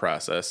 that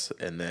process.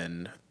 And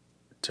then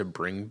to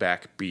bring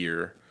back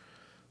beer,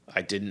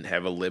 I didn't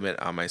have a limit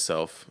on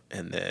myself.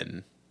 And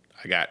then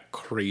I got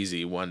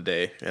crazy one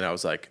day and I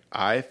was like,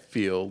 I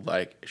feel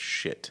like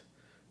shit.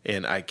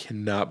 And I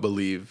cannot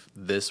believe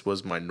this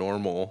was my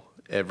normal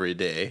every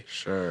day.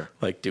 sure,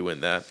 Like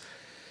doing that.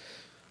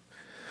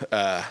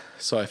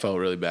 So I felt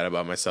really bad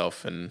about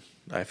myself and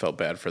I felt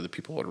bad for the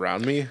people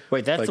around me.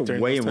 wait, that's like,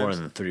 during way those more times.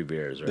 than 3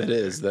 beers, right? That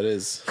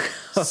is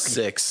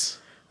 6.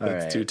 All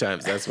That's right. 2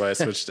 times. That's why I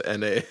switched to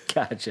NA.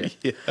 Gotcha.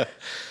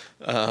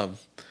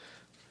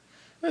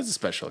 That's a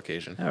special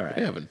occasion. All right.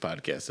 We haven't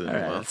podcasted in All a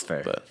right, while. that's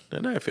fair.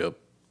 And I feel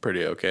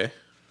pretty okay.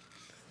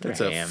 They're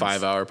It's a hams.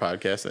 5-hour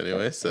podcast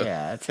anyway. So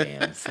Yeah, it's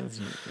hams.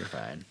 You're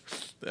fine.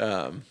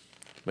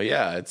 But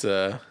yeah, it's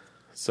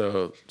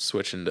so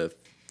switching to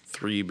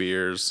 3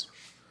 beers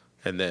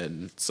and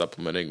then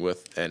supplementing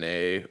with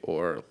NA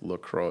or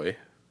LaCroix.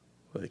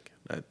 Like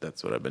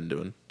that's what I've been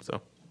doing.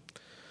 So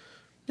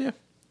yeah,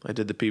 I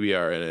did the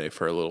PBR NA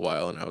for a little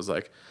while and I was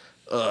like,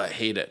 oh, I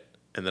hate it.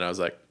 And then I was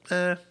like,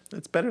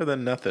 it's better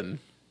than nothing.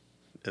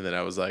 And then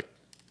I was like,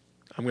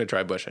 I'm going to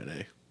try Bush NA.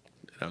 And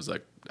I was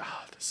like,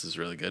 this is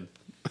really good.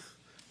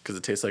 Because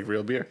it tastes like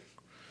real beer.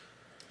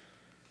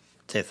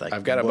 Tastes like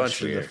I've got a Busch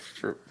bunch in beer.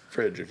 the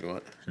fridge if you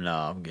want. No,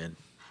 I'm good.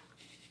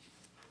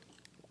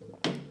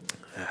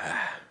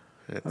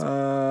 It's-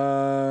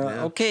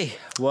 Okay.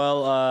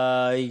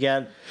 Well, you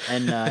got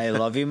an I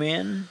love you,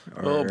 man?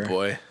 Oh Or-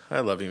 boy, I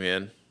love you,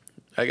 man.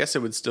 I guess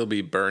it would still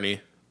be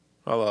Bernie.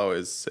 I'll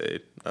always say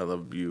I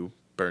love you,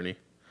 Bernie,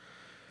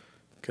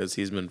 because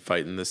he's been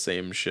fighting the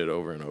same shit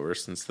over and over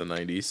since the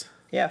 90s,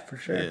 Yeah, for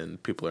sure.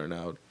 and people are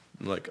now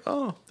like,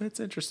 oh, that's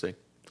interesting.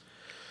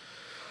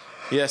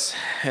 Yes,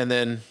 and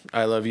then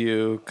I love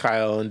you,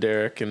 Kyle and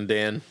Derek and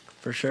Dan,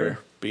 For sure.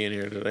 for being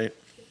here tonight.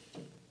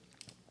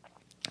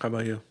 How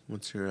about you?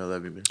 What's your I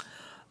love you,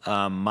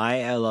 man?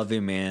 My I love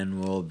you, man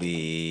will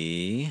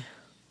be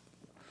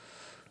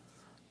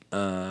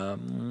Yeah,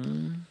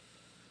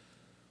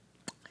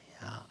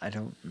 I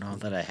don't know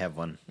that I have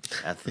one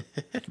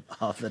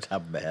off the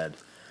top of my head.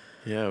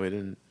 Yeah, we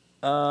didn't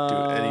do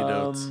any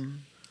notes.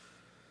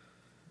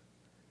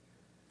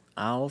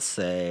 I'll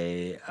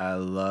say I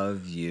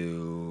love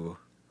you.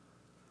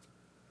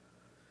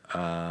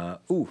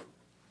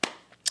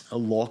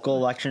 Local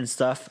election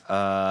stuff.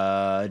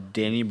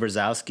 Danny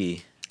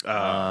Brzezowski.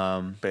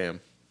 Bam.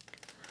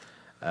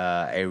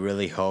 I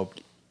really hope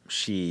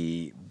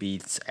she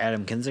beats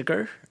Adam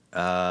Kinzinger.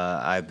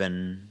 I've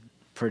been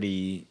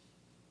pretty.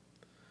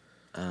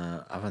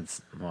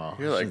 Well,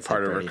 You're like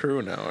part of her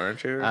crew now,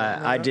 aren't you?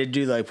 I did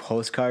do like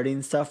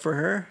postcarding stuff for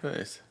her.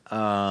 Nice.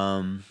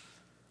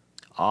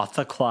 Off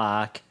the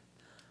clock.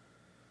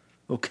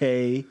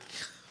 Okay.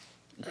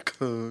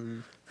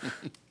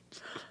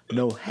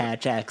 No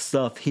hatchack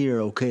stuff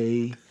here,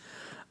 okay?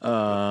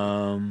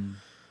 Yeah,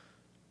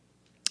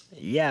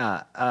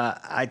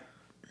 I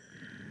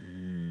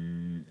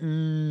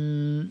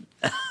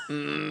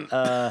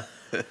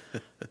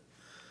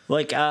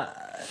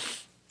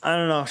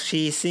don't know.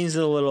 She seems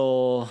a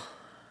little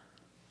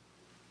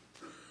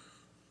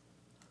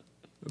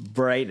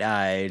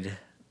bright-eyed,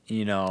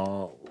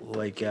 To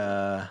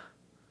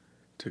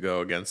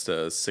go against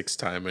a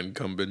 6-time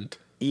incumbent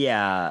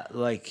yeah,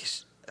 or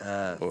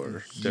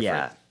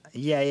different.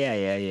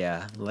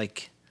 yeah.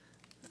 Like,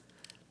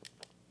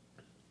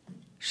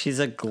 she's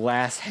a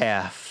glass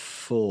half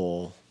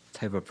full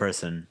type of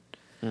person.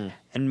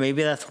 And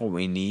maybe that's what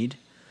we need.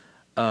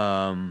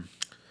 We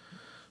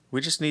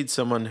just need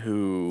someone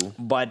who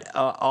But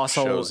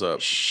also, shows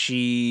up.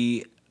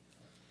 She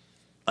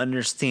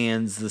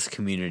understands this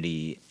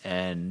community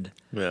and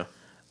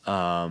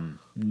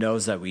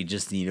knows that we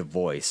just need a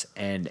voice.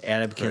 And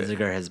Adam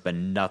Kinzinger has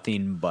been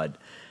nothing but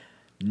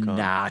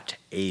not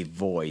a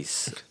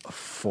voice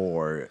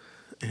for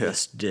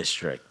this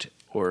district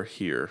or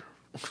here.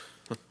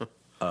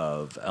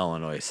 of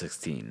Illinois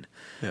 16.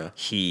 Yeah.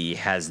 He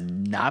has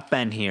not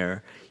been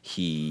here.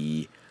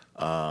 He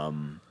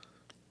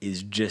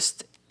is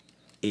just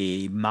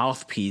a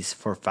mouthpiece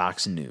for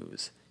Fox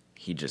News.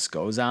 He just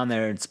goes on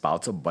there and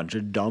spouts a bunch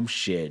of dumb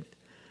shit.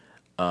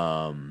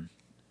 And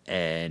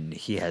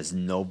he has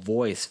no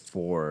voice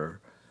for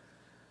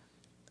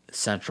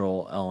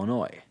Central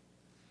Illinois.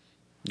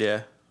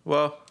 Yeah.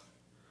 Well,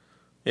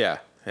 yeah.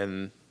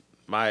 And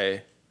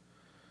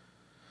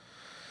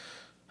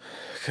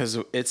because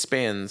it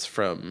spans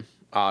from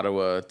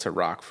Ottawa to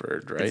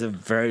Rockford, right? It's a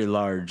very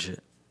large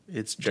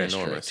It's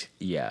ginormous. district.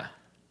 Yeah.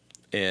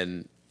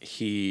 And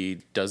he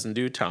doesn't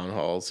do town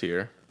halls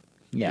here.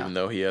 Yeah. Even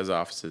though he has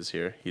offices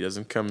here. He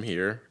doesn't come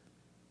here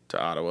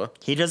to Ottawa.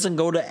 He doesn't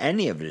go to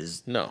any of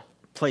his No.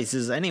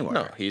 places anywhere.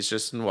 No. He's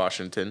just in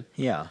Washington.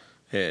 Yeah.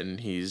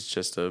 And he's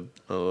just a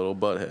little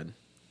butthead.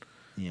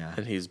 Yeah.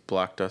 And he's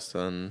blocked us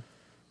on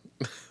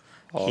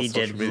all He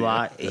social did media.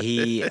 block.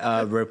 He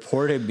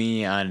reported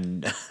me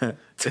on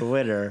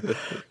Twitter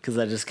because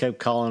I just kept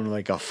calling him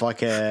like a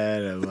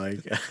fuckhead and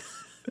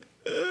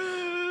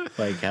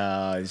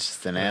he's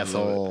just an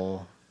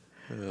asshole.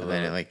 And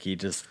then he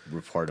just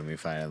reported me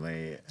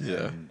finally.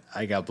 Yeah. And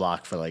I got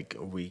blocked for like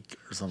a week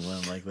or something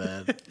like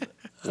that.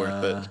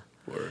 Worth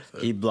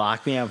it. He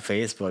blocked me on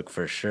Facebook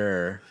for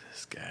sure.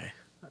 This guy.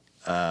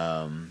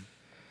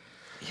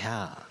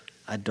 Yeah,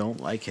 I don't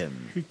like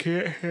him. He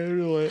can't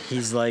handle it.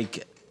 He's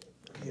like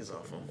He's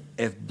awful.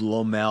 if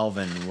Blow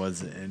Malvin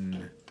was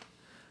in.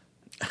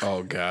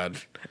 Oh, God.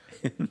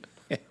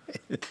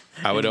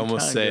 I would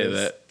almost say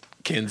Congress. that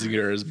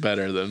Kinzinger is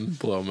better than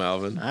Blow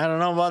Malvin. I don't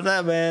know about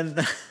that,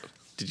 man.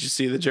 Did you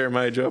see the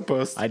Jeremiah Joe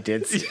post? I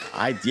did.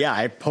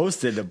 I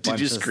posted a bunch.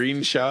 Did you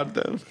screenshot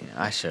them?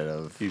 I should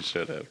have. You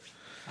should have.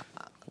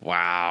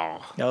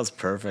 Wow. That was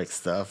perfect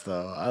stuff,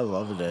 though. I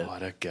loved it.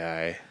 What a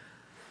guy.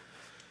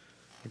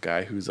 A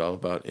guy who's all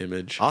about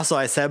image. Also,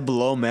 I said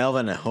Blow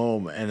Malvin at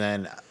home, and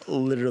then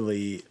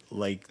literally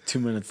 2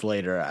 minutes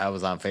later, I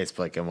was on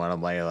Facebook, and one of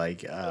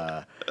my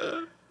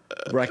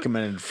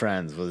recommended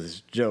friends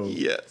was Joe.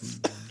 Yes.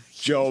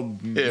 Joe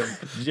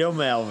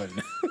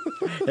Malvin,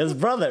 his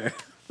brother.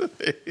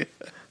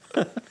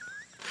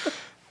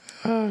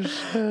 I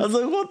was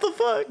like, "What the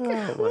fuck?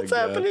 What's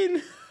God.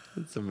 happening?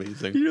 It's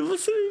amazing. You're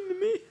listening to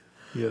me?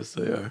 Yes,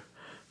 they are.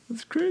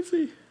 That's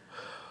crazy.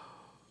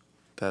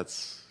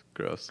 That's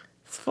gross.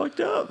 It's fucked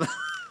up.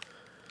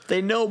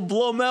 They know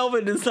Blow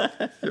Melvin is not.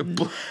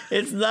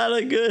 It's not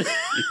a good.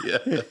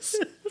 Yes.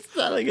 It's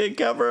not a good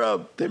cover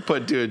up. They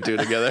put two and two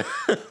together.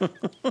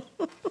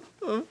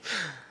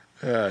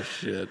 Oh,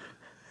 shit.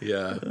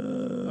 Yeah.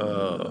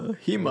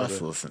 He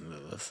must listen to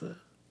this.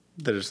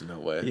 There's no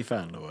way. He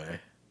found a way.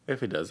 If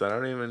he does, I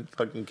don't even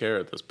fucking care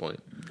at this point.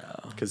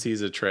 No. Because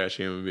he's a trash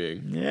human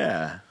being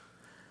Yeah.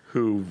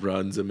 who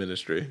runs a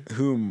ministry.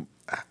 Who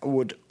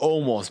would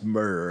almost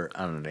murder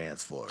on a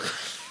dance floor.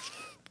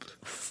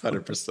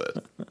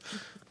 100%.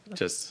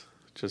 Just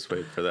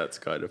wait for that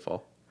sky to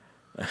fall.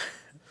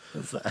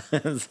 He's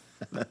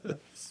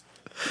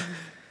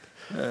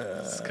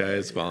Sky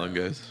is falling,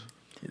 guys.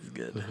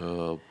 good.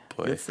 Oh,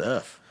 boy. Good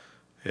stuff.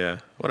 Yeah.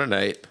 What a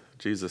night.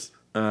 Jesus.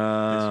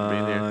 Thanks for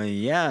being here.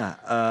 Yeah.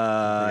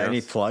 Anything Any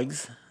else?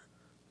 plugs?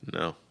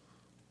 No.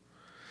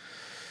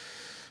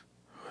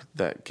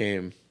 That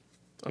game,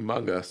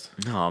 Among Us.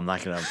 No, I'm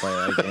not gonna play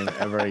that game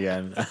ever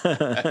again.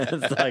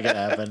 It's not gonna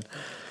happen.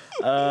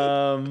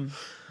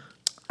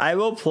 I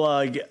will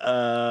plug.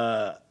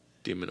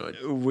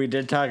 Demonoid. We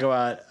did talk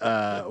about.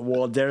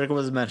 Well, Derek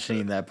was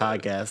mentioning that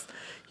podcast.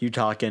 You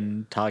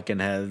talking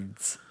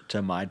heads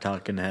to my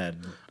talking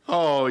head.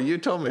 Oh, you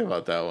told me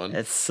about that one.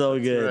 It's so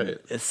good. right.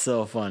 It's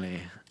so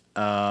funny.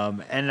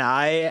 And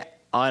I,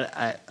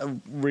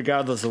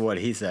 regardless of what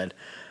he said,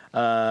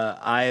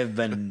 I have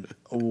been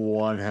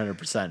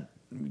 100%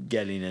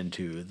 getting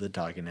into the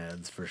talking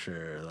heads for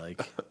sure.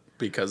 Like,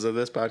 Because of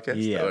this podcast?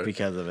 yeah, Or-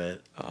 because of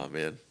it. Oh,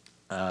 man.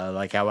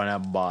 Like I went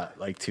out and bought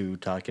like 2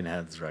 Talking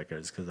Heads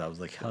records because I was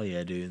like, hell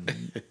yeah, dude,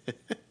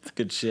 it's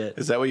good shit.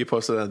 Is that what you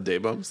posted on Day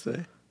Bumps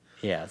today?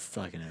 Yeah, it's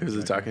Talking Heads. It was the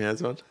record. Talking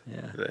Heads one?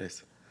 Yeah,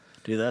 Nice.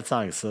 dude, that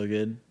song is so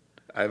good.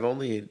 I've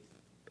only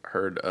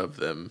heard of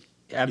them.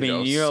 I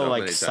mean, you know, so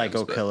like many times,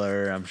 Psycho but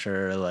Killer. I'm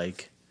sure,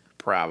 like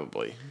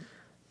Probably.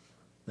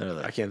 they're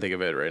like I can't think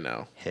of it right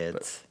now.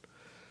 hits.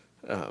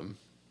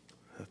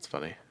 That's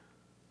funny.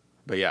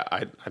 But yeah,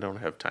 I don't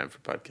have time for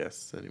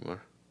podcasts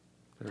anymore.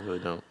 I really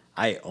don't,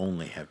 I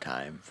only have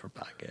time for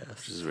podcasts.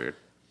 which is weird.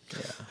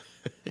 Yeah.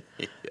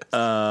 Yes.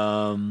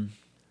 All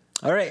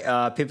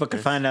right. People can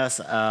find us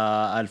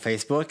on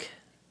Facebook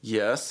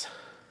Yes,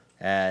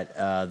 at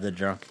the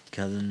Drunk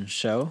Cousin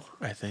Show.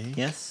 I think.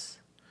 Yes,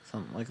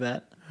 something like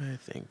that. I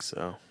think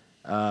so.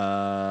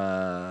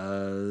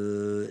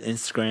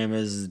 Instagram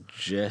is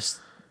just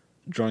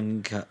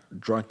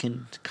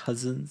drunken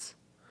cousins.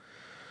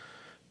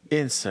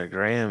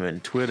 Instagram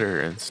and Twitter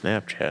and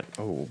Snapchat.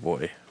 Oh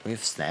boy, We have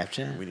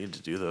Snapchat. we need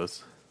to do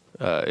those.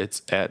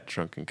 It's at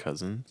Drunken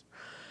Cousins.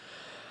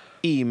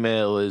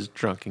 Email is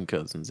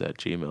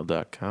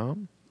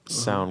drunkencousins@gmail.com.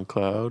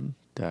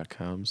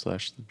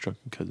 SoundCloud.com/The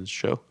Drunken Cousins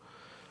Show.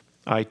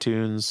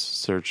 iTunes,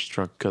 search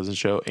Drunken Cousins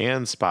Show,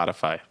 and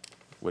Spotify,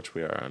 which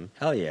we are on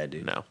Hell yeah,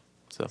 dude. now.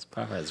 So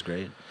Spotify's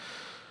great.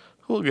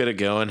 we'll get it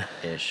going.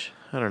 Ish.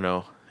 I don't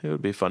know. It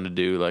would be fun to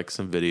do like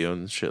some video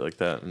and shit like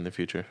that in the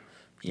future.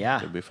 Yeah,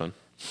 It'd be fun.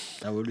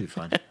 that would be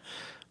fun.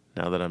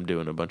 Now that I'm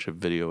doing a bunch of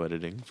video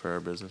editing for our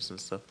business and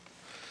stuff.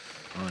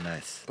 Oh,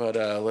 nice. But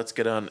let's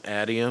get on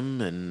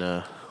Adium and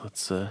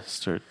let's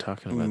start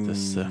talking about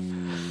this stuff.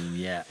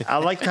 Yeah, I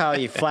liked how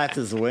he flapped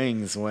his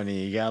wings when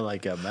he got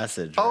like a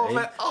message.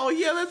 Right? Oh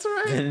yeah, that's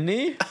right. Didn't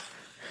he?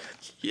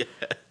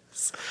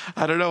 Yes.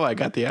 I don't know. I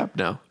got the app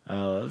now.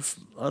 Let's.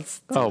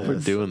 Oh, we're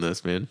this. doing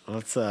this, man.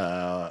 Let's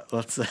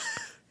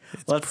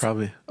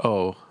Probably.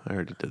 Oh, I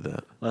already did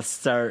that. let's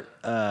start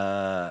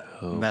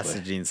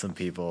messaging some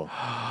people.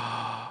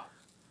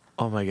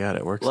 Oh my god,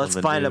 it works. Let's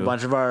on the find a new-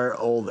 bunch of our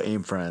old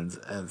AIM friends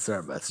and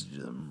start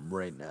messaging them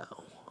right now.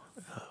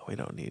 We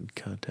don't need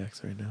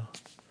contacts right now.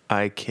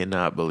 I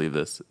cannot believe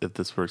this. If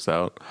this works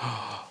out,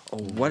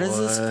 What is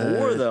this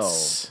for, though?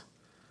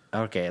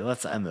 Okay,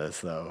 let's end this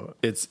though.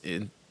 It's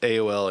in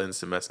AOL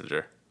Instant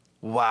Messenger.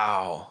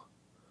 Wow,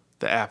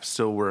 the app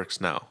still works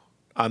now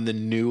on the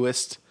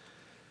newest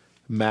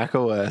Mac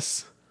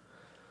OS.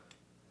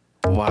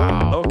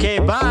 Wow. Okay,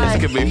 bye.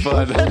 This could be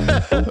fun.